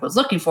Patrick was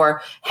looking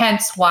for.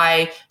 Hence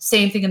why,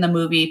 same thing in the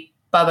movie,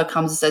 Bubba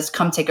comes and says,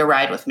 come take a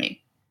ride with me.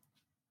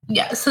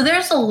 Yeah, so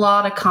there's a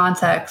lot of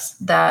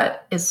context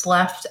that is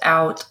left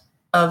out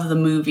of the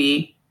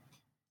movie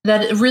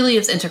that it really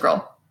is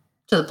integral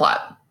to the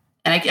plot.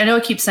 And I know I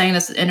keep saying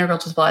this, integral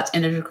to the plot, it's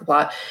integral to the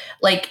plot.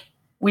 Like,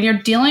 when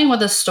you're dealing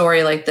with a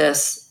story like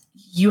this,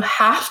 you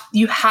have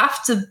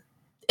to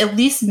at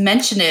least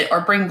mention it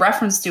or bring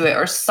reference to it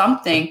or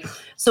something,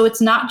 so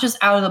it's not just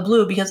out of the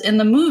blue. Because in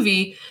the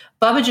movie,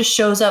 Bubba just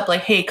shows up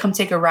like, hey, come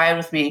take a ride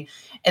with me.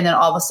 And then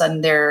all of a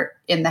sudden they're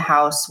in the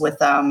house with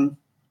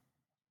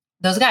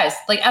those guys,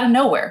 like out of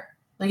nowhere.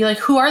 Like, you're like,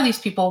 who are these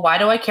people? Why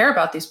do I care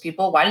about these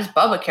people? Why does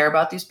Bubba care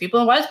about these people?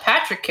 And why does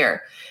Patrick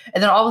care?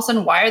 And then all of a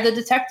sudden, why are the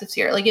detectives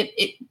here? Like,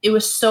 it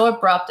was so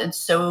abrupt and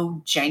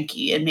so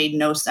janky. It made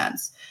no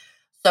sense.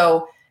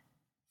 So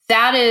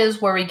that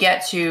is where we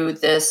get to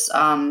this.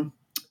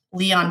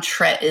 Leon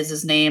Trett is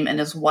his name, and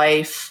his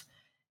wife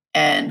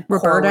and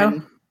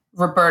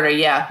Roberta,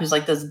 yeah, who's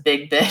like this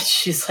big bitch.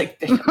 She's like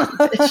big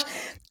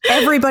bitch.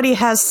 Everybody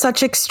has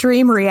such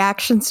extreme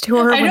reactions to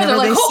her whenever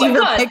they see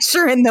her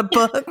picture in the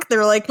book.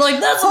 They're like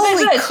that's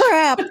holy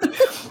crap.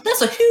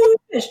 That's a huge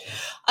fish.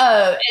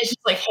 And she's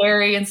like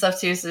hairy and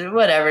stuff too, so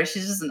whatever.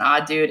 She's just an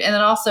odd dude. And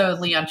then also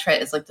Leon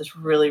Trett is like this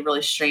really,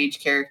 really strange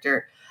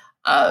character.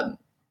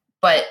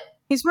 But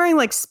he's wearing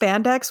like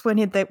spandex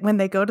when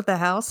they go to the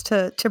house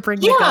to bring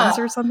the guns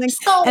or something,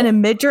 and a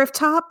midriff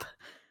top.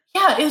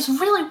 Yeah, it was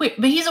really weird.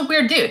 But he's a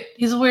weird dude.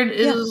 He's a weird.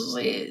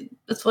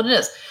 That's what it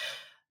is.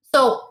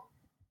 So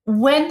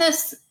when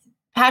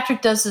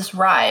Patrick does this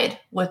ride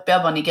with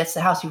Bubba and he gets to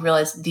the house, he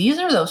realizes these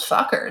are those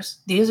fuckers.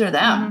 These are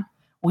them. Mm-hmm.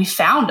 We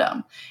found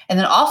them. And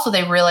then also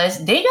they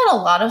realize they got a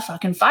lot of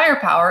fucking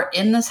firepower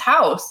in this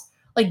house.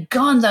 Like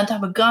guns on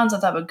top of guns on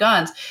top of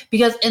guns.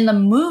 Because in the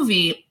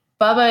movie,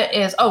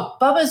 Bubba's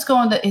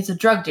he's a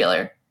drug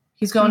dealer.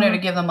 He's going there to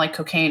give them like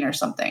cocaine or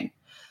something.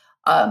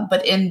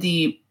 But in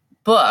the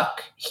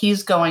book,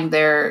 he's going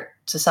there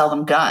to sell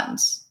them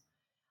guns.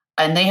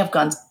 And they have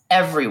guns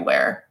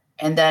everywhere.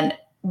 And then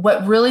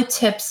what really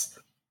tips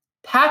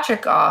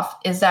Patrick off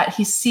is that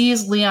he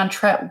sees Leon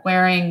Trett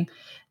wearing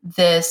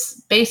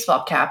this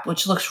baseball cap,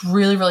 which looks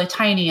really, really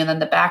tiny. And then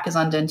the back is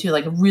undone too,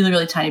 like a really,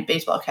 really tiny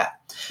baseball cap.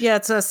 Yeah,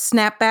 it's a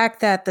snapback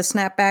that the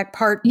snapback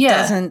part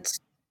doesn't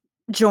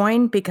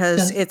join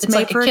because it's made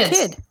like for a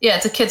kid. Yeah,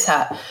 it's a kid's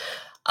hat.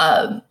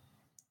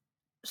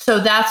 So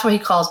that's what he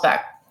calls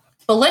back.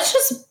 But let's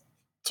just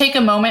take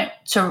a moment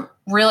to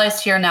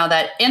realize here now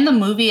that in the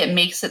movie, it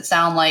makes it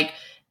sound like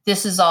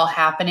this is all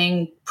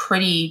happening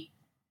pretty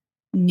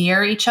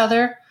near each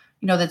other.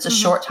 You know, that's a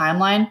short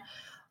timeline.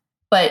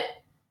 But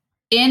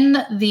in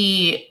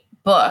the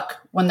book,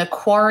 when the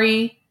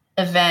quarry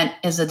event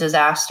is a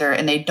disaster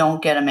and they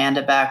don't get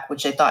Amanda back,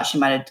 which they thought she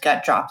might have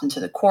got dropped into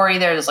the quarry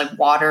there's like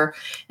water,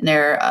 and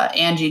there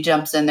Angie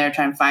jumps in there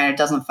trying to find her,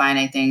 doesn't find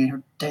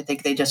anything. I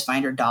think they just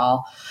find her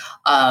doll.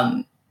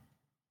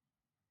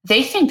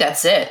 They think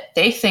that's it.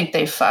 They think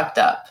they fucked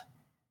up.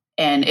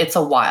 And it's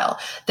a while.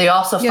 They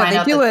also find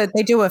out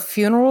they do a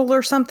funeral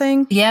or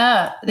something.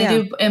 Yeah, they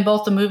do in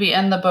both the movie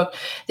and the book.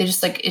 They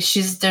just like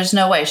there's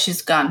no way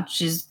she's gone.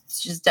 She's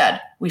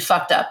dead. We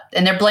fucked up,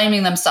 and they're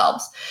blaming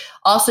themselves.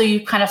 Also,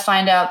 you kind of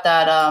find out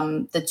that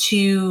the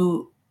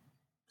two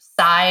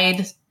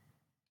side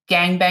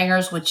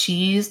gangbangers with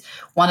cheese,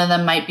 one of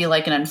them might be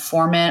like an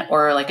informant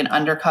or like an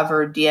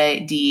undercover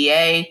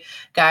DEA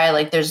guy.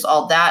 Like there's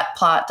all that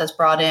plot that's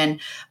brought in.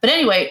 But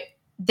anyway,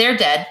 they're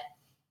dead.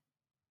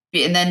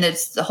 And then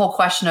it's the whole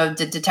question of,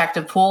 did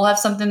Detective Poole have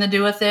something to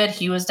do with it?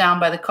 He was down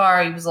by the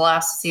car. He was the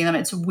last to see them.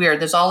 It's weird.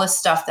 There's all this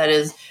stuff that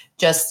is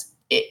just,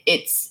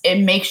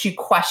 it makes you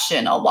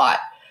question a lot.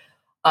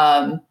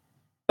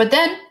 But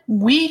then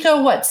we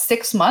go,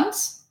 6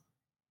 months?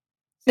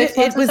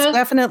 It was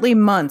definitely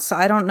months.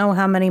 I don't know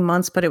how many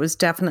months, but it was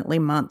definitely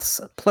months,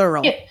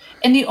 plural. Yeah.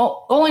 And the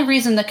only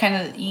reason that kind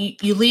of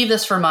you leave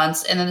this for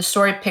months and then the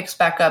story picks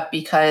back up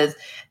because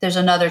there's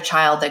another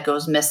child that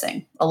goes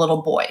missing, a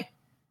little boy.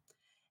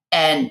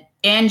 And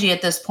Angie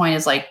at this point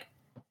is like,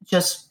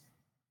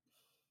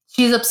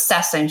 she's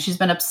obsessing. She's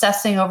been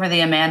obsessing over the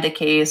Amanda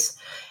case.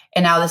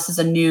 And now this is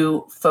a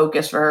new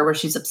focus for her where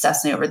she's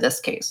obsessing over this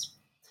case.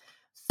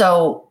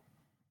 So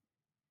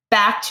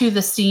back to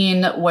the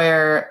scene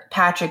where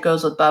Patrick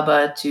goes with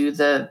Bubba to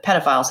the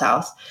pedophile's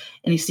house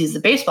and he sees the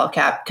baseball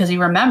cap because he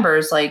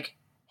remembers like,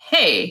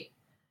 hey,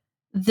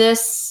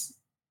 this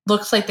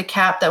looks like the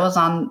cap that was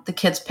on the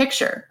kid's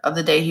picture of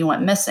the day he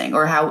went missing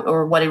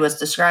or what he was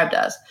described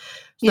as.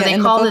 So they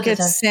in call the book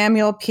it's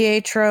Samuel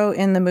Pietro.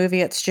 In the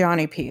movie, it's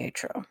Johnny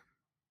Pietro.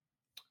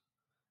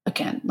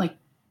 Again, like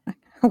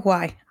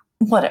why?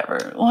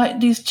 Whatever. Why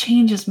these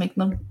changes make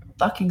no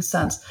fucking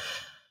sense.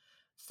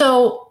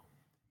 So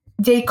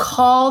they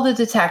call the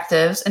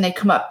detectives and they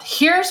come up.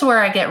 Here's where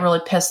I get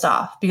really pissed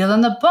off because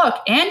in the book,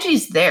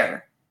 Angie's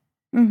there.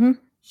 Mm-hmm.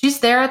 She's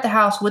there at the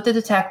house with the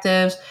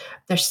detectives.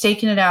 They're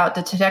staking it out.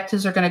 The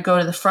detectives are going to go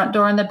to the front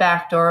door and the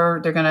back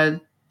door.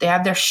 They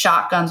have their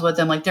shotguns with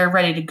them, like they're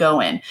ready to go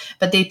in.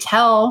 But they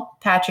tell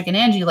Patrick and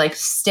Angie, like,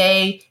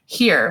 stay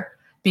here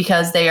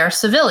because they are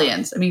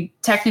civilians. I mean,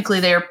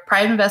 technically they are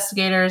private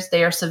investigators.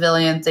 They are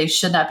civilians. They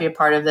should not be a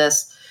part of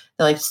this.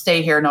 They're like,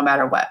 stay here no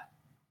matter what.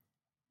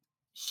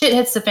 Shit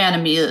hits the fan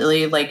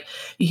immediately. Like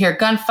you hear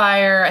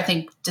gunfire. I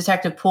think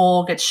Detective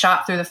Poole gets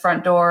shot through the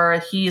front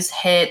door. He's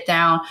hit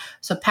down.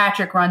 So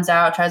Patrick runs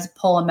out, tries to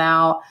pull him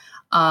out.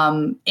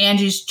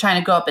 Angie's trying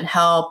to go up and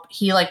help.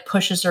 He like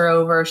pushes her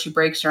over. She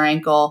breaks her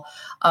ankle.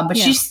 But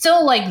she's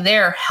still like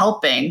there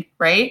helping.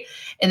 Right.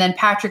 And then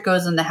Patrick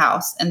goes in the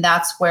house and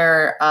that's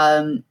where,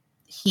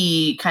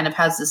 he kind of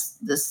has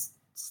this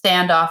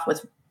standoff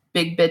with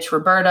big bitch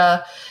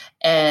Roberta,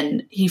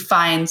 and he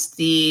finds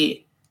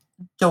the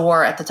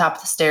door at the top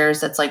of the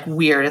stairs that's like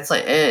weird. It's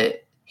like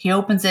he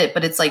opens it,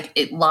 but it's like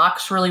it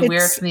locks really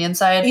weird from the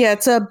inside. Yeah,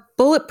 it's a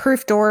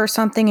bulletproof door or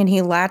something, and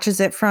he latches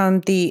it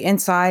from the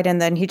inside,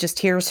 and then he just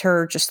hears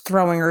her just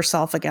throwing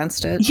herself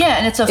against it. Yeah,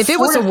 and if it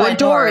was a wood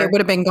door, it would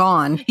have been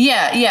gone.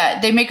 Yeah.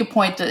 They make a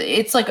point that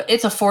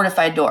it's a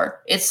fortified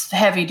door. It's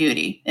heavy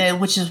duty,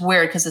 which is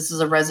weird because this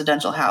is a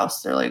residential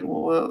house. They're like,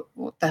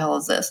 what the hell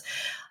is this?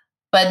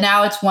 But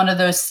now it's one of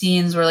those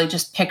scenes where, like,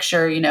 just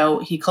picture,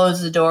 he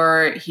closes the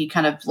door, he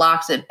kind of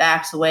locks it,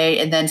 backs away,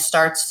 and then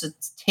starts to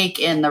take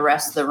in the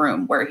rest of the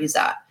room where he's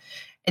at.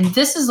 And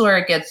this is where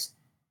it gets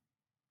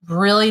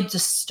really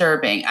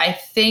disturbing. I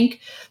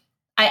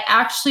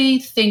actually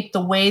think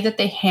the way that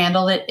they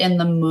handled it in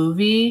the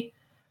movie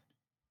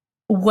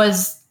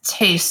was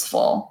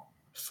tasteful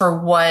for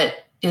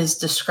what is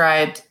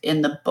described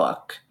in the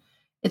book.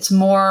 It's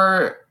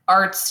more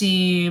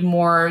artsy,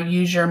 more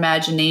use your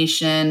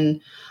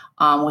imagination,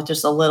 with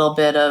just a little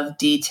bit of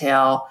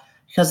detail,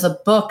 because the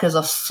book is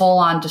a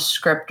full-on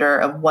descriptor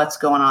of what's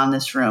going on in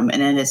this room,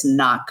 and it is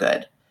not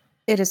good.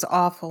 It is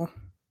awful.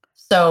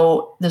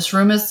 So this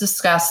room is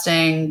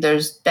disgusting.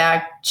 There's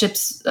bags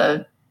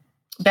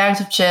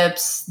of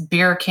chips,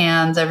 beer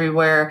cans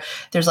everywhere.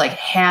 There's like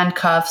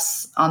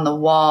handcuffs on the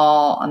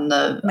wall, on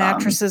the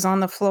mattresses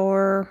on the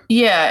floor.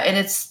 Yeah, and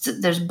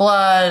there's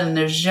blood and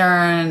there's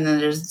urine and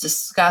there's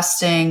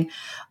disgusting.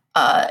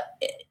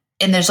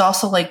 And there's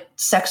also like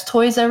sex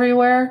toys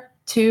everywhere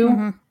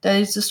too, that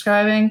he's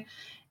describing.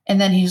 And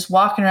then he's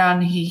walking around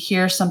and he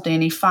hears something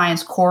and he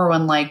finds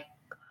Corwin like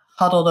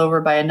huddled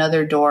over by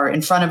another door,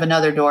 in front of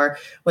another door,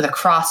 with a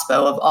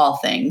crossbow of all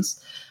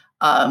things.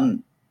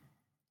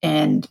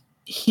 And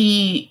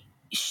he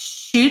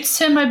shoots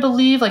him, I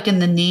believe, like in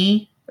the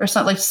knee or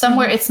something, like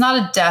somewhere. It's not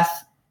a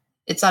death.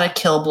 It's not a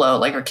kill blow,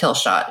 like a kill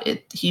shot.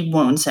 He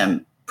wounds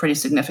him pretty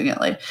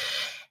significantly.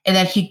 And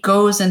then he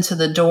goes into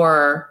the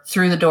door,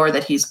 through the door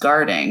that he's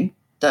guarding,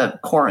 the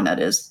Corwin that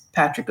is.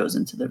 Patrick goes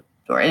into the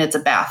door, and it's a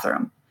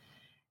bathroom.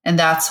 And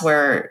that's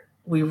where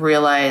we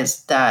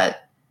realize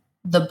that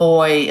the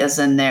boy is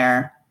in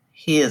there.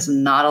 He is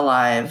not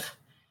alive,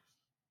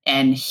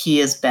 and he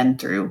has been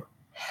through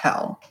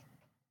hell.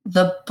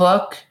 The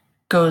book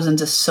goes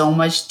into so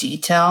much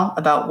detail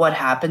about what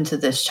happened to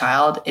this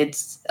child.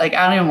 It's like,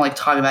 I don't even like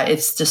talking about it.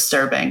 It's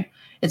disturbing.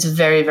 It's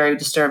very, very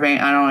disturbing.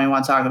 I don't even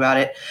want to talk about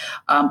it.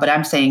 But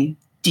I'm saying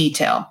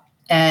detail.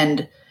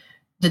 And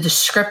the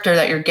descriptor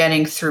that you're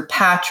getting through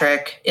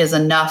Patrick is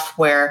enough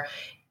where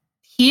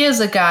he is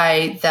a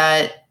guy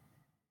that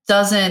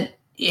doesn't,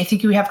 I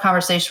think we have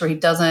conversations where he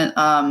doesn't,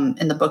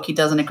 in the book, he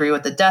doesn't agree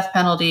with the death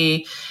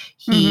penalty.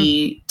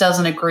 He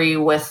doesn't agree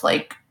with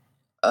like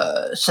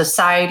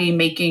society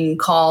making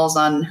calls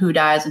on who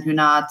dies and who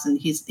not. And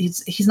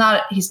he's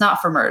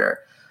not for murder.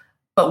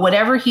 But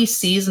whatever he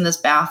sees in this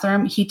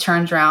bathroom, he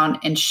turns around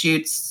and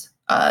shoots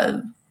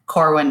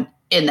Corwin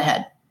in the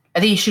head. I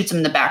think he shoots him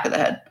in the back of the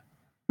head.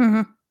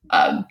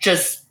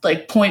 Just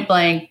like point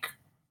blank,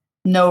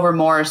 no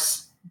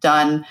remorse,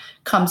 done.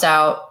 Comes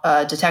out,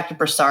 Detective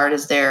Broussard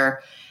is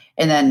there,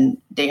 and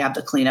then they have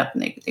the cleanup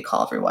and they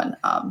call everyone.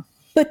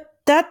 But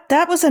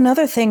that was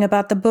another thing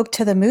about the book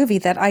to the movie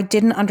that I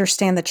didn't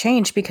understand the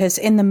change, because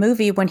in the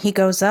movie, when he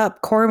goes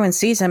up, Corwin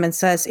sees him and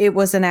says, it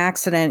was an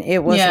accident.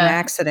 It was an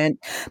accident.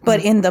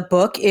 But in the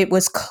book, it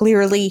was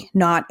clearly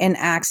not an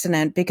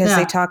accident, because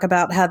they talk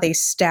about how they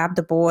stabbed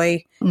the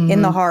boy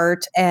in the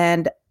heart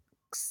and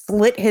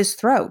slit his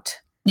throat.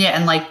 Yeah.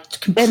 And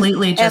like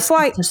completely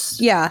FYI,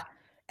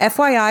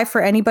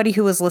 for anybody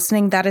who is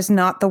listening, that is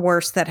not the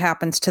worst that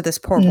happens to this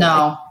poor boy.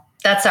 No,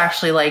 that's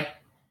actually like,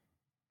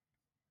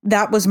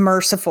 that was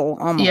merciful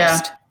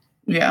almost.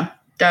 Yeah.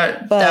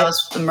 That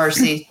was the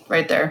mercy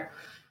right there.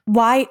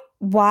 Why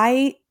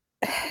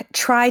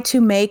try to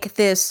make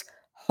this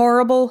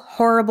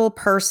horrible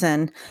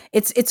person?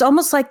 It's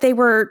almost like they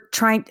were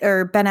trying,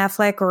 or Ben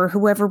Affleck or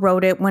whoever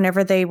wrote it,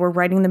 whenever they were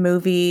writing the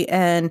movie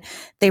and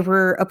they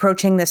were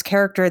approaching this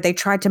character, they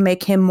tried to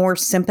make him more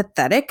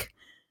sympathetic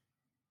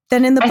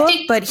than in the book,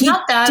 but he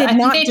did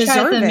not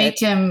deserve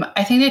it.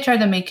 I think they tried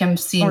to make him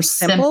seem more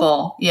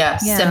simple. Yeah,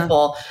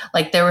 simple.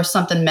 Like there was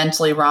something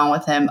mentally wrong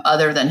with him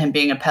other than him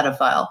being a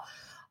pedophile.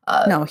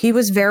 No, he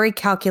was very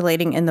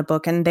calculating in the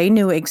book, and they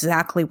knew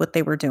exactly what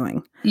they were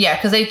doing. Yeah,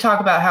 because they talk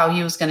about how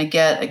he was going to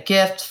get a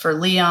gift for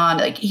Lehane.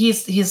 Like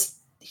he's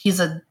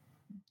a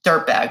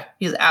dirtbag.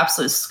 He's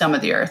absolute scum of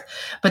the earth.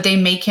 But they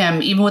make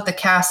him, even with the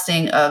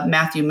casting of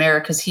Matthew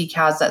Merrick, because he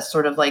has that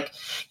sort of like,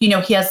 he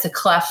has the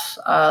cleft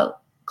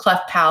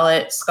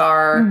palate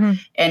scar,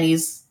 and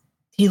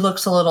he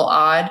looks a little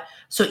odd.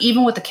 So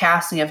even with the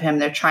casting of him,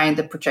 they're trying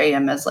to portray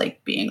him as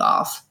like being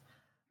off,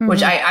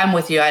 which I'm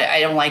with you.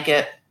 I don't like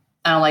it.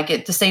 I don't like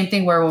it. The same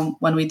thing where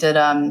when we did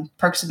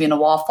Perks of Being a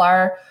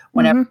Wallflower,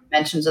 whenever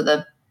mentions of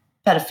the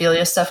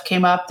pedophilia stuff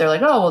came up, they're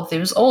like, oh, well, if he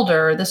was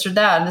older, or this or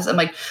that. And this, I'm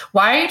like,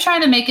 why are you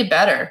trying to make it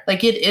better?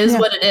 Like it is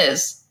what it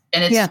is.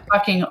 And it's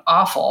fucking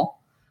awful.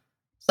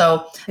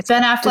 So it's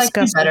Ben Affleck,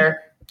 disgusting.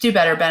 Do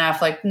better, Ben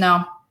Affleck.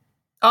 No.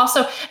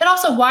 Also,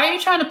 why are you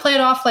trying to play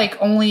it off like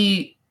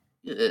only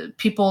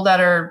people that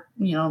are,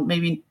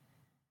 maybe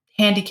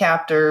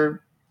handicapped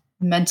or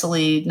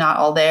mentally not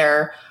all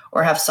there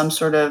or have some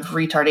sort of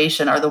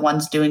retardation are the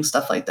ones doing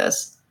stuff like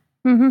this?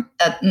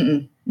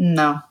 Mm-hmm.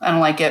 No, I don't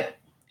like it.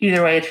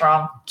 Either way, it's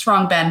wrong. It's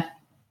wrong, Ben.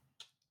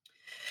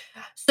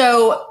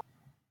 So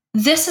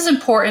this is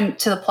important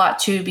to the plot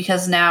too,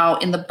 because now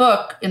in the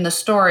book, in the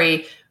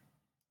story,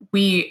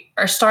 we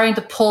are starting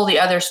to pull the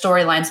other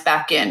storylines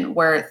back in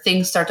where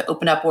things start to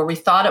open up, where we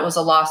thought it was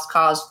a lost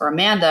cause for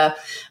Amanda,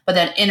 but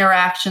then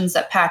interactions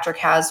that Patrick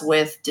has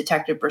with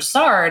Detective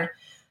Broussard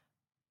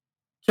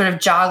sort of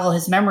joggle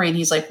his memory. And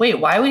he's like, wait,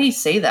 why would he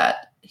say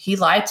that? He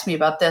lied to me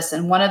about this.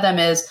 And one of them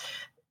is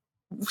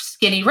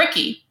Skinny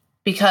Ricky,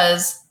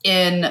 because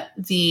in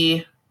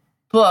the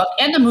book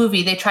and the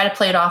movie, they try to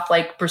play it off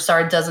like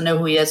Broussard doesn't know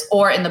who he is.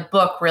 Or in the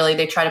book, really,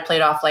 they try to play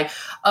it off like,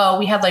 oh,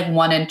 we had like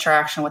one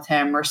interaction with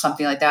him or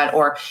something like that.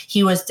 Or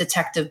he was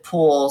Detective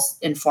Poole's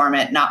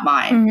informant, not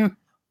mine. Mm-hmm.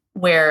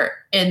 Where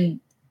in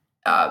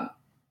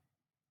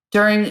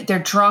they're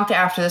drunk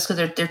after this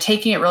because they're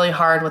taking it really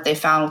hard. What they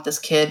found with this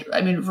kid, I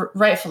mean,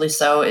 rightfully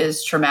so,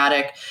 is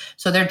traumatic.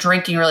 So they're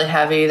drinking really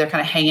heavy. They're kind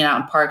of hanging out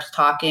in parks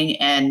talking,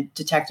 and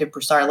Detective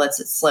Broussard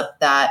lets it slip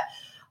that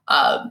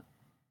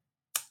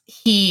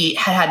he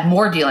had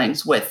more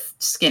dealings with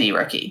Skinny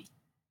Ricky.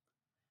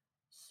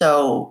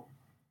 So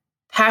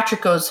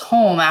Patrick goes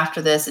home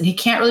after this, and he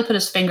can't really put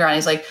his finger on it.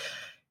 He's like,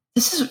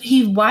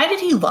 why did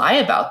he lie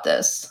about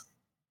this?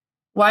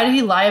 Why did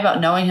he lie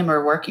about knowing him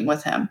or working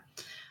with him?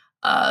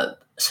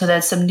 So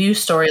then some new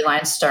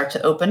storylines start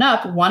to open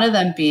up. One of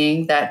them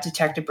being that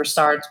Detective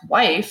Broussard's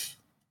wife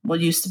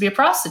used to be a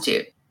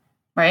prostitute,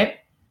 right?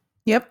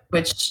 Yep.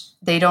 Which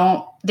they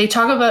talk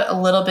about a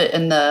little bit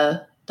in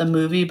the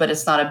movie, but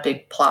it's not a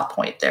big plot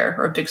point there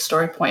or a big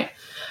story point.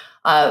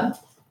 So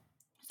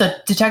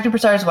Detective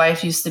Broussard's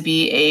wife used to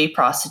be a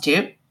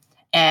prostitute,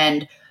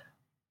 and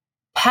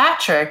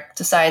Patrick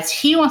decides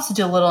he wants to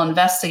do a little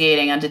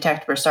investigating on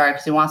Detective Broussard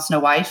because he wants to know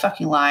why he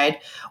fucking lied.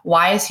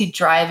 Why is he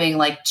driving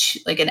like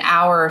an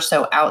hour or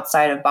so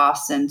outside of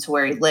Boston to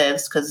where he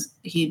lives? Because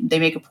they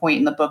make a point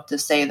in the book to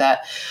say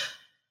that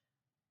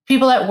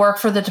people that work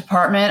for the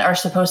department are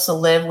supposed to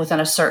live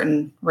within a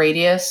certain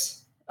radius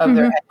of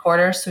their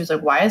headquarters. So he's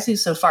like, why is he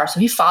so far? So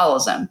he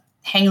follows him,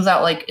 hangs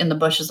out like in the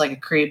bushes like a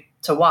creep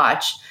to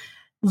watch,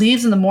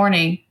 leaves in the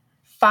morning,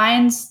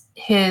 finds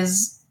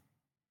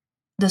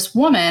this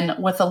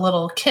woman with a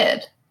little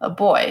kid, a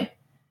boy.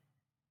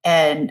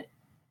 And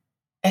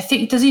I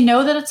think, does he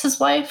know that it's his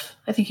wife?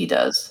 I think he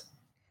does.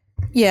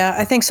 Yeah,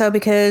 I think so,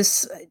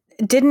 because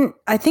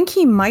I think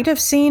he might have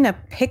seen a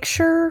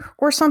picture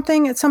or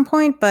something at some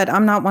point, but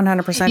I'm not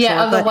 100% sure.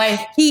 Yeah, of the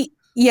wife. He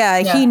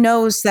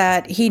knows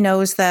that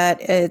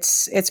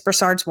it's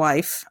Broussard's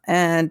wife,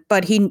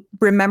 but he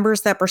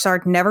remembers that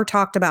Broussard never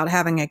talked about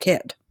having a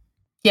kid.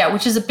 Yeah,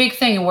 which is a big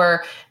thing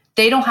where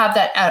they don't have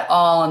that at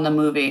all in the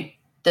movie.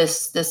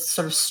 This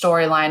sort of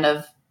storyline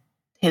of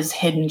his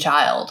hidden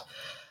child.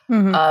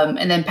 Mm-hmm.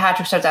 And then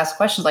Patrick starts asking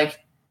questions like,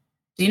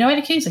 do you know he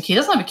had a kid? He's like, he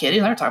doesn't have a kid. He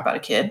never talked about a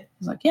kid.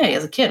 He's like, yeah, he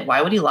has a kid.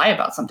 Why would he lie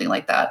about something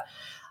like that?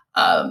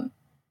 So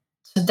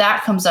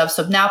that comes up.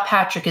 So now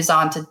Patrick is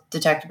on to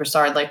Detective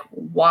Broussard. Like,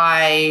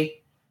 why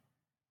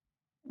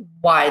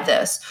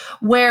this?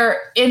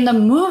 Where in the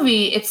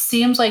movie, it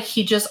seems like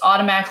he just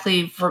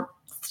automatically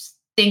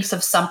thinks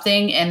of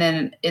something and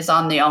then is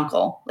on the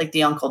uncle. Like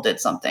the uncle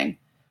did something.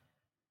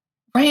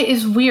 Right?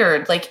 It's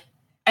weird. Like,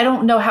 I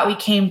don't know how he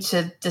came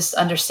to this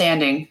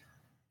understanding.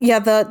 Yeah,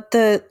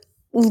 the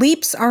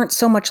leaps aren't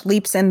so much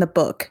leaps in the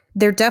book.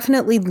 They're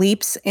definitely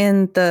leaps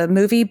in the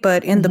movie,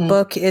 but in the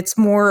book, it's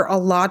more a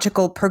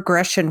logical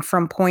progression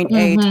from point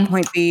A to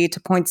point B to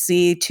point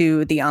C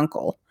to the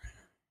uncle.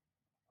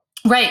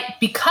 Right,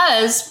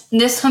 because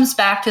this comes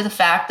back to the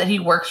fact that he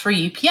works for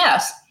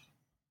UPS.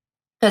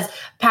 Because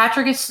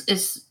Patrick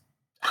is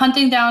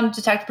hunting down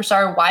Detective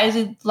Broussard. Why is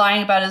he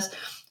lying about his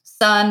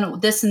son,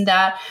 this and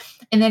that?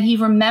 And then he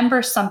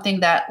remembers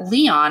something that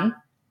Lionel,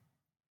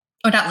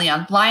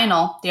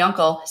 the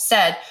uncle,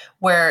 said,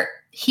 where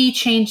he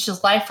changed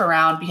his life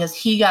around because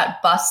he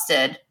got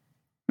busted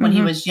when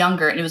he was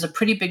younger. And it was a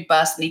pretty big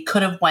bust. And he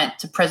could have went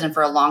to prison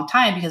for a long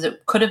time because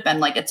it could have been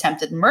like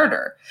attempted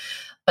murder.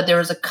 But there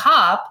was a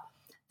cop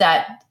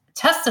that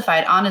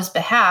testified on his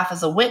behalf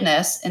as a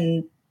witness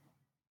and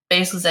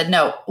basically said,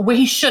 no, where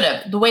he should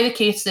have. The way the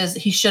case is,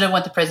 he should have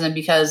went to prison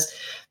because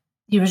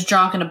he was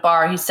drunk in a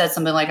bar. He said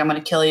something like, I'm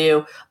going to kill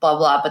you, blah,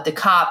 blah. But the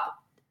cop,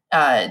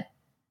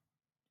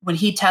 when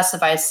he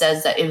testified,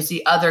 says that it was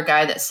the other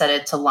guy that said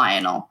it to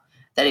Lionel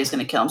that he's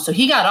going to kill him. So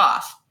he got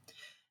off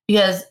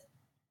because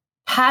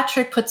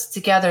Patrick puts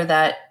together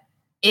that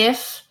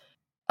if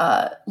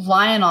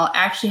Lionel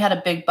actually had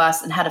a big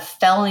bust and had a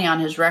felony on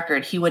his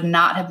record, he would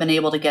not have been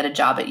able to get a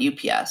job at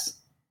UPS.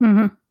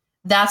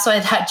 That's why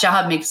that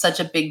job makes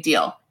such a big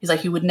deal. He's like,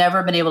 he would never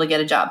have been able to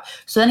get a job.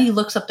 So then he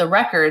looks up the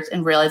records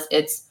and realizes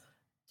it's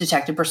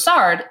Detective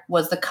Broussard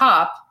was the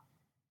cop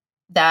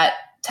that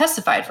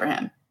testified for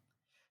him.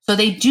 So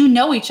they do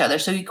know each other.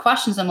 So he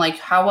questions them like,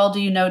 how well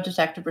do you know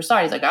Detective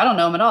Broussard? He's like, I don't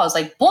know him at all. It's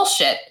like,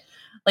 bullshit.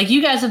 Like,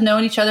 you guys have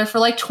known each other for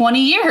like 20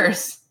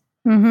 years.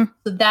 Mm-hmm.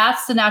 So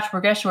that's the natural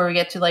progression where we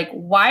get to like,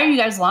 why are you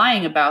guys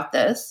lying about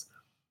this?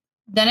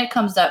 Then it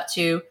comes up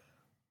to,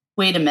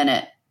 wait a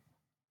minute.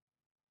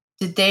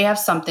 Did they have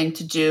something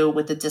to do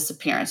with the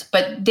disappearance?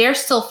 But they're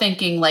still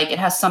thinking like it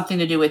has something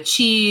to do with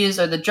cheese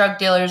or the drug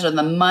dealers or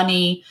the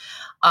money,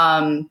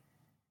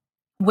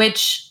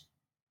 which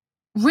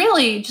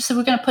really, just if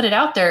we're going to put it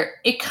out there,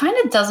 it kind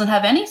of doesn't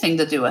have anything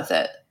to do with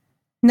it.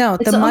 No,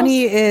 the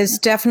money is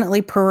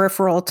definitely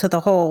peripheral to the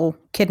whole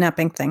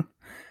kidnapping thing.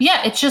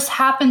 Yeah, it just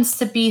happens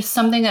to be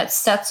something that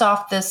sets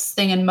off this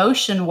thing in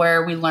motion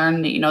where we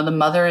learn that, the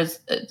mother is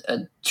a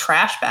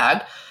trash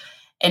bag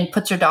and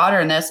puts her daughter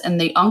in this, and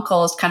the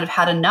uncle has kind of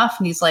had enough,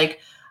 and he's like,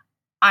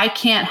 I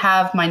can't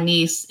have my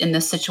niece in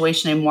this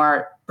situation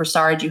anymore.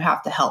 Broussard, you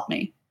have to help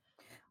me.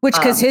 Which,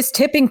 because his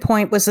tipping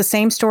point was the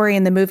same story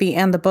in the movie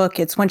and the book.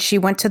 It's when she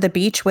went to the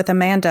beach with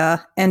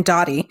Amanda and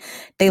Dottie.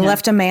 They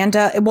left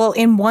Amanda. Well,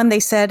 in one, they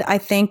said, I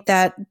think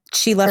that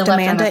she left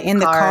Amanda in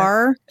the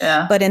car.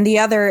 Yeah. But in the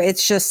other,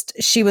 it's just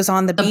she was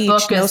on the beach,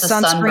 no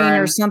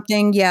sunscreen or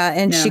something. Yeah.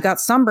 And she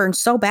got sunburned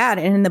so bad.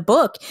 And in the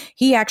book,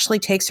 he actually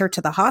takes her to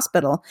the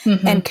hospital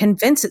and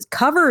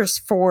covers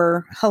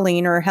for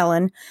Helene or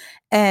Helen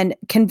and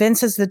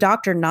convinces the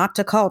doctor not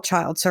to call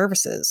child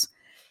services.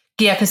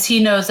 Yeah, because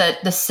he knows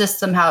that the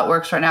system, how it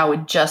works right now,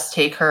 would just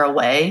take her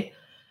away.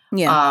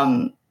 Yeah.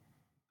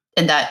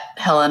 And that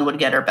Helen would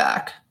get her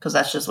back because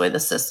that's just the way the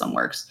system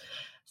works.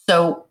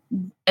 So,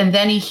 and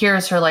then he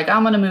hears her like,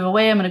 I'm going to move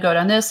away. I'm going to go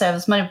down this. I have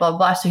this money, blah, blah,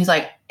 blah. So he's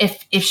like,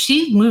 if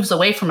she moves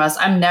away from us,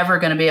 I'm never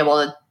going to be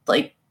able to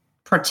like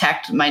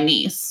protect my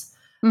niece,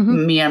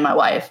 me and my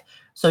wife.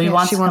 So he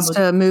wants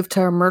to move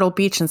to Myrtle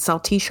Beach and sell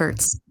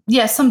T-shirts.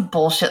 Yeah, some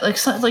bullshit. Like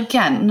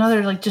again,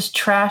 another like just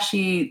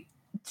trashy,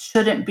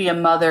 shouldn't be a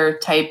mother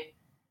type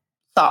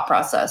thought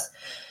process.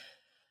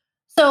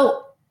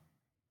 So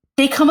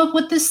they come up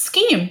with this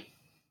scheme.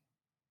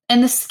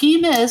 And the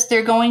scheme is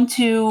they're going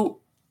to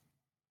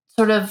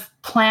sort of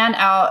plan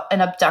out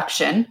an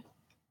abduction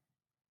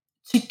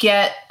to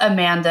get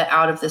Amanda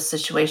out of this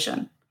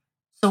situation.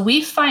 So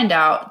we find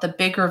out the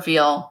big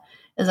reveal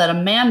is that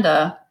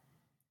Amanda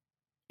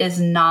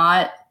is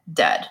not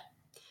dead.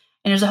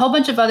 And there's a whole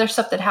bunch of other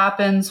stuff that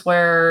happens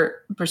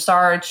where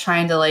Broussard's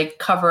trying to like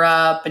cover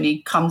up, and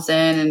he comes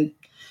in, and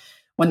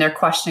when they're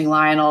questioning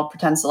Lionel,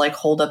 pretends to like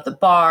hold up the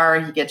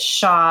bar. He gets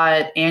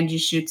shot. Angie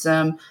shoots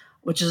him,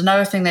 which is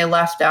another thing they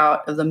left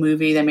out of the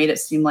movie. They made it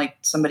seem like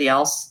somebody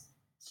else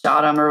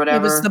shot him or whatever.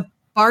 It was the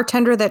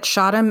bartender that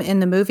shot him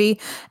in the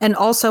movie. And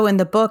also in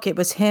the book, it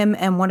was him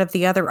and one of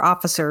the other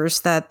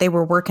officers that they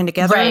were working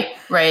together.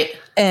 Right.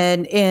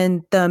 And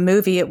in the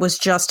movie, it was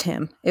just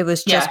him. It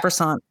was just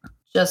Brisson.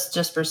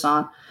 Just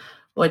Brisson,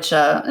 which,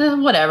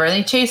 whatever.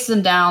 They chase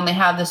him down. They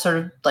have this sort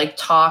of like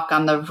talk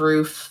on the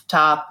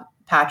rooftop,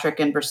 Patrick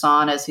and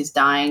Brisson, as he's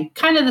dying.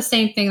 Kind of the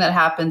same thing that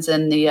happens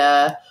in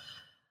the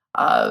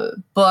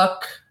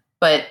book,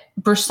 but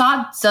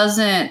Brisson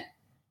doesn't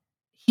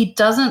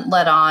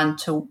let on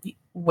to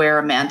where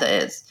Amanda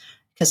is,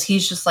 because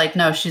he's just like,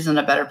 no, she's in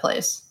a better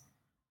place.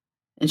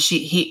 And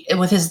he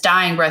with his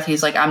dying breath,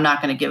 he's like, I'm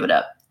not going to give it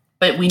up.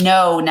 But we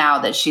know now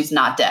that she's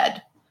not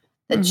dead.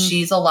 That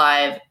she's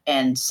alive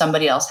and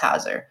somebody else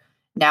has her.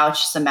 Now it's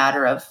just a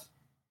matter of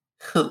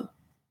who.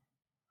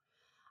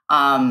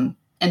 And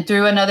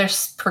through another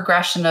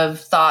progression of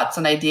thoughts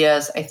and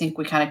ideas, I think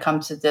we kind of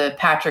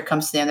Patrick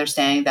comes to the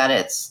understanding that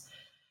it's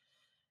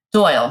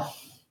Doyle,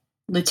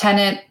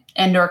 lieutenant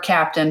and or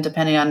captain,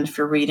 depending on if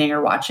you're reading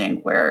or watching,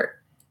 where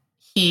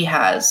he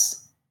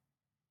has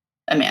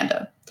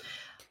Amanda.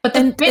 But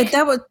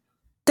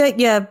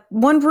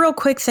one real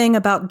quick thing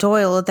about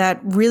Doyle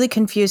that really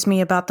confused me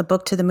about the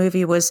book to the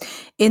movie was,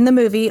 in the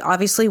movie,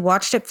 obviously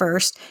watched it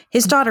first,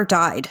 his daughter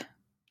died.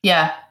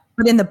 Yeah.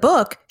 But in the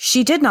book,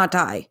 she did not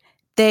die.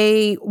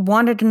 They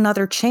wanted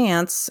another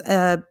chance.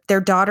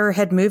 Their daughter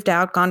had moved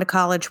out, gone to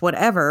college,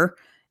 whatever.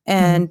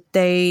 And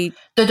the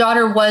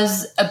daughter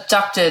was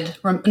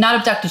not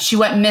abducted. She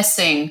went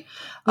missing.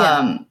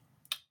 Yeah.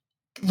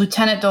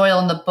 Lieutenant Doyle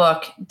in the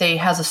book,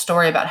 has a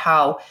story about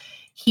how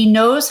he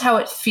knows how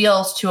it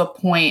feels to a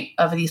point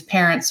of these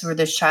parents where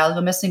this child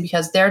go missing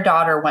because their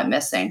daughter went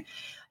missing.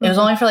 It was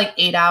only for like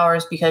 8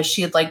 hours because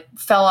she had like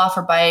fell off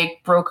her bike,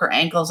 broke her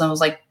ankles, and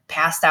was like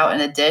passed out in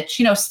a ditch.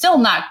 Still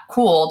not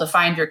cool to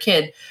find your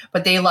kid,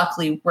 but they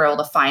luckily were able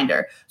to find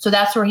her. So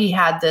that's where he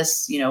had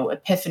this,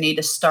 epiphany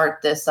to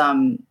start this.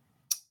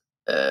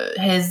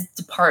 His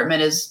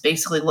department is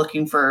basically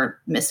looking for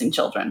missing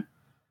children.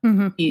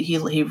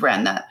 He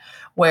ran that.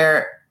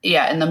 Where,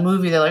 in the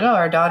movie they're like, oh,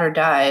 our daughter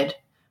died.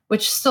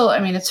 Which still,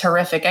 it's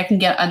horrific. I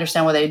can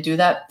understand why they do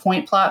that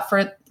plot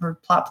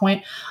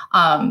point.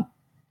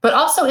 But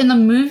also in the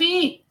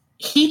movie,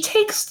 he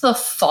takes the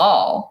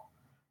fall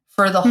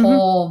for the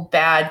whole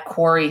bad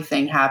quarry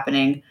thing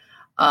happening,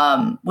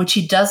 which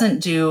he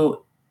doesn't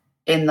do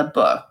in the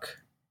book.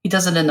 He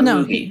does it in the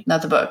movie,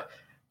 not the book.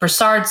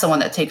 Broussard's the one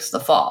that takes the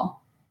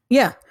fall.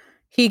 Yeah.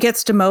 He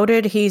gets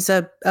demoted. He's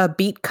a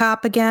beat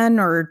cop again,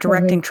 or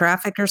directing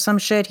traffic or some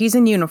shit. He's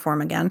in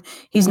uniform again.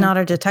 He's not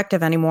a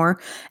detective anymore.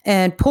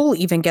 And Poole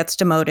even gets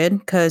demoted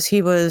because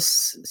he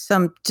was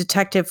some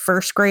detective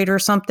first grade or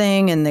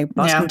something, and they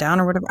bust him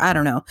down or whatever. I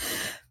don't know.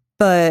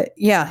 But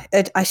yeah,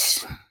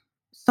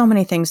 so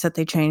many things that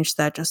they changed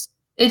that just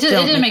it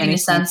didn't make any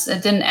sense.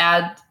 It didn't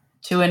add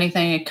to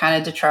anything. It kind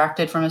of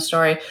detracted from the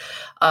story.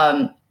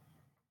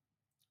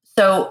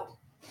 So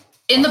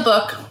in the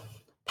book,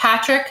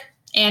 Patrick,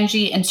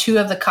 Angie, and two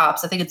of the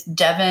cops, I think it's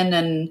Devin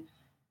and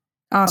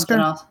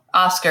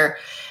Oscar,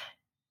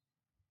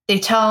 they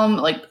tell him,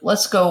 like,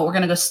 let's go, we're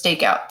going to go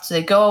stake out. So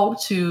they go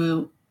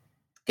to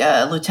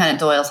Lieutenant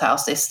Doyle's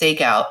house. They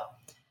stake out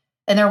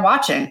and they're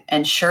watching,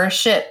 and sure as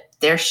shit,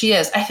 there she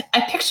is.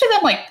 I picture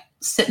them like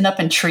sitting up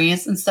in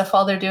trees and stuff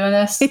while they're doing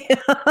this.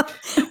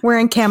 Yeah.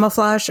 Wearing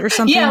camouflage or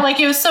something. Yeah, like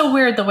it was so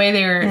weird the way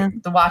they were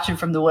watching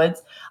from the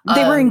woods.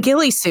 They were in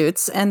ghillie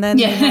suits, and then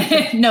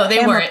no,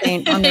 they weren't.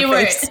 They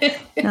weren't.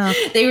 No.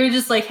 They were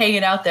just like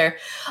hanging out there.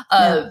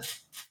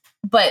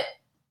 But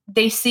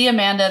they see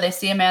Amanda. They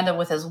see Amanda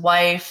with his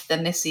wife.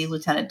 Then they see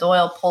Lieutenant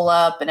Doyle pull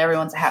up, and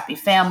everyone's a happy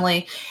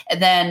family.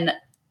 And then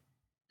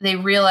they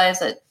realize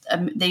that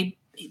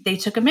they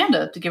took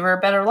Amanda to give her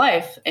a better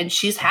life, and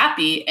she's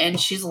happy, and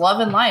she's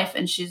loving life,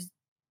 and she's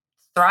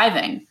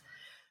thriving.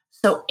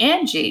 So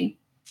Angie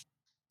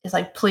is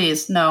like,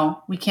 please,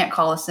 no, we can't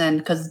call us in,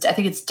 because I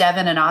think it's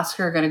Devin and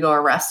Oscar are going to go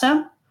arrest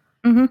him.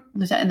 Mm-hmm.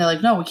 And they're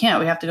like, no, we can't.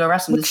 We have to go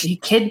arrest him. This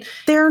kid.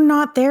 They're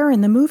not there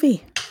in the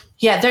movie.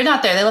 Yeah, they're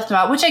not there. They left him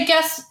out, which I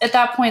guess at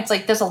that point, it's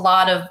like there's a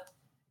lot of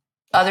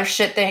other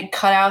shit they had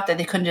cut out that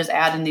they couldn't just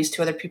add in these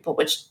two other people,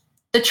 which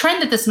the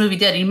trend that this movie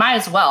did, you might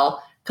as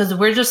well, because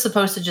we're just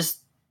supposed to just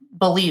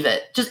believe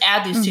it. Just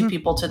add these two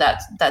people to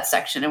that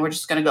section, and we're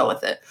just going to go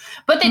with it.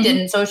 But they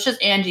didn't, so it's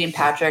just Angie and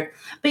Patrick.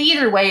 But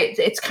either way,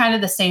 it's kind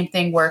of the same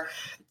thing where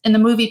in the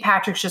movie,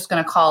 Patrick's just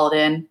going to call it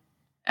in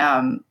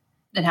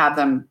and have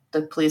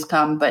the police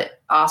come,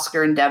 but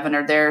Oscar and Devin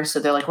are there, so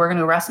they're like, we're going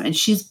to arrest him. And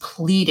she's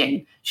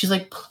pleading. She's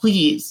like,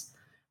 please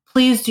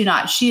do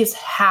not. She is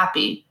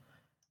happy.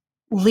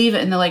 Leave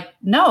it. And they're like,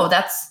 no,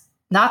 that's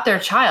not their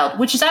child,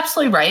 which is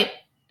absolutely right.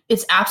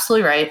 It's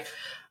absolutely right.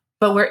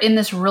 But we're in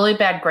this really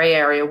bad gray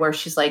area where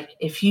she's like,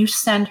 if you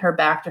send her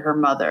back to her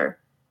mother,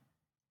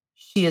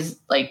 she is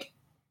like,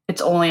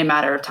 it's only a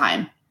matter of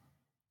time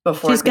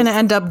before she's going to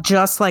end up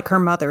just like her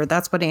mother.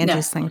 That's what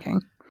Angie's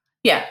thinking.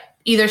 Yeah.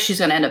 Either she's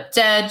going to end up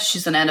dead,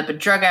 she's going to end up a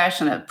drug addict, she's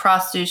going to end up a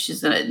prostitute,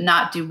 she's going to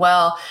not do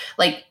well.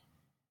 Like,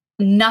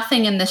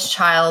 nothing in this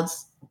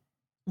child's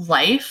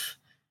life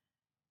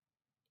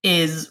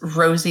is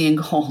rosy and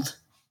gold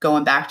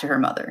going back to her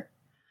mother.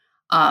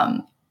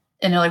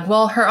 And they're like,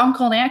 well, her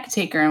uncle and aunt could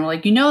take her. And we're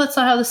like, that's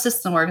not how the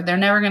system works. They're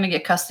never going to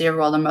get custody of her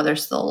while their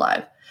mother's still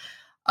alive.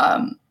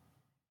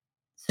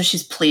 So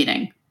she's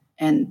pleading.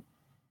 And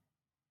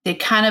they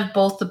kind of,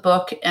 both the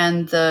book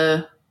and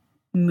the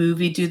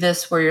movie do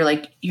this where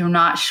you're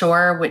not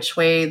sure which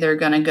way they're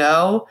going to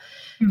go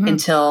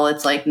until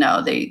it's like,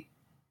 no, the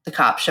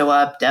cops show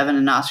up, Devin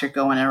and Oscar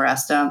go in and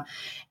arrest him.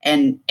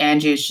 And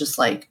Angie is just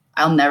like,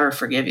 I'll never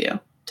forgive you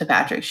to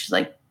Patrick. She's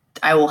like,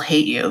 I will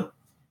hate you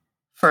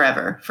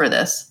forever for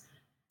this.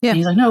 Yeah. And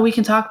he's like, no, we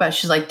can talk about it.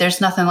 She's like, there's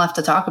nothing left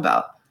to talk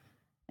about.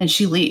 And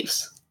she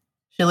leaves.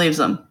 She leaves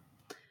him.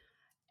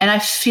 And I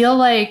feel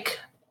like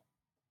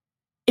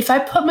if I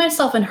put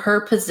myself in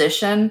her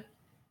position,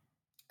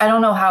 I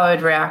don't know how I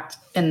would react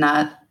in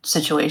that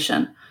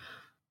situation.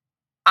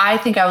 I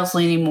think I was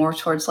leaning more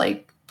towards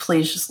like,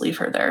 please just leave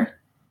her there.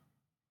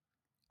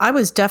 I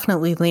was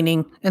definitely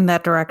leaning in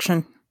that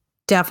direction.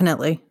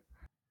 Definitely.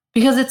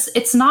 Because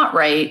it's not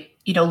right,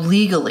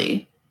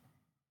 legally.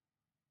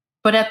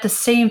 But at the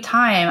same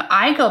time,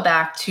 I go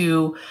back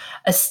to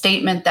a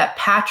statement that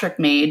Patrick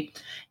made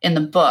in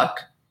the book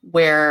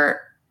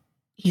where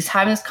he's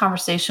having this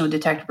conversation with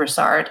Detective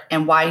Broussard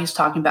and why he's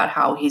talking about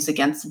how he's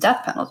against the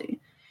death penalty.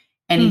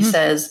 And he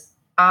says,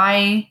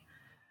 I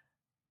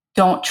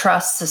don't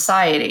trust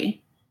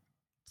society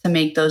to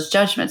make those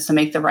judgments, to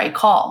make the right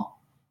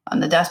call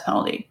on the death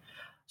penalty.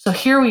 So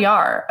here we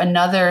are,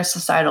 another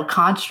societal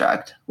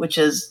construct, which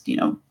is,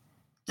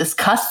 this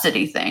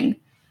custody thing.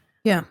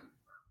 Yeah.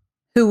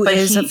 Who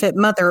is a fit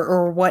mother,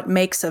 or what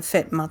makes a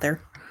fit mother?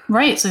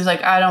 Right. So he's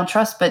like, I don't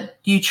trust, but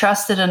you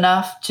trusted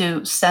enough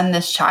to send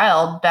this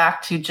child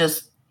back to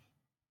just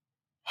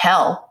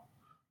hell.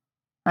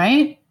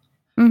 Right?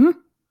 Mm-hmm.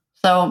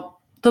 So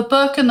the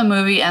book and the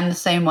movie end the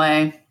same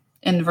way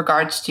in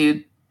regards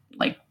to,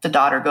 like, the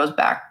daughter goes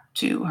back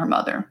to her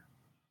mother.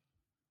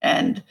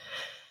 And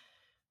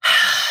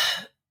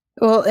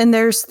well, and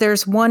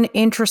there's one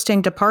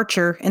interesting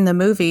departure in the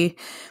movie.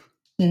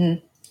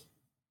 Mm-hmm.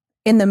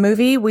 In the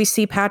movie, we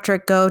see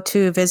Patrick go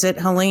to visit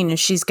Lehane, and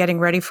she's getting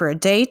ready for a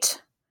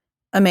date.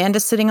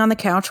 Amanda's sitting on the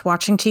couch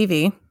watching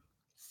TV.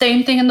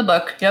 Same thing in the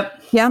book.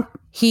 Yep. Yep.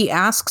 He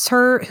asks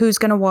her who's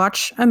going to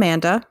watch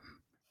Amanda,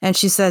 and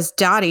she says,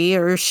 Dottie,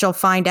 or she'll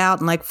find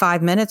out in like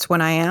 5 minutes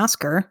when I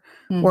ask her,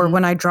 or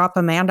when I drop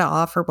Amanda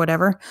off or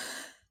whatever.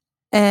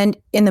 And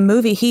in the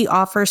movie, he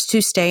offers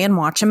to stay and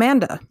watch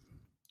Amanda.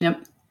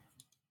 Yep.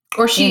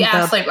 Or she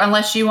asks, like,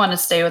 unless you want to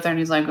stay with her. And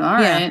he's like, all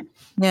right.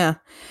 Yeah.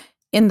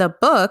 In the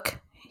book,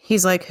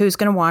 he's like, who's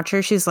going to watch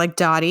her? She's like,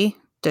 Dottie.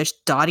 Does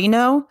Dottie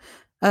know?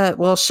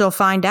 Well, she'll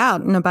find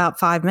out in about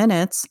 5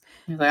 minutes.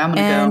 He's like, I'm going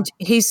to go. And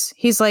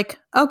he's like,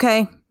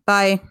 okay,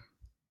 bye.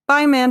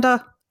 Bye,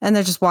 Amanda. And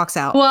then just walks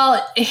out.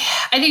 Well,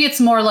 I think it's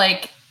more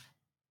like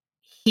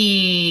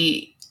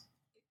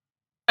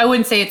I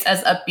wouldn't say it's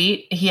as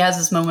upbeat. He has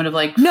this moment of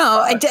like,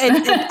 no,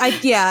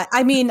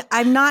 I mean,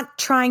 I'm not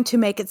trying to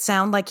make it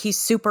sound like he's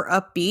super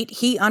upbeat.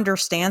 He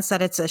understands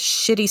that it's a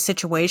shitty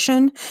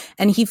situation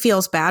and he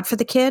feels bad for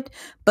the kid.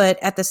 But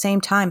at the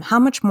same time, how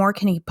much more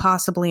can he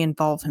possibly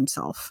involve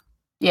himself?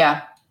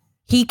 Yeah.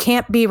 He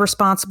can't be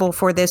responsible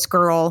for this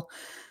girl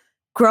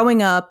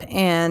growing up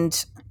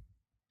and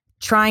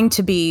trying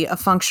to be a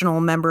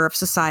functional member of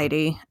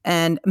society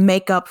and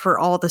make up for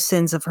all the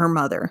sins of her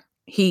mother.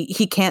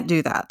 He can't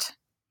do that.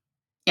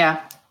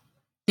 Yeah.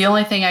 The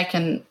only thing I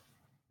can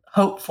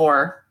hope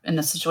for in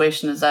this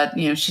situation is that,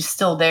 she's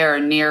still there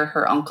near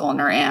her uncle and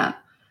her aunt.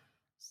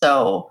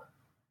 So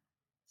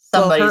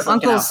somebody's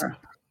looking out for her.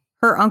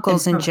 Her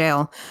uncle's in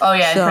jail. Oh,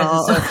 yeah.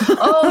 In prison.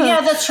 Oh,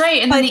 yeah, that's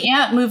right. And then the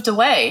aunt moved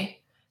away.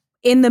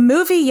 In the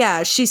movie,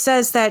 yeah, she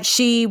says that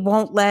she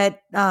won't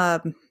let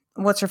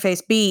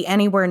what's-her-face be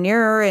anywhere near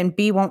her and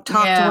B won't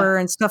talk to her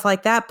and stuff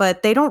like that.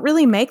 But they don't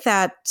really make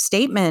that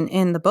statement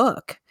in the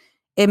book.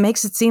 It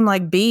makes it seem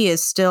like B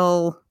is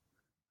still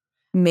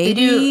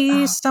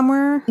maybe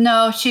somewhere.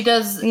 No, she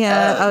does.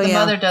 Yeah. The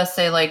mother does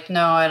say like,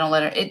 no, I don't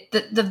let her.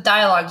 The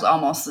dialogue's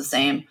almost the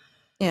same.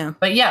 Yeah.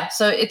 But yeah,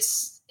 so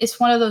it's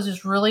one of those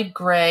just really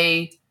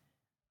gray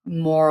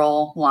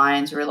moral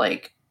lines where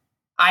like,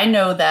 I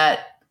know that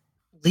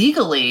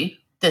legally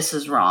this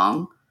is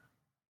wrong,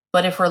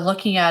 but if we're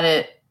looking at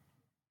it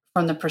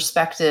from the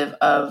perspective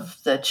of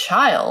the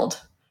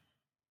child,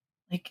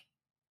 like,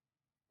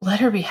 let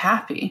her be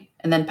happy.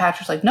 And then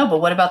Patrick's like, no,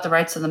 but what about the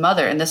rights of the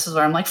mother? And this is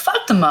where I'm like,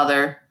 fuck the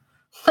mother.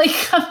 Like,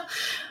 I'm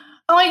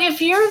like,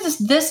 if you're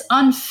this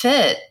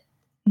unfit,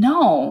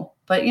 no.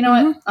 But you know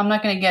what? I'm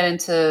not going to get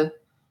into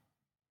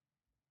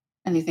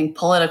anything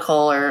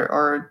political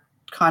or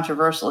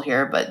controversial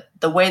here. But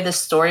the way this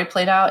story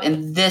played out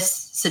in this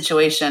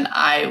situation,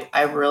 I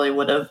really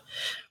would have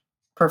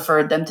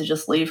preferred them to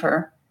just leave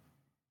her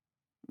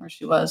where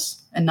she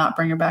was and not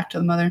bring her back to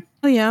the mother.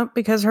 Oh, yeah,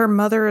 because her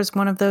mother is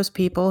one of those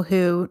people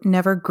who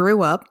never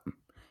grew up.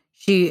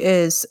 She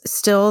is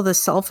still the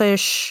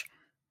selfish,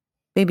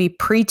 maybe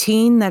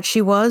preteen that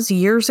she was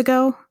years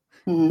ago.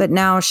 Mm-hmm. But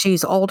now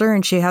she's older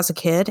and she has a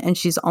kid and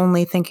she's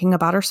only thinking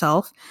about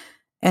herself.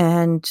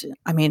 And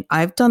I mean,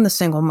 I've done the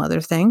single mother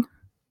thing.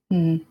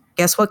 Mm-hmm.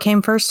 Guess what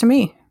came first to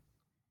me?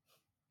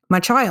 My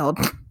child.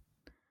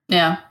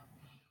 Yeah.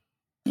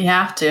 You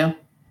have to.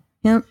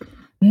 Yep.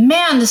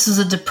 Man, this is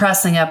a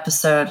depressing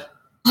episode.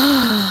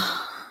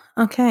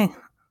 Okay.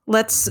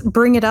 Let's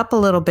bring it up a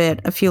little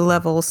bit, a few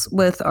levels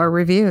with our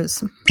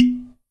reviews.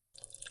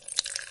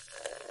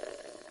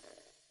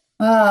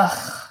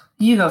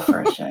 You go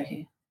first,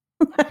 Jackie.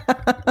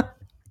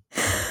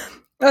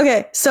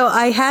 Okay, so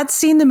I had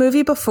seen the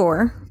movie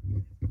before,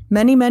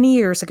 many, many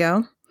years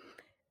ago,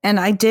 and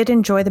I did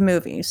enjoy the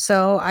movie.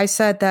 So I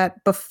said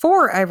that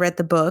before I read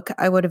the book,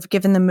 I would have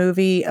given the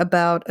movie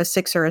about a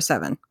 6 or a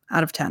 7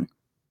 out of 10.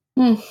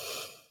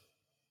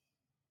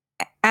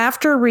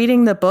 After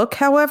reading the book,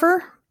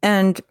 however,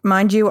 and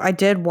mind you, I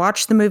did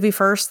watch the movie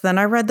first, then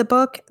I read the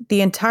book.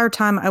 The entire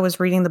time I was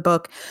reading the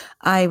book,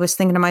 I was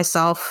thinking to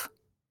myself,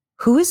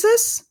 who is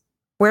this?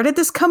 Where did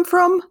this come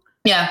from?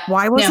 Yeah.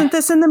 Why wasn't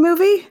this in the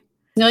movie?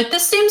 You're like,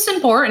 this seems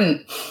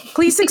important.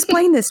 Please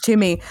explain this to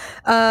me.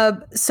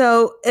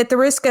 So at the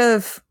risk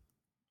of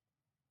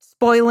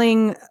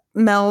spoiling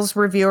Mel's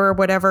review or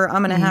whatever,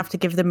 I'm going to have to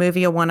give the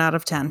movie a 1 out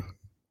of 10.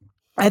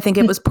 I think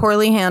it was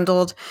poorly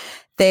handled.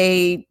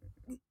 They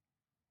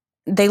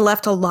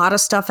left a lot of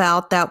stuff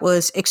out that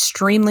was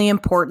extremely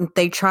important.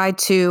 They tried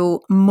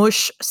to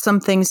mush some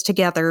things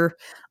together,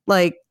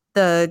 like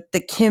the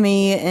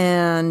Kimmy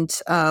and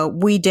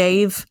Wee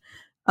Dave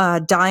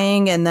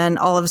dying, and then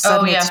all of a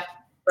sudden it's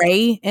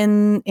Ray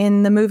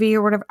in the movie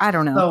or whatever. I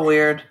don't know. So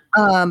weird.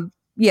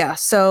 Yeah.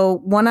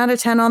 So 1 out of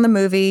 10 on the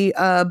movie.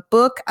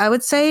 Book, I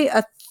would say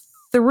a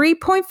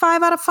 3.5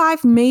 out of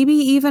 5, maybe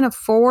even a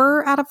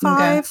 4 out of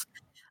 5. Okay.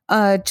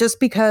 Just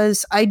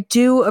because I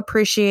do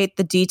appreciate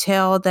the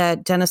detail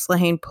that Dennis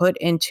Lehane put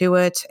into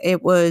it.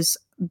 It was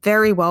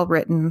very well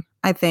written,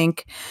 I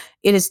think.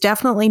 It is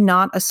definitely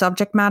not a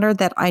subject matter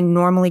that I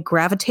normally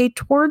gravitate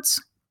towards.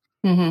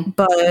 Mm-hmm.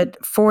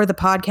 But for the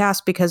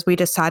podcast, because we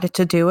decided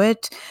to do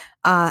it,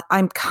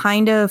 I'm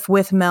kind of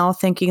with Mel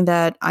thinking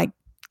that I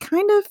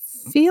kind of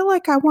feel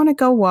like I want to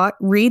go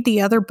read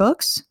the other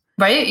books.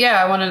 Right?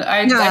 Yeah,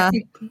 I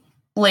think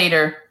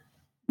later.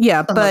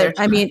 Yeah, but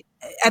I mean,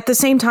 At the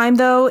same time,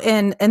 though,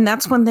 and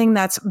that's one thing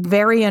that's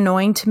very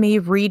annoying to me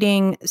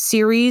reading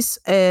series.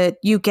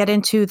 You get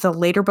into the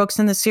later books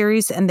in the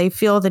series and they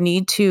feel the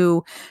need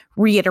to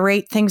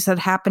reiterate things that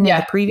happened in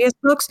the previous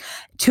books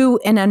to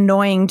an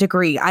annoying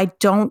degree. I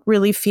don't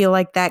really feel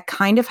like that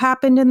kind of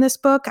happened in this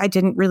book. I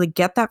didn't really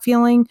get that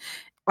feeling.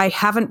 I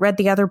haven't read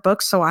the other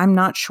books, so I'm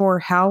not sure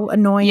how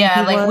annoying he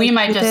was we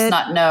might with just it.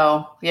 not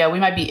know. Yeah, we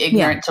might be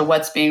ignorant to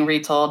what's being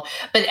retold.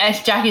 But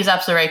Jackie's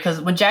absolutely right,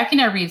 because when Jackie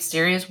and I read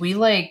series, we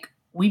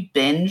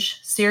binge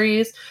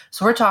series.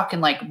 So we're talking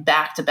like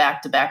back to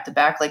back to back to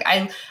back. Like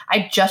I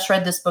just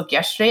read this book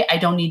yesterday. I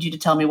don't need you to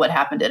tell me what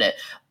happened in it.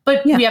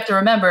 But we have to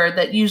remember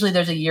that usually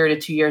there's a year to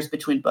 2 years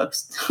between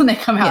books when they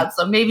come out.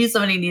 So maybe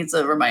somebody needs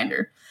a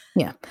reminder.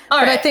 Yeah.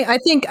 But I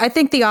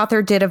think the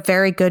author did a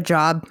very good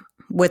job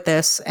with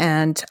this,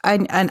 and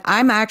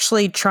I'm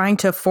actually trying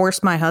to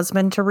force my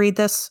husband to read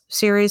this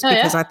series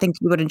because I think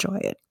he would enjoy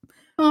it.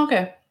 Oh,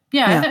 okay.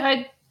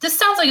 Yeah. This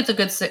sounds like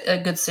it's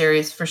a good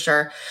series for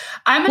sure.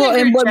 I'm going to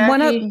agree with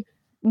Jackie.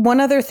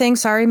 One other thing,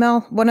 sorry, Mel.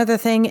 One other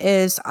thing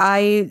is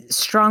I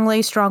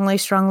strongly, strongly,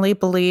 strongly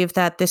believe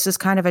that this is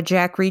kind of a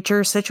Jack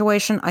Reacher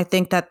situation. I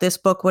think that this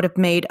book would have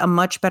made a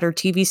much better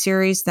TV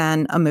series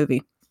than a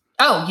movie.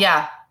 Oh,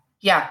 yeah.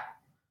 Yeah.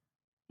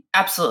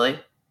 Absolutely.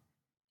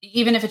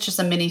 Even if it's just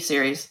a mini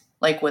series,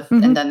 like with,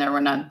 and then there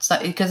were none,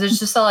 because there's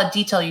just a lot of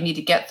detail you need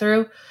to get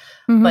through.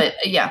 But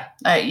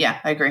I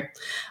agree.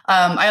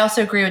 I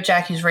also agree with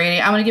Jackie's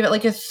rating. I'm going to give it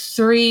like a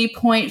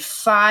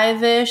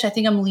 3.5-ish. I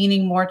think I'm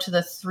leaning more to the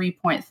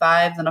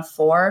 3.5 than a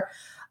 4.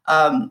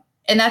 And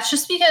that's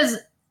just because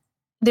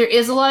there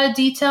is a lot of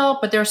detail,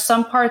 but there are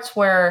some parts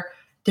where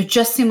there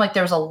just seemed like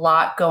there was a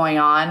lot going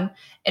on.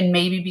 And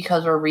maybe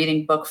because we're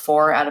reading book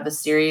 4 out of a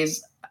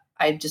series,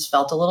 I just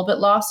felt a little bit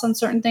lost on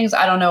certain things.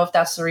 I don't know if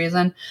that's the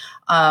reason.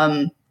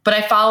 But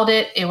I followed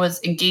it. It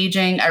was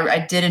engaging.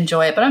 I did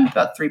enjoy it, but I'm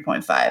about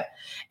 3.5.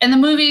 And the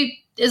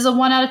movie is a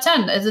 1 out of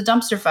 10. It's a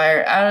dumpster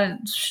fire.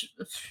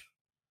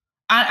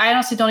 I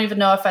honestly don't even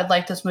know if I'd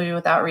like this movie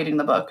without reading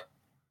the book.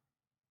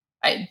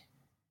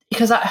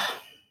 Because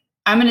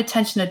I'm an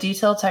attention to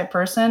detail type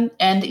person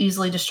and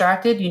easily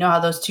distracted. You know how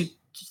those two,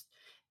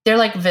 they're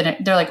like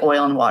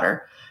oil and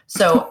water.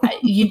 So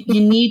you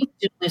need to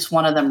do at least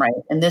one of them right.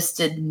 And this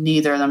did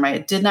neither of them right.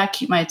 It did not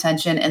keep my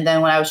attention. And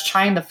then when I was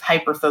trying to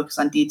hyper focus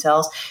on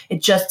details,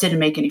 it just didn't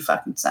make any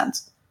fucking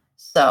sense.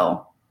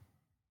 So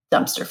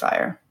dumpster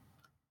fire.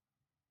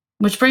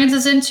 Which brings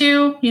us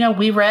into,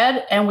 we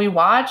read and we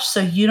watched,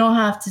 so you don't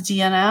have to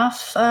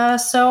DNF.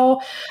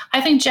 So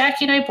I think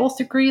Jackie and I both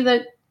agree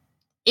that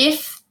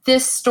if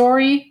this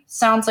story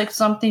sounds like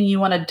something you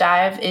want to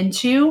dive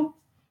into,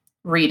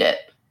 read it.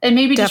 And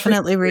maybe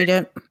definitely read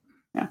it.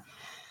 Yeah.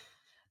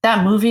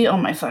 That movie, oh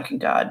my fucking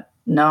God.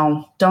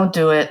 No, don't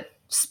do it.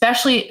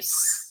 Especially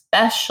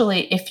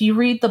if you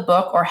read the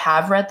book or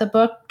have read the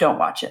book, don't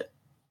watch it.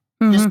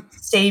 Just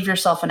save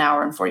yourself an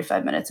hour and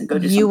 45 minutes and go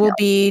do something You will else.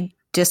 be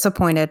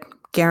disappointed.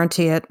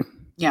 Guarantee it.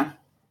 Yeah.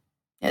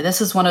 Yeah, this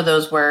is one of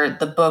those where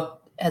the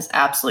book has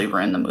absolutely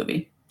ruined the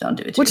movie. Don't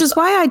do it to Which yourself. is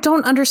why I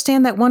don't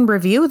understand that one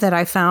review that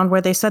I found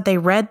where they said they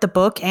read the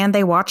book and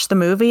they watched the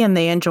movie and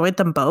they enjoyed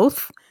them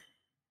both.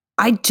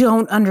 I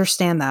don't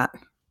understand that.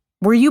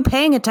 Were you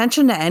paying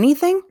attention to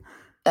anything?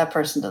 That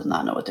person does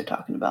not know what they're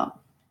talking about.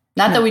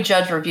 Not that we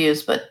judge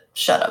reviews, but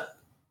shut up.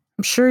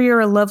 I'm sure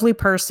you're a lovely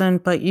person,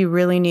 but you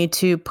really need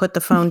to put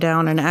the phone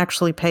down and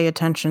actually pay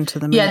attention to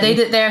the movie. Yeah,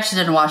 they actually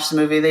didn't watch the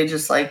movie. They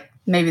just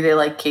maybe they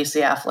like Casey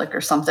Affleck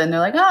or something. They're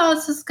like, oh,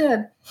 this is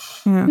good.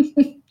 Yeah.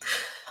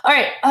 All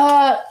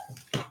right.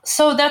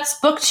 So that's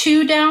book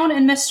 2 down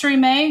in Mystery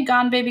May,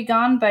 Gone Baby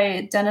Gone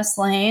by Dennis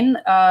Lehane.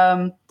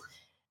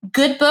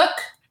 Good book.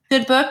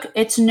 Good book.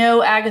 It's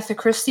no Agatha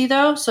Christie,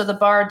 though, so the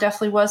bar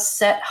definitely was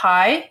set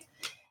high.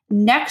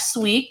 Next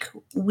week,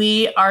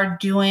 we are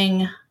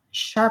doing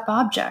Sharp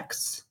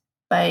Objects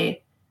by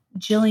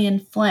Gillian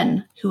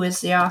Flynn, who is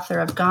the author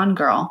of Gone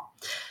Girl.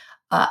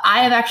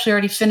 I have actually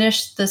already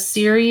finished the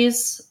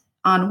series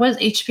on,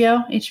 what is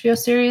HBO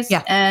series?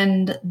 Yeah.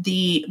 And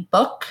the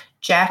book,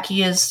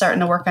 Jackie is starting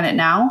to work on it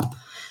now.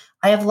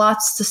 I have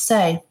lots to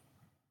say.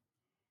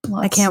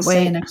 I can't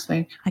wait. Next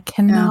week. I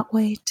cannot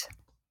wait.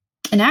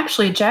 And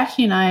actually,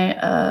 Jackie and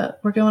I,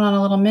 we're going on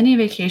a little mini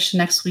vacation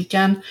next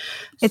weekend.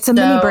 It's a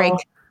mini break.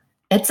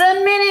 It's a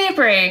mini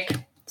break.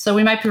 So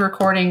we might be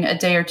recording a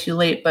day or two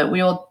late, but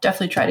we will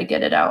definitely try to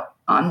get it out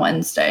on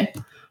Wednesday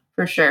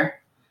for sure.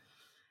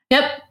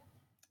 Yep.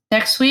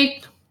 Next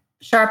week,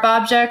 Sharp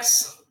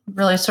Objects.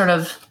 Really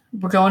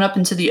we're going up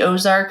into the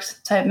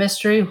Ozarks type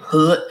mystery.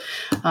 How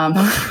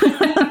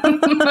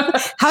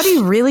do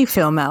you really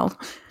feel, Mel?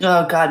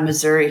 Oh God,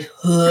 Missouri.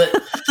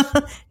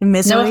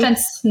 Misery?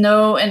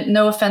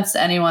 No offense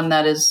to anyone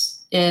that is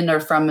in or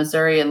from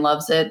Missouri and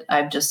loves it.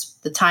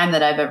 The time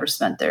that I've ever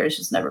spent there has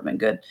just never been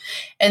good.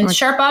 And We're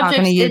Sharp Objects.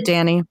 Talking to you,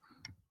 Danny.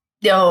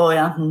 Oh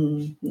yeah,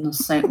 the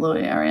St.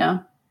 Louis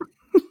area.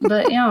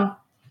 But yeah.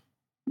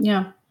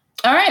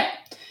 All right,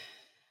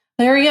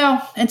 there we go.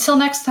 Until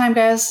next time,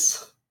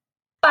 guys.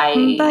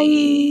 Bye.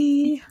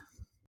 Bye.